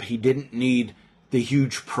up. He didn't need the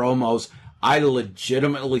huge promos. I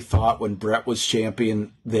legitimately thought when Bret was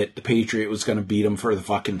champion that the Patriot was going to beat him for the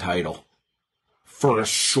fucking title for a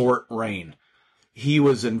short reign. He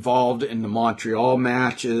was involved in the Montreal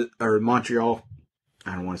matches, or Montreal,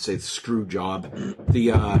 I don't want to say the screw job, the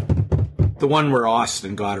one where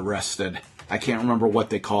Austin got arrested. I can't remember what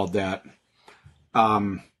they called that.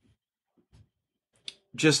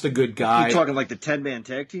 Just a good guy. You're talking like the 10-man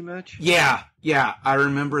tag team match? Yeah, I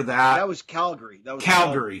remember that. That was Calgary.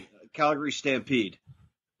 Calgary Stampede.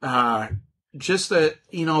 Just a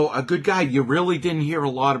good guy. You really didn't hear a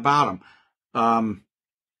lot about him.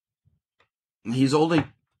 He's only,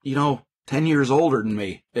 10 years older than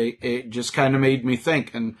me. It just kind of made me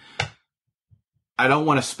think, and I don't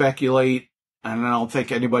want to speculate, and I don't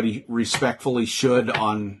think anybody respectfully should,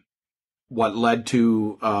 on what led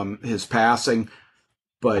to his passing,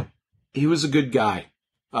 but he was a good guy.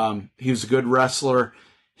 He was a good wrestler.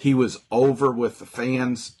 He was over with the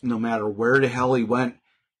fans no matter where the hell he went.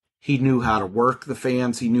 He knew how to work the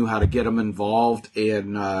fans. He knew how to get them involved.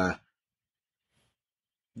 And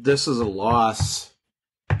this is a loss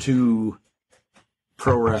to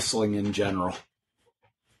pro wrestling in general.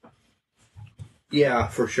 Yeah,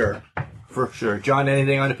 for sure. For sure. John,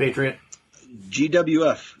 anything on the Patriot?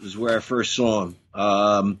 GWF is where I first saw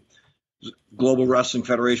him. Global Wrestling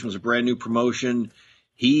Federation was a brand new promotion.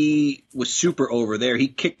 He was super over there. He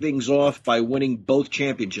kicked things off by winning both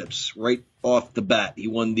championships right off the bat. He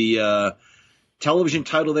won the television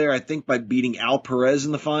title there, I think, by beating Al Perez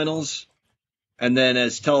in the finals. And then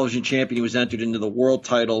as television champion, he was entered into the world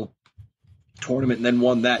title tournament and then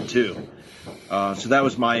won that too. So that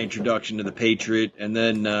was my introduction to the Patriot. And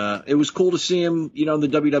then it was cool to see him, in the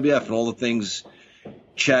WWF and all the things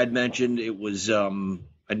Chad mentioned. It was a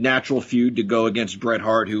natural feud to go against Bret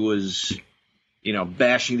Hart, who was,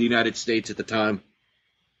 bashing the United States at the time.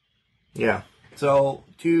 Yeah. So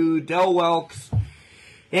to Del Welks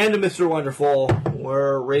and to Mr. Wonderful,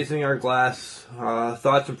 we're raising our glass.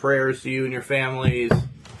 Thoughts and prayers to you and your families.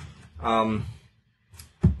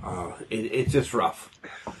 It's just rough.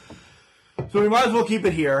 So we might as well keep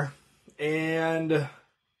it here and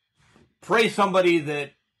pray somebody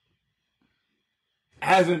that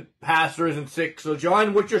hasn't passed or isn't sick. So,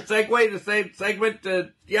 John, what's your segue to say segment?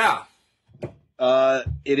 It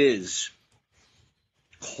is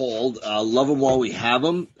called Love 'Em While We Have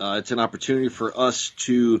 'Em. It's an opportunity for us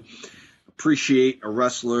to appreciate a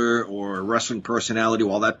wrestler or a wrestling personality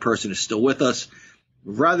while that person is still with us,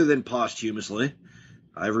 rather than posthumously.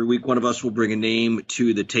 Every week, one of us will bring a name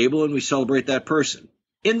to the table, and we celebrate that person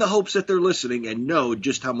in the hopes that they're listening and know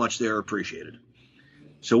just how much they're appreciated.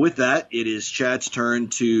 So with that, it is Chad's turn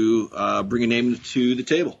to bring a name to the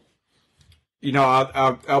table.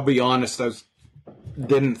 I'll be honest. I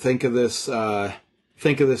didn't think of this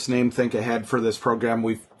name, think ahead for this program.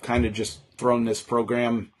 We've kind of just thrown this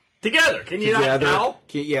program together. Can you not tell?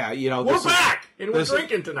 Yeah, we're back and we're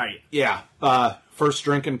drinking tonight. Yeah, first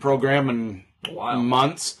drinking program in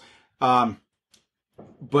months. But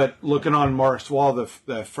looking on Mark's wall, the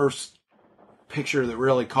first picture that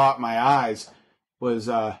really caught my eyes was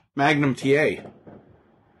Magnum TA.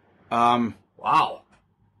 Wow.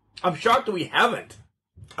 I'm shocked that we haven't.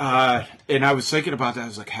 And I was thinking about that. I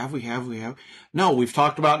was like, have we? No, we've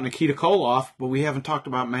talked about Nikita Koloff, but we haven't talked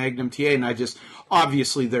about Magnum TA. And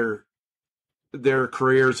obviously their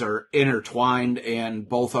careers are intertwined, and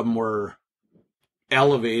both of them were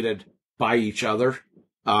elevated by each other,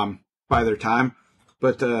 by their time.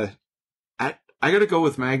 But I got to go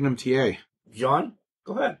with Magnum TA. John,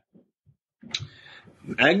 go ahead.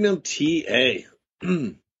 Magnum TA.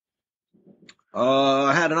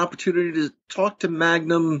 I had an opportunity to talk to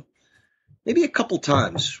Magnum maybe a couple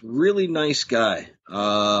times. Really nice guy.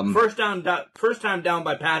 First time down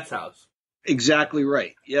by Pat's house. Exactly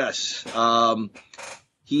right. Yes.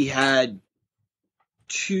 He had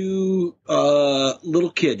two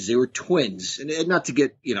little kids. They were twins, and not to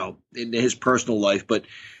get into his personal life, but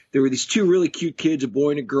there were these two really cute kids, a boy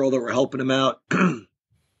and a girl, that were helping him out. Didn't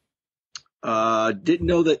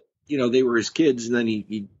know that they were his kids, and then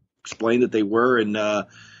he explained that they were, and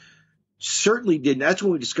certainly didn't. That's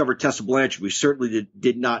when we discovered Tessa Blanchard. We certainly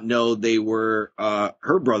did not know they were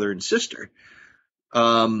her brother and sister.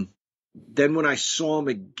 Then when I saw him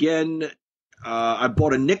again, I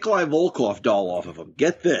bought a Nikolai Volkov doll off of him.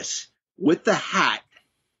 Get this, with the hat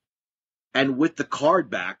and with the card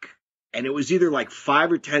back, and it was either like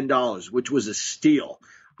 $5 or $10, which was a steal.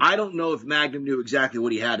 I don't know if Magnum knew exactly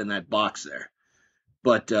what he had in that box there,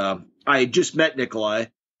 but I had just met Nikolai,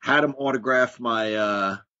 had him autograph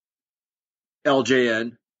my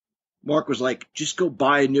LJN. Mark was like, just go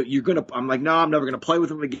buy a new, I'm like, no, I'm never going to play with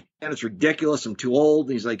him again. It's ridiculous. I'm too old.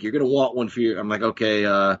 And he's like, you're going to want one for you. I'm like, okay.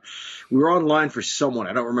 We were online for someone.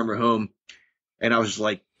 I don't remember whom. And I was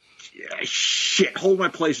like, yeah, shit, hold my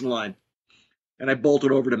place in line. And I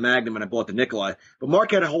bolted over to Magnum and I bought the Nikolai. But Mark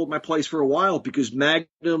had to hold my place for a while because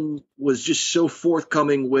Magnum was just so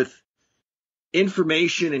forthcoming with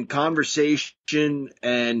information and conversation,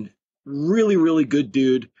 and really, really good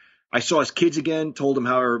dude. I saw his kids again, told him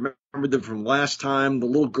how I remembered them from last time. The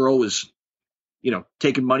little girl was,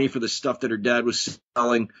 taking money for the stuff that her dad was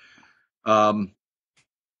selling.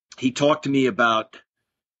 He talked to me about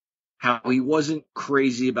how he wasn't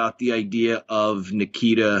crazy about the idea of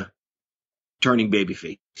Nikita turning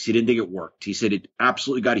babyface. He didn't think it worked. He said it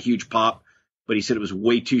absolutely got a huge pop, but he said it was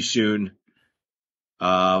way too soon.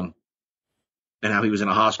 And how he was in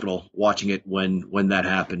a hospital watching it when that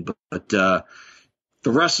happened. But the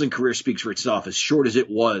wrestling career speaks for itself. As short as it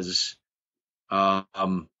was,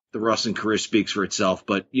 The wrestling career speaks for itself.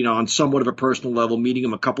 But, on somewhat of a personal level, meeting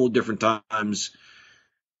him a couple of different times,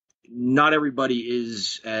 not everybody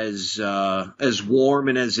is as warm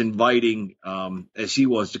and as inviting as he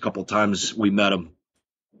was the couple of times we met him.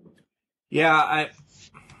 Yeah, I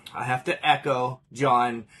have to echo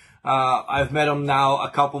John. I've met him now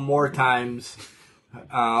a couple more times,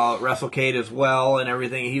 WrestleCade as well and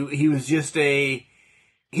everything. He was just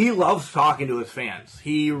he loves talking to his fans.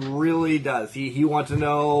 He really does. He wants to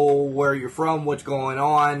know where you're from, what's going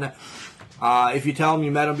on. If you tell him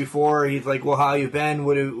you met him before, he's like, well, how you been?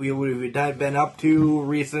 What have you been up to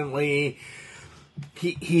recently?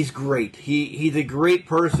 He's great. He's a great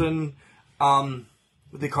person.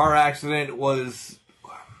 The car accident what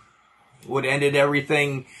ended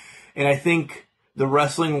everything. And I think the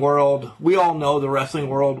wrestling world, we all know the wrestling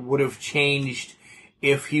world would have changed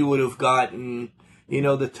if he would have gotten,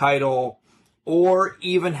 the title, or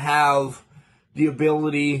even have the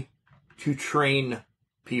ability to train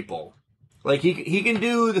people. Like, he can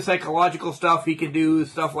do the psychological stuff, he can do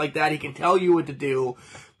stuff like that, he can tell you what to do,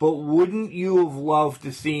 but wouldn't you have loved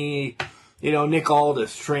to see, Nick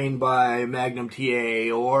Aldis trained by Magnum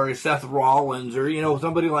TA, or Seth Rollins, or,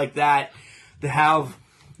 somebody like that, to have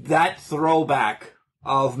that throwback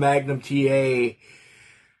of Magnum TA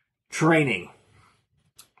training.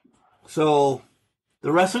 So,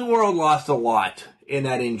 the wrestling world lost a lot in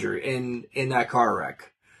that injury, in that car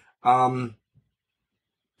wreck.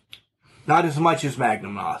 Not as much as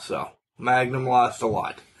Magnum lost, though. Magnum lost a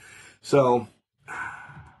lot. So,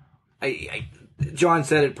 John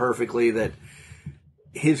said it perfectly, that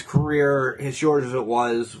his career, as short as it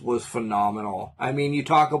was phenomenal. I mean, you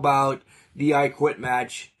talk about the I Quit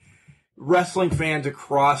match. Wrestling fans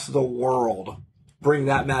across the world bring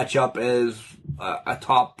that match up as a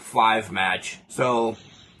top 5 match. So,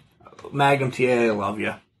 Magnum TA, I love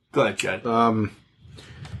you. Go ahead, Chad.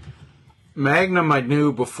 Magnum I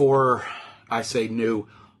knew before,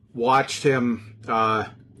 watched him. My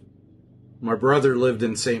brother lived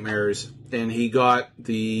in St. Mary's, and he got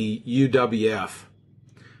the UWF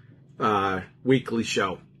weekly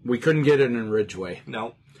show. We couldn't get it in Ridgeway.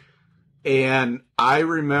 No. And I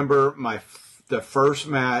remember the first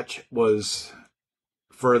match was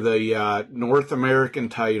for the North American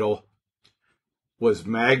title was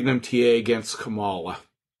Magnum TA against Kamala.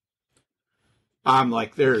 I'm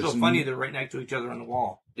like, there's... It's so funny they're right next to each other on the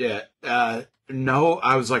wall. Yeah. No,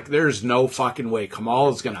 I was like, there's no fucking way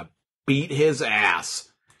Kamala's going to beat his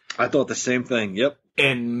ass. I thought the same thing, yep.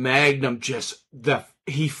 And Magnum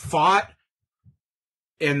he fought,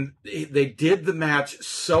 and they did the match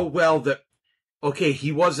so well that, okay,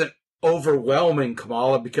 he wasn't overwhelming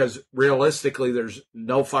Kamala because realistically there's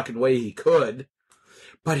no fucking way he could,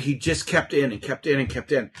 but he just kept in and kept in and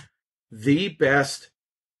kept in. The best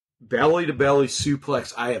belly-to-belly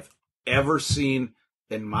suplex I have ever seen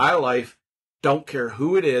in my life, don't care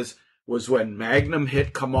who it is, was when Magnum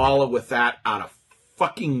hit Kamala with that out of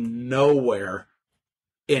fucking nowhere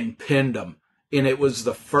and pinned him. And it was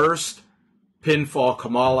the first pinfall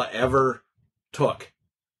Kamala ever took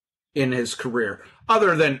in his career.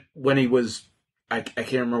 Other than when he was, I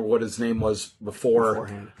can't remember what his name was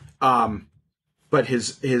beforehand. But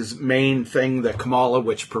his main thing, the Kamala,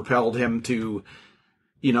 which propelled him to,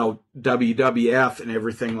 WWF and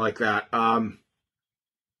everything like that.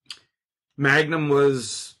 Magnum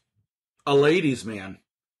was a ladies' man.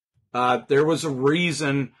 There was a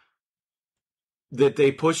reason that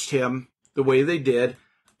they pushed him the way they did.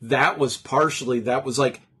 That was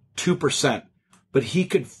like 2%. But he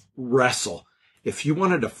could wrestle. If you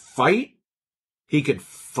wanted to fight, he could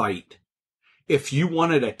fight. If you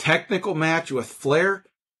wanted a technical match with Flair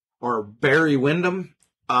or Barry Windham,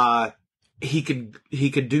 he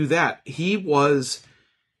could do that. He was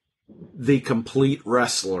the complete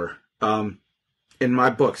wrestler. In my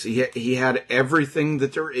books, he had everything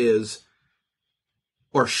that there is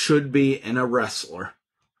or should be in a wrestler.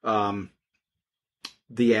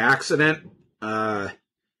 The accident, the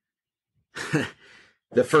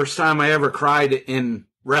first time I ever cried in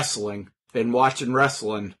wrestling and watching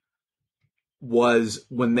wrestling was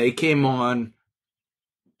when they came on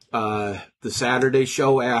the Saturday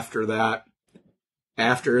show after that,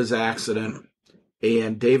 after his accident,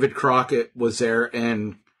 and David Crockett was there,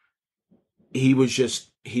 and he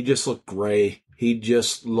just looked gray. He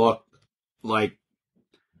just looked like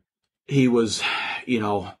he was,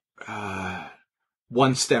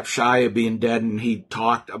 one step shy of being dead, and he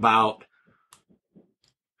talked about,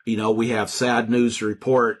 we have sad news to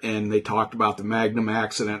report, and they talked about the Magnum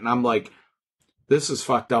accident, and I'm like, this is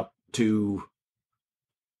fucked up to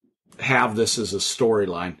have this as a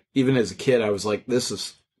storyline. Even as a kid, I was like, this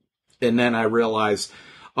is And then I realized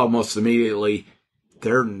almost immediately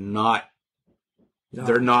they're not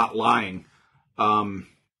lying.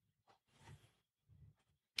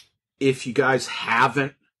 If you guys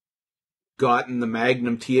haven't gotten the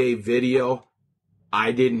Magnum TA video,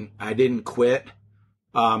 I didn't quit.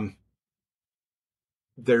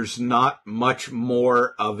 There's not much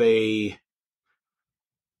more of a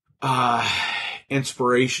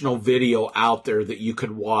inspirational video out there that you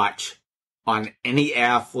could watch on any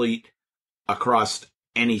athlete across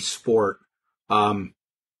any sport.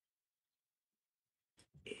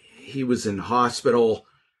 He was in hospital.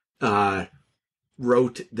 They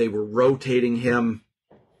were rotating him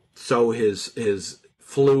so his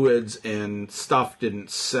fluids and stuff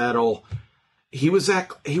didn't settle. He was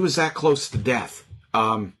that close to death.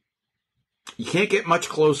 You can't get much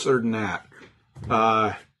closer than that.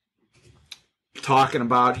 Talking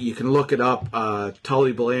about, you can look it up,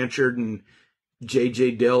 Tully Blanchard and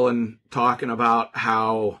J.J. Dillon talking about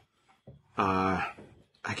how, I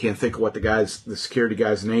can't think of what the security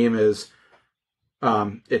guy's name is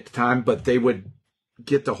at the time, but they would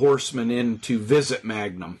get the horsemen in to visit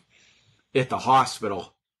Magnum at the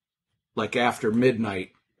hospital, like after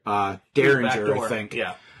midnight. Derringer, I think.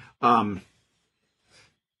 Yeah.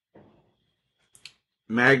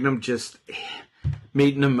 Magnum, just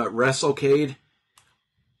meeting him at WrestleCade,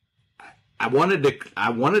 I wanted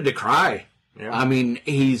to cry. Yeah. I mean,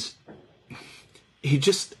 he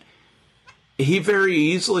very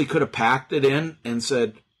easily could have packed it in and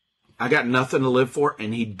said, I got nothing to live for,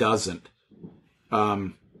 and he doesn't.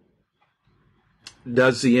 Does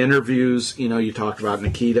the interviews, you talked about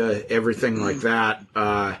Nikita, everything like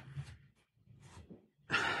that.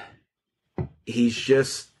 He's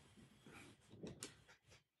just,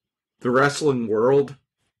 the wrestling world,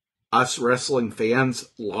 us wrestling fans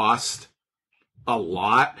lost a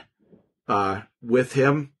lot with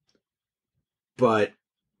him, but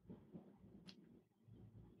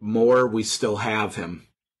more, we still have him.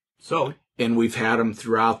 So, and we've had him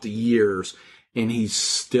throughout the years, and he's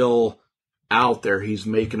still out there. He's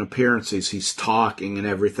making appearances. He's talking and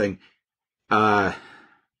everything. Hard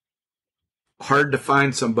to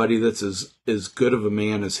find somebody that's as good of a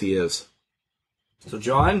man as he is. So,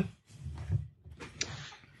 John?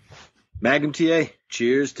 Magnum TA,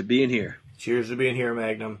 cheers to being here. Cheers to being here,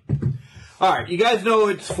 Magnum. All right, you guys know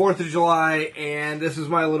it's 4th of July, and this is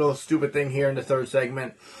my little stupid thing here in the third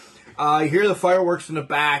segment. You hear the fireworks in the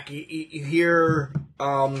back. You hear...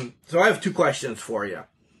 so I have two questions for you.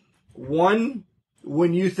 One,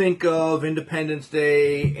 when you think of Independence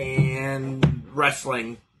Day and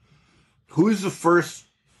wrestling, who's the first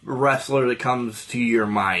wrestler that comes to your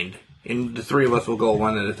mind? And the three of us will go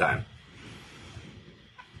one at a time.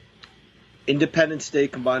 Independence Day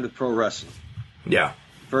combined with pro wrestling. Yeah.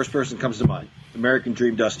 First person comes to mind. American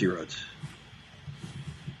Dream, Dusty Rhodes.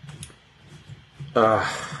 I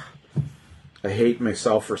hate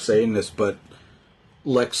myself for saying this, but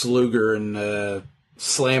Lex Luger and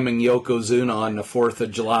slamming Yokozuna on the 4th of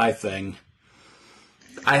July thing.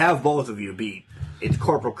 I have both of you beat. It's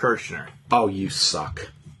Corporal Kirchner. Oh, you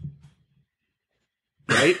suck.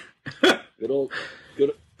 Right? Good old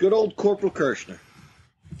Corporal Kirchner.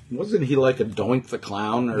 Wasn't he like a Doink the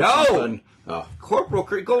Clown or No! something? Oh. Corporal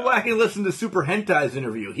Kirchner. Go back and listen to Super Hentai's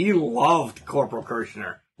interview. He loved Corporal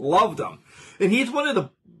Kirchner. Loved him. And he's one of the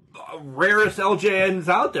rarest LJNs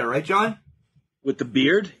out there, right, John? With the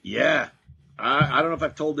beard? Yeah. I don't know if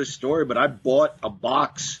I've told this story, but I bought a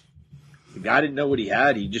box. The guy didn't know what he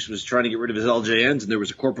had. He just was trying to get rid of his LJNs, and there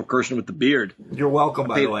was a Corporal Kirchner with the beard. You're welcome,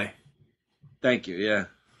 by the way. Thank you, yeah.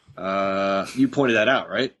 You pointed that out,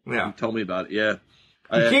 right? Yeah. You told me about it, yeah.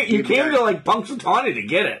 You came to, like, Punxsutawney to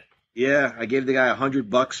get it. Yeah, I gave the guy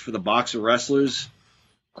 $100 for the box of wrestlers.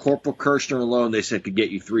 Corporal Kirchner alone, they said, could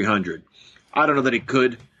get you $300. I don't know that it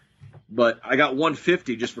could, but I got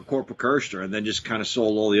 $150 just for Corporal Kirchner, and then just kind of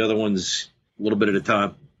sold all the other ones a little bit at a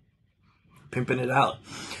time. Pimping it out.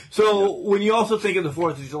 So, when you also think of the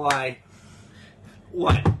 4th of July,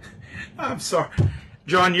 what? I'm sorry.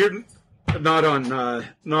 John, you're not on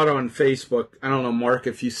Facebook. I don't know, Mark,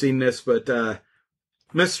 if you've seen this, but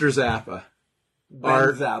Mr. Zappa.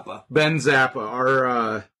 Ben Zappa,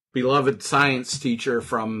 our beloved science teacher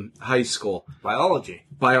from high school. Biology.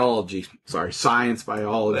 Sorry, science,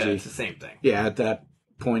 biology. Yeah, it's the same thing. Yeah, at that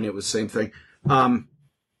point it was the same thing.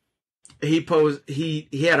 He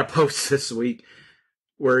had a post this week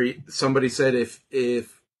where somebody said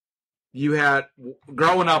if you had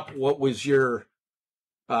growing up, what was your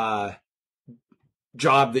job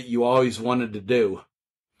that you always wanted to do?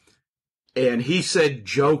 And he said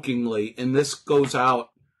jokingly, and this goes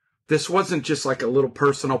out this wasn't just like a little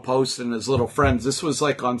personal post and his little friends. This was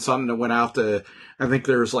like on something that went out to, I think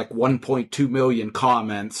there's like 1.2 million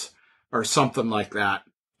comments or something like that.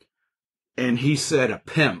 And he said a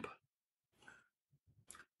pimp.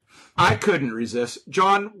 I couldn't resist.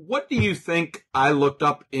 John, what do you think I looked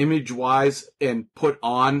up image-wise and put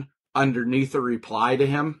on underneath a reply to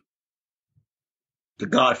him? The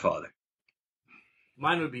Godfather.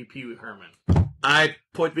 Mine would be Pee Wee Herman. I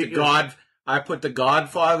put the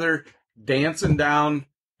Godfather dancing down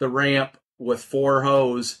the ramp with 4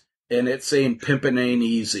 hoes, and it's saying "Pimpin' ain't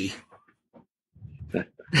easy."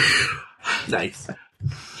 Nice.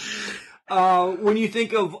 When you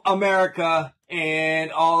think of America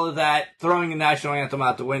and all of that, throwing the national anthem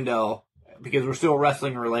out the window, because we're still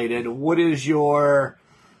wrestling related, what is your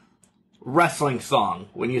wrestling song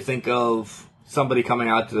when you think of somebody coming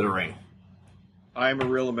out to the ring? I Am a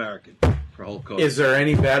Real American for Hulk Hogan. Is there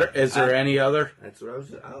any better? Is there any other? That's what I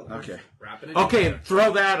was. Okay. Wrapping it Okay, together.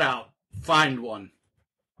 throw that out. Find one.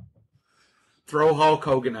 Throw Hulk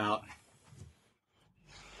Hogan out.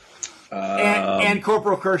 And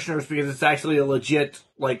Corporal Kirshner's, because it's actually a legit,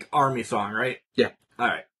 like, army song, right? Yeah. All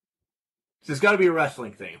right. So it's got to be a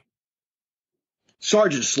wrestling theme.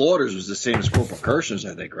 Sergeant Slaughter's was the same as Corporal Kirshner's,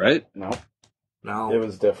 I think, right? No. No. It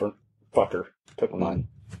was different. Fucker. Took mine.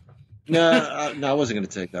 No, I wasn't going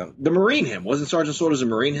to take that. The Marine hymn. Wasn't Sergeant Slaughter's a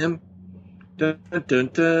Marine hymn? Dun, dun, dun,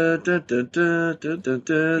 dun, dun, dun, dun, dun,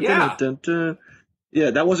 dun, Yeah. dun, dun. Yeah,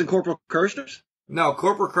 that wasn't Corporal Kirshner's? No,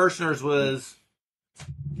 Corporal Kirshner's was...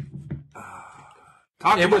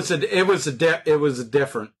 It was a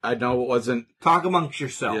different. I know it wasn't. Talk amongst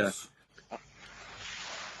yourselves.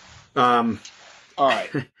 All right.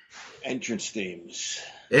 Entrance themes.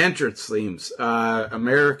 Entrance themes.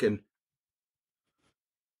 American.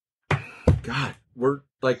 God, we're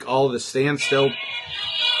like all the standstill.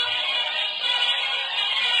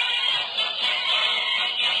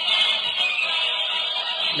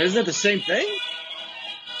 Isn't that the same thing?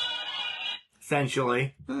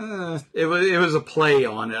 Essentially. It was a play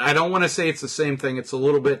on it. I don't want to say it's the same thing. It's a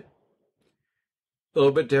little bit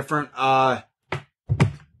different. As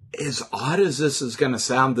odd as this is going to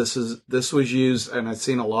sound, this was used, and I've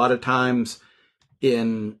seen a lot of times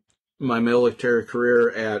in my military career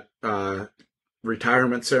at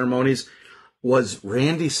retirement ceremonies, was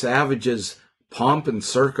Randy Savage's "Pomp and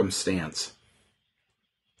Circumstance,"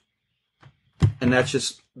 and that's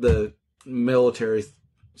just the military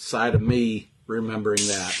side of me remembering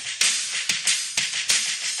that.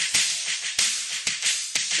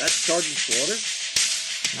 That's Sergeant Slaughter?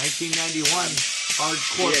 1991.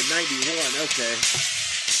 Hardcore. Yeah, 91, okay.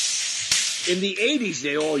 In the 80s,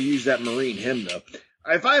 they all used that Marine hymn, though.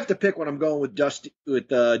 If I have to pick one, I'm going with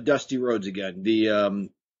Dusty Rhodes again. The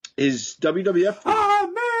his WWF theme.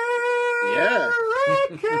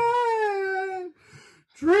 American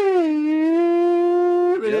Dream.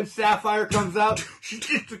 And then Sapphire comes out. She's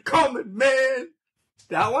just coming, man.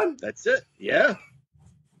 That one? That's it. Yeah.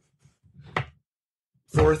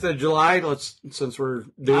 4th of July. Since we're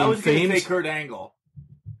doing I was going to say themes. Kurt Angle.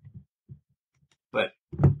 But,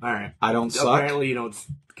 all right. I don't suck. Apparently you don't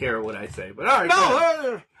care what I say. But all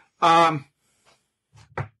right. No.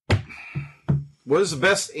 What is the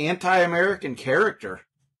best anti-American character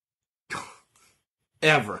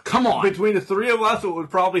ever? Come on. Between the three of us, it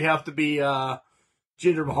would probably have to be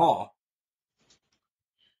Jinder Mahal.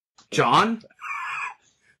 John?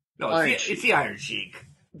 No, it's the Iron Sheik.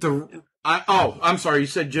 I'm sorry. You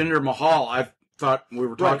said Jinder Mahal. I thought we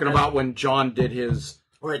were talking about when John did his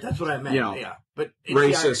right. That's what I meant. Yeah, but it's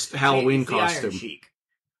racist Halloween it's the costume. Iron Sheik.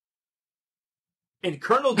 And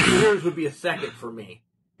Colonel Beers would be a second for me.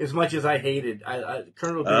 As much as I hated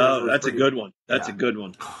Colonel Beers. Oh, that's a good one. That's a good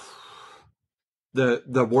one.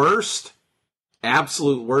 The worst,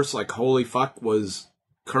 absolute worst, like holy fuck, was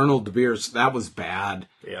Colonel De Beers. That was bad.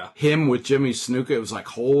 Yeah. Him with Jimmy Snuka, it was like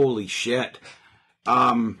holy shit.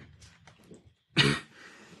 I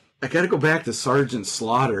got to go back to Sergeant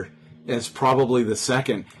Slaughter as probably the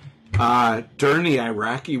second. During the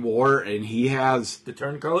Iraqi War, and he has the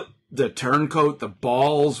turncoat, the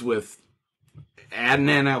balls with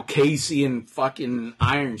Adnan Al-Kaisi and fucking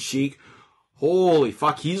Iron Sheik. Holy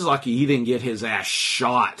fuck, he's lucky he didn't get his ass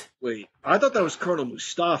shot. Wait, I thought that was Colonel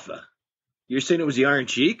Mustafa. You're saying it was the Iron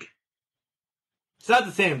Sheik? It's not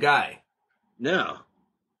the same guy. No.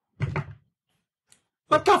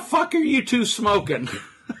 What the fuck are you two smoking?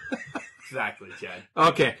 Exactly, Chad.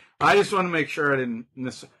 Okay, I just want to make sure I didn't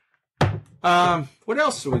miss. What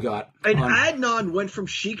else do we got? And Adnan went from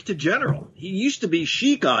Sheik to General. He used to be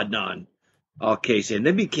Sheik Adnan Al-Kaisi, and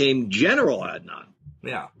then became General Adnan.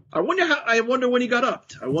 Yeah. I wonder when he got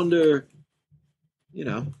upped. I wonder. you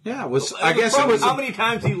know. Yeah, it was. I guess it was how many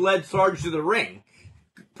times he led Sarge to the ring,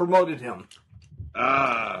 promoted him. All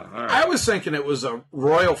right. I was thinking it was a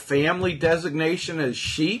royal family designation as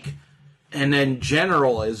Sheik, and then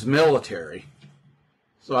general as military.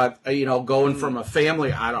 So going from a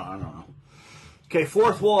family, I don't know. Okay,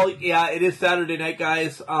 fourth wall. Yeah, it is Saturday night,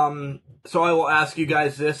 guys. So I will ask you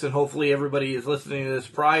guys this, and hopefully everybody is listening to this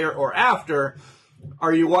prior or after.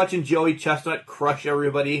 Are you watching Joey Chestnut crush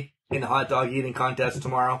everybody in the hot dog eating contest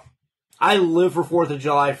tomorrow? I live for 4th of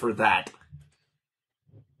July for that.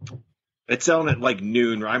 It's on at like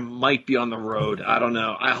noon. I might be on the road. I don't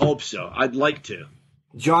know. I hope so. I'd like to.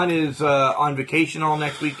 John is on vacation all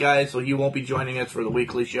next week, guys, so he won't be joining us for the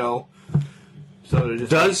weekly show. So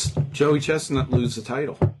does Joey Chestnut lose the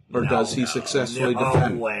title, or does he successfully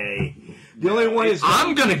defend? No way. The only one is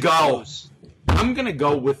I'm gonna go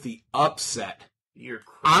with the upset.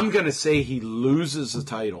 I'm gonna say he loses the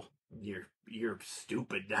title. You're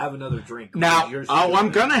stupid. Have another drink. Now,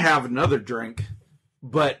 I'm gonna have another drink,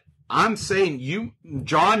 but I'm saying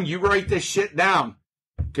John, you write this shit down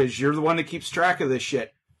because you're the one that keeps track of this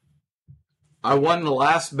shit. I won the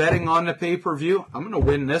last betting on the pay-per-view. I'm gonna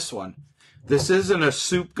win this one. This isn't a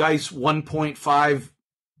Soup Geist 1.5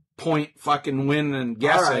 point fucking win and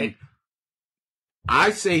guessing. Right. I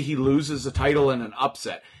say he loses the title in an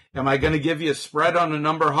upset. Am I going to give you a spread on the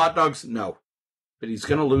number of hot dogs? No. But he's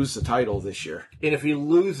going to lose the title this year. And if he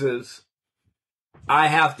loses, I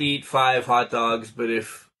have to eat 5 hot dogs, but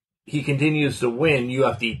if he continues to win, you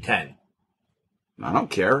have to eat 10. I don't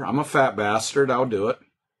care. I'm a fat bastard. I'll do it.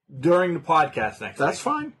 During the podcast next That's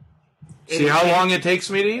week. Fine. See how long it takes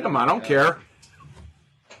me to eat them? I don't care.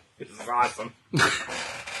 This is awesome.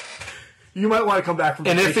 You might want to come back from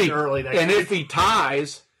vacation early next week. And if he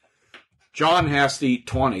ties, John has to eat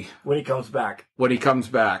 20. When he comes back. When he comes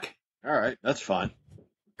back. All right, that's fine.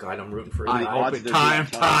 God, I'm rooting for you.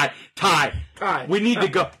 Tie. We need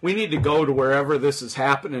to go to wherever this is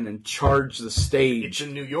happening and charge the stage. It's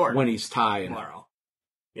in New York. When he's tying. Tomorrow.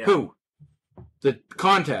 Yeah. Who? The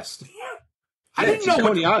contest. Yeah. I didn't know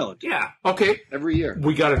Coney Island. Yeah. Okay. Every year.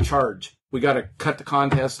 We got to charge. We got to cut the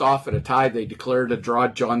contest off at a tie. They declared a draw.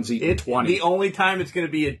 John's eating 20. The only time it's going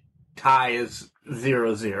to be a tie is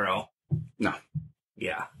 0-0. No.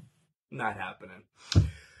 Yeah. Not happening.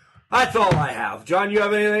 That's all I have. John, you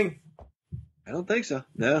have anything? I don't think so.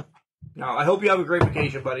 No. No, I hope you have a great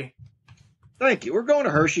vacation, buddy. Thank you. We're going to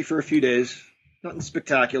Hershey for a few days. Nothing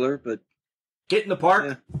spectacular, but... Get in the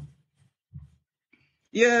park?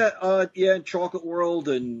 Yeah, in Chocolate World,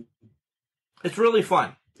 and... It's really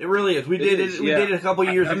fun. It really is. We did it a couple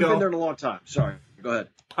years ago. I haven't been there in a long time. Sorry. Go ahead.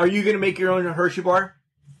 Are you going to make your own Hershey bar?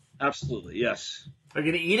 Absolutely, yes. Are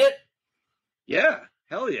you going to eat it? Yeah.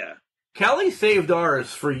 Hell yeah. Kelly saved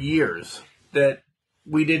ours for years that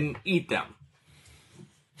we didn't eat them.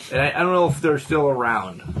 And I don't know if they're still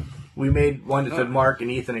around. We made one that said Mark and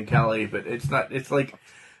Ethan and Kelly, but it's not. It's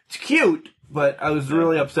cute, but I was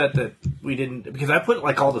really upset that we didn't, because I put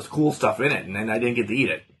like all this cool stuff in it and then I didn't get to eat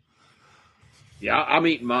it. Yeah, I'm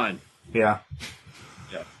eating mine. Yeah.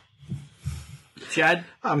 Yeah. Chad?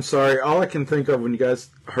 I'm sorry. All I can think of when you guys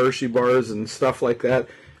Hershey bars and stuff like that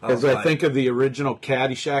is I think of the original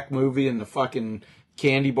Caddyshack movie and the fucking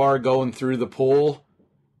candy bar going through the pool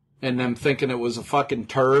and them thinking it was a fucking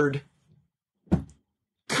turd.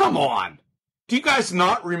 Come on. Do you guys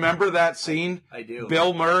not remember that scene? I do.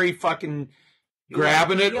 Bill Murray fucking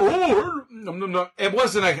grabbing it. Oh, no. It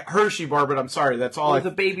wasn't a Hershey bar, but I'm sorry. That's all. It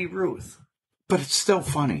was a Baby Ruth. But it's still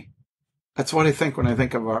funny. That's what I think when I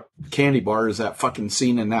think of a candy bar, is that fucking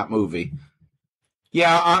scene in that movie.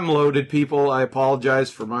 Yeah, I'm loaded, people. I apologize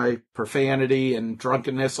for my profanity and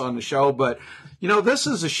drunkenness on the show, but, this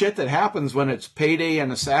is the shit that happens when it's payday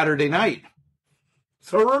and a Saturday night.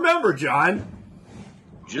 So remember, John.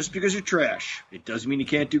 Just because you're trash, it doesn't mean you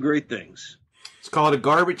can't do great things. It's called a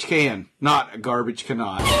garbage can, not a garbage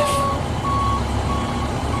cannot.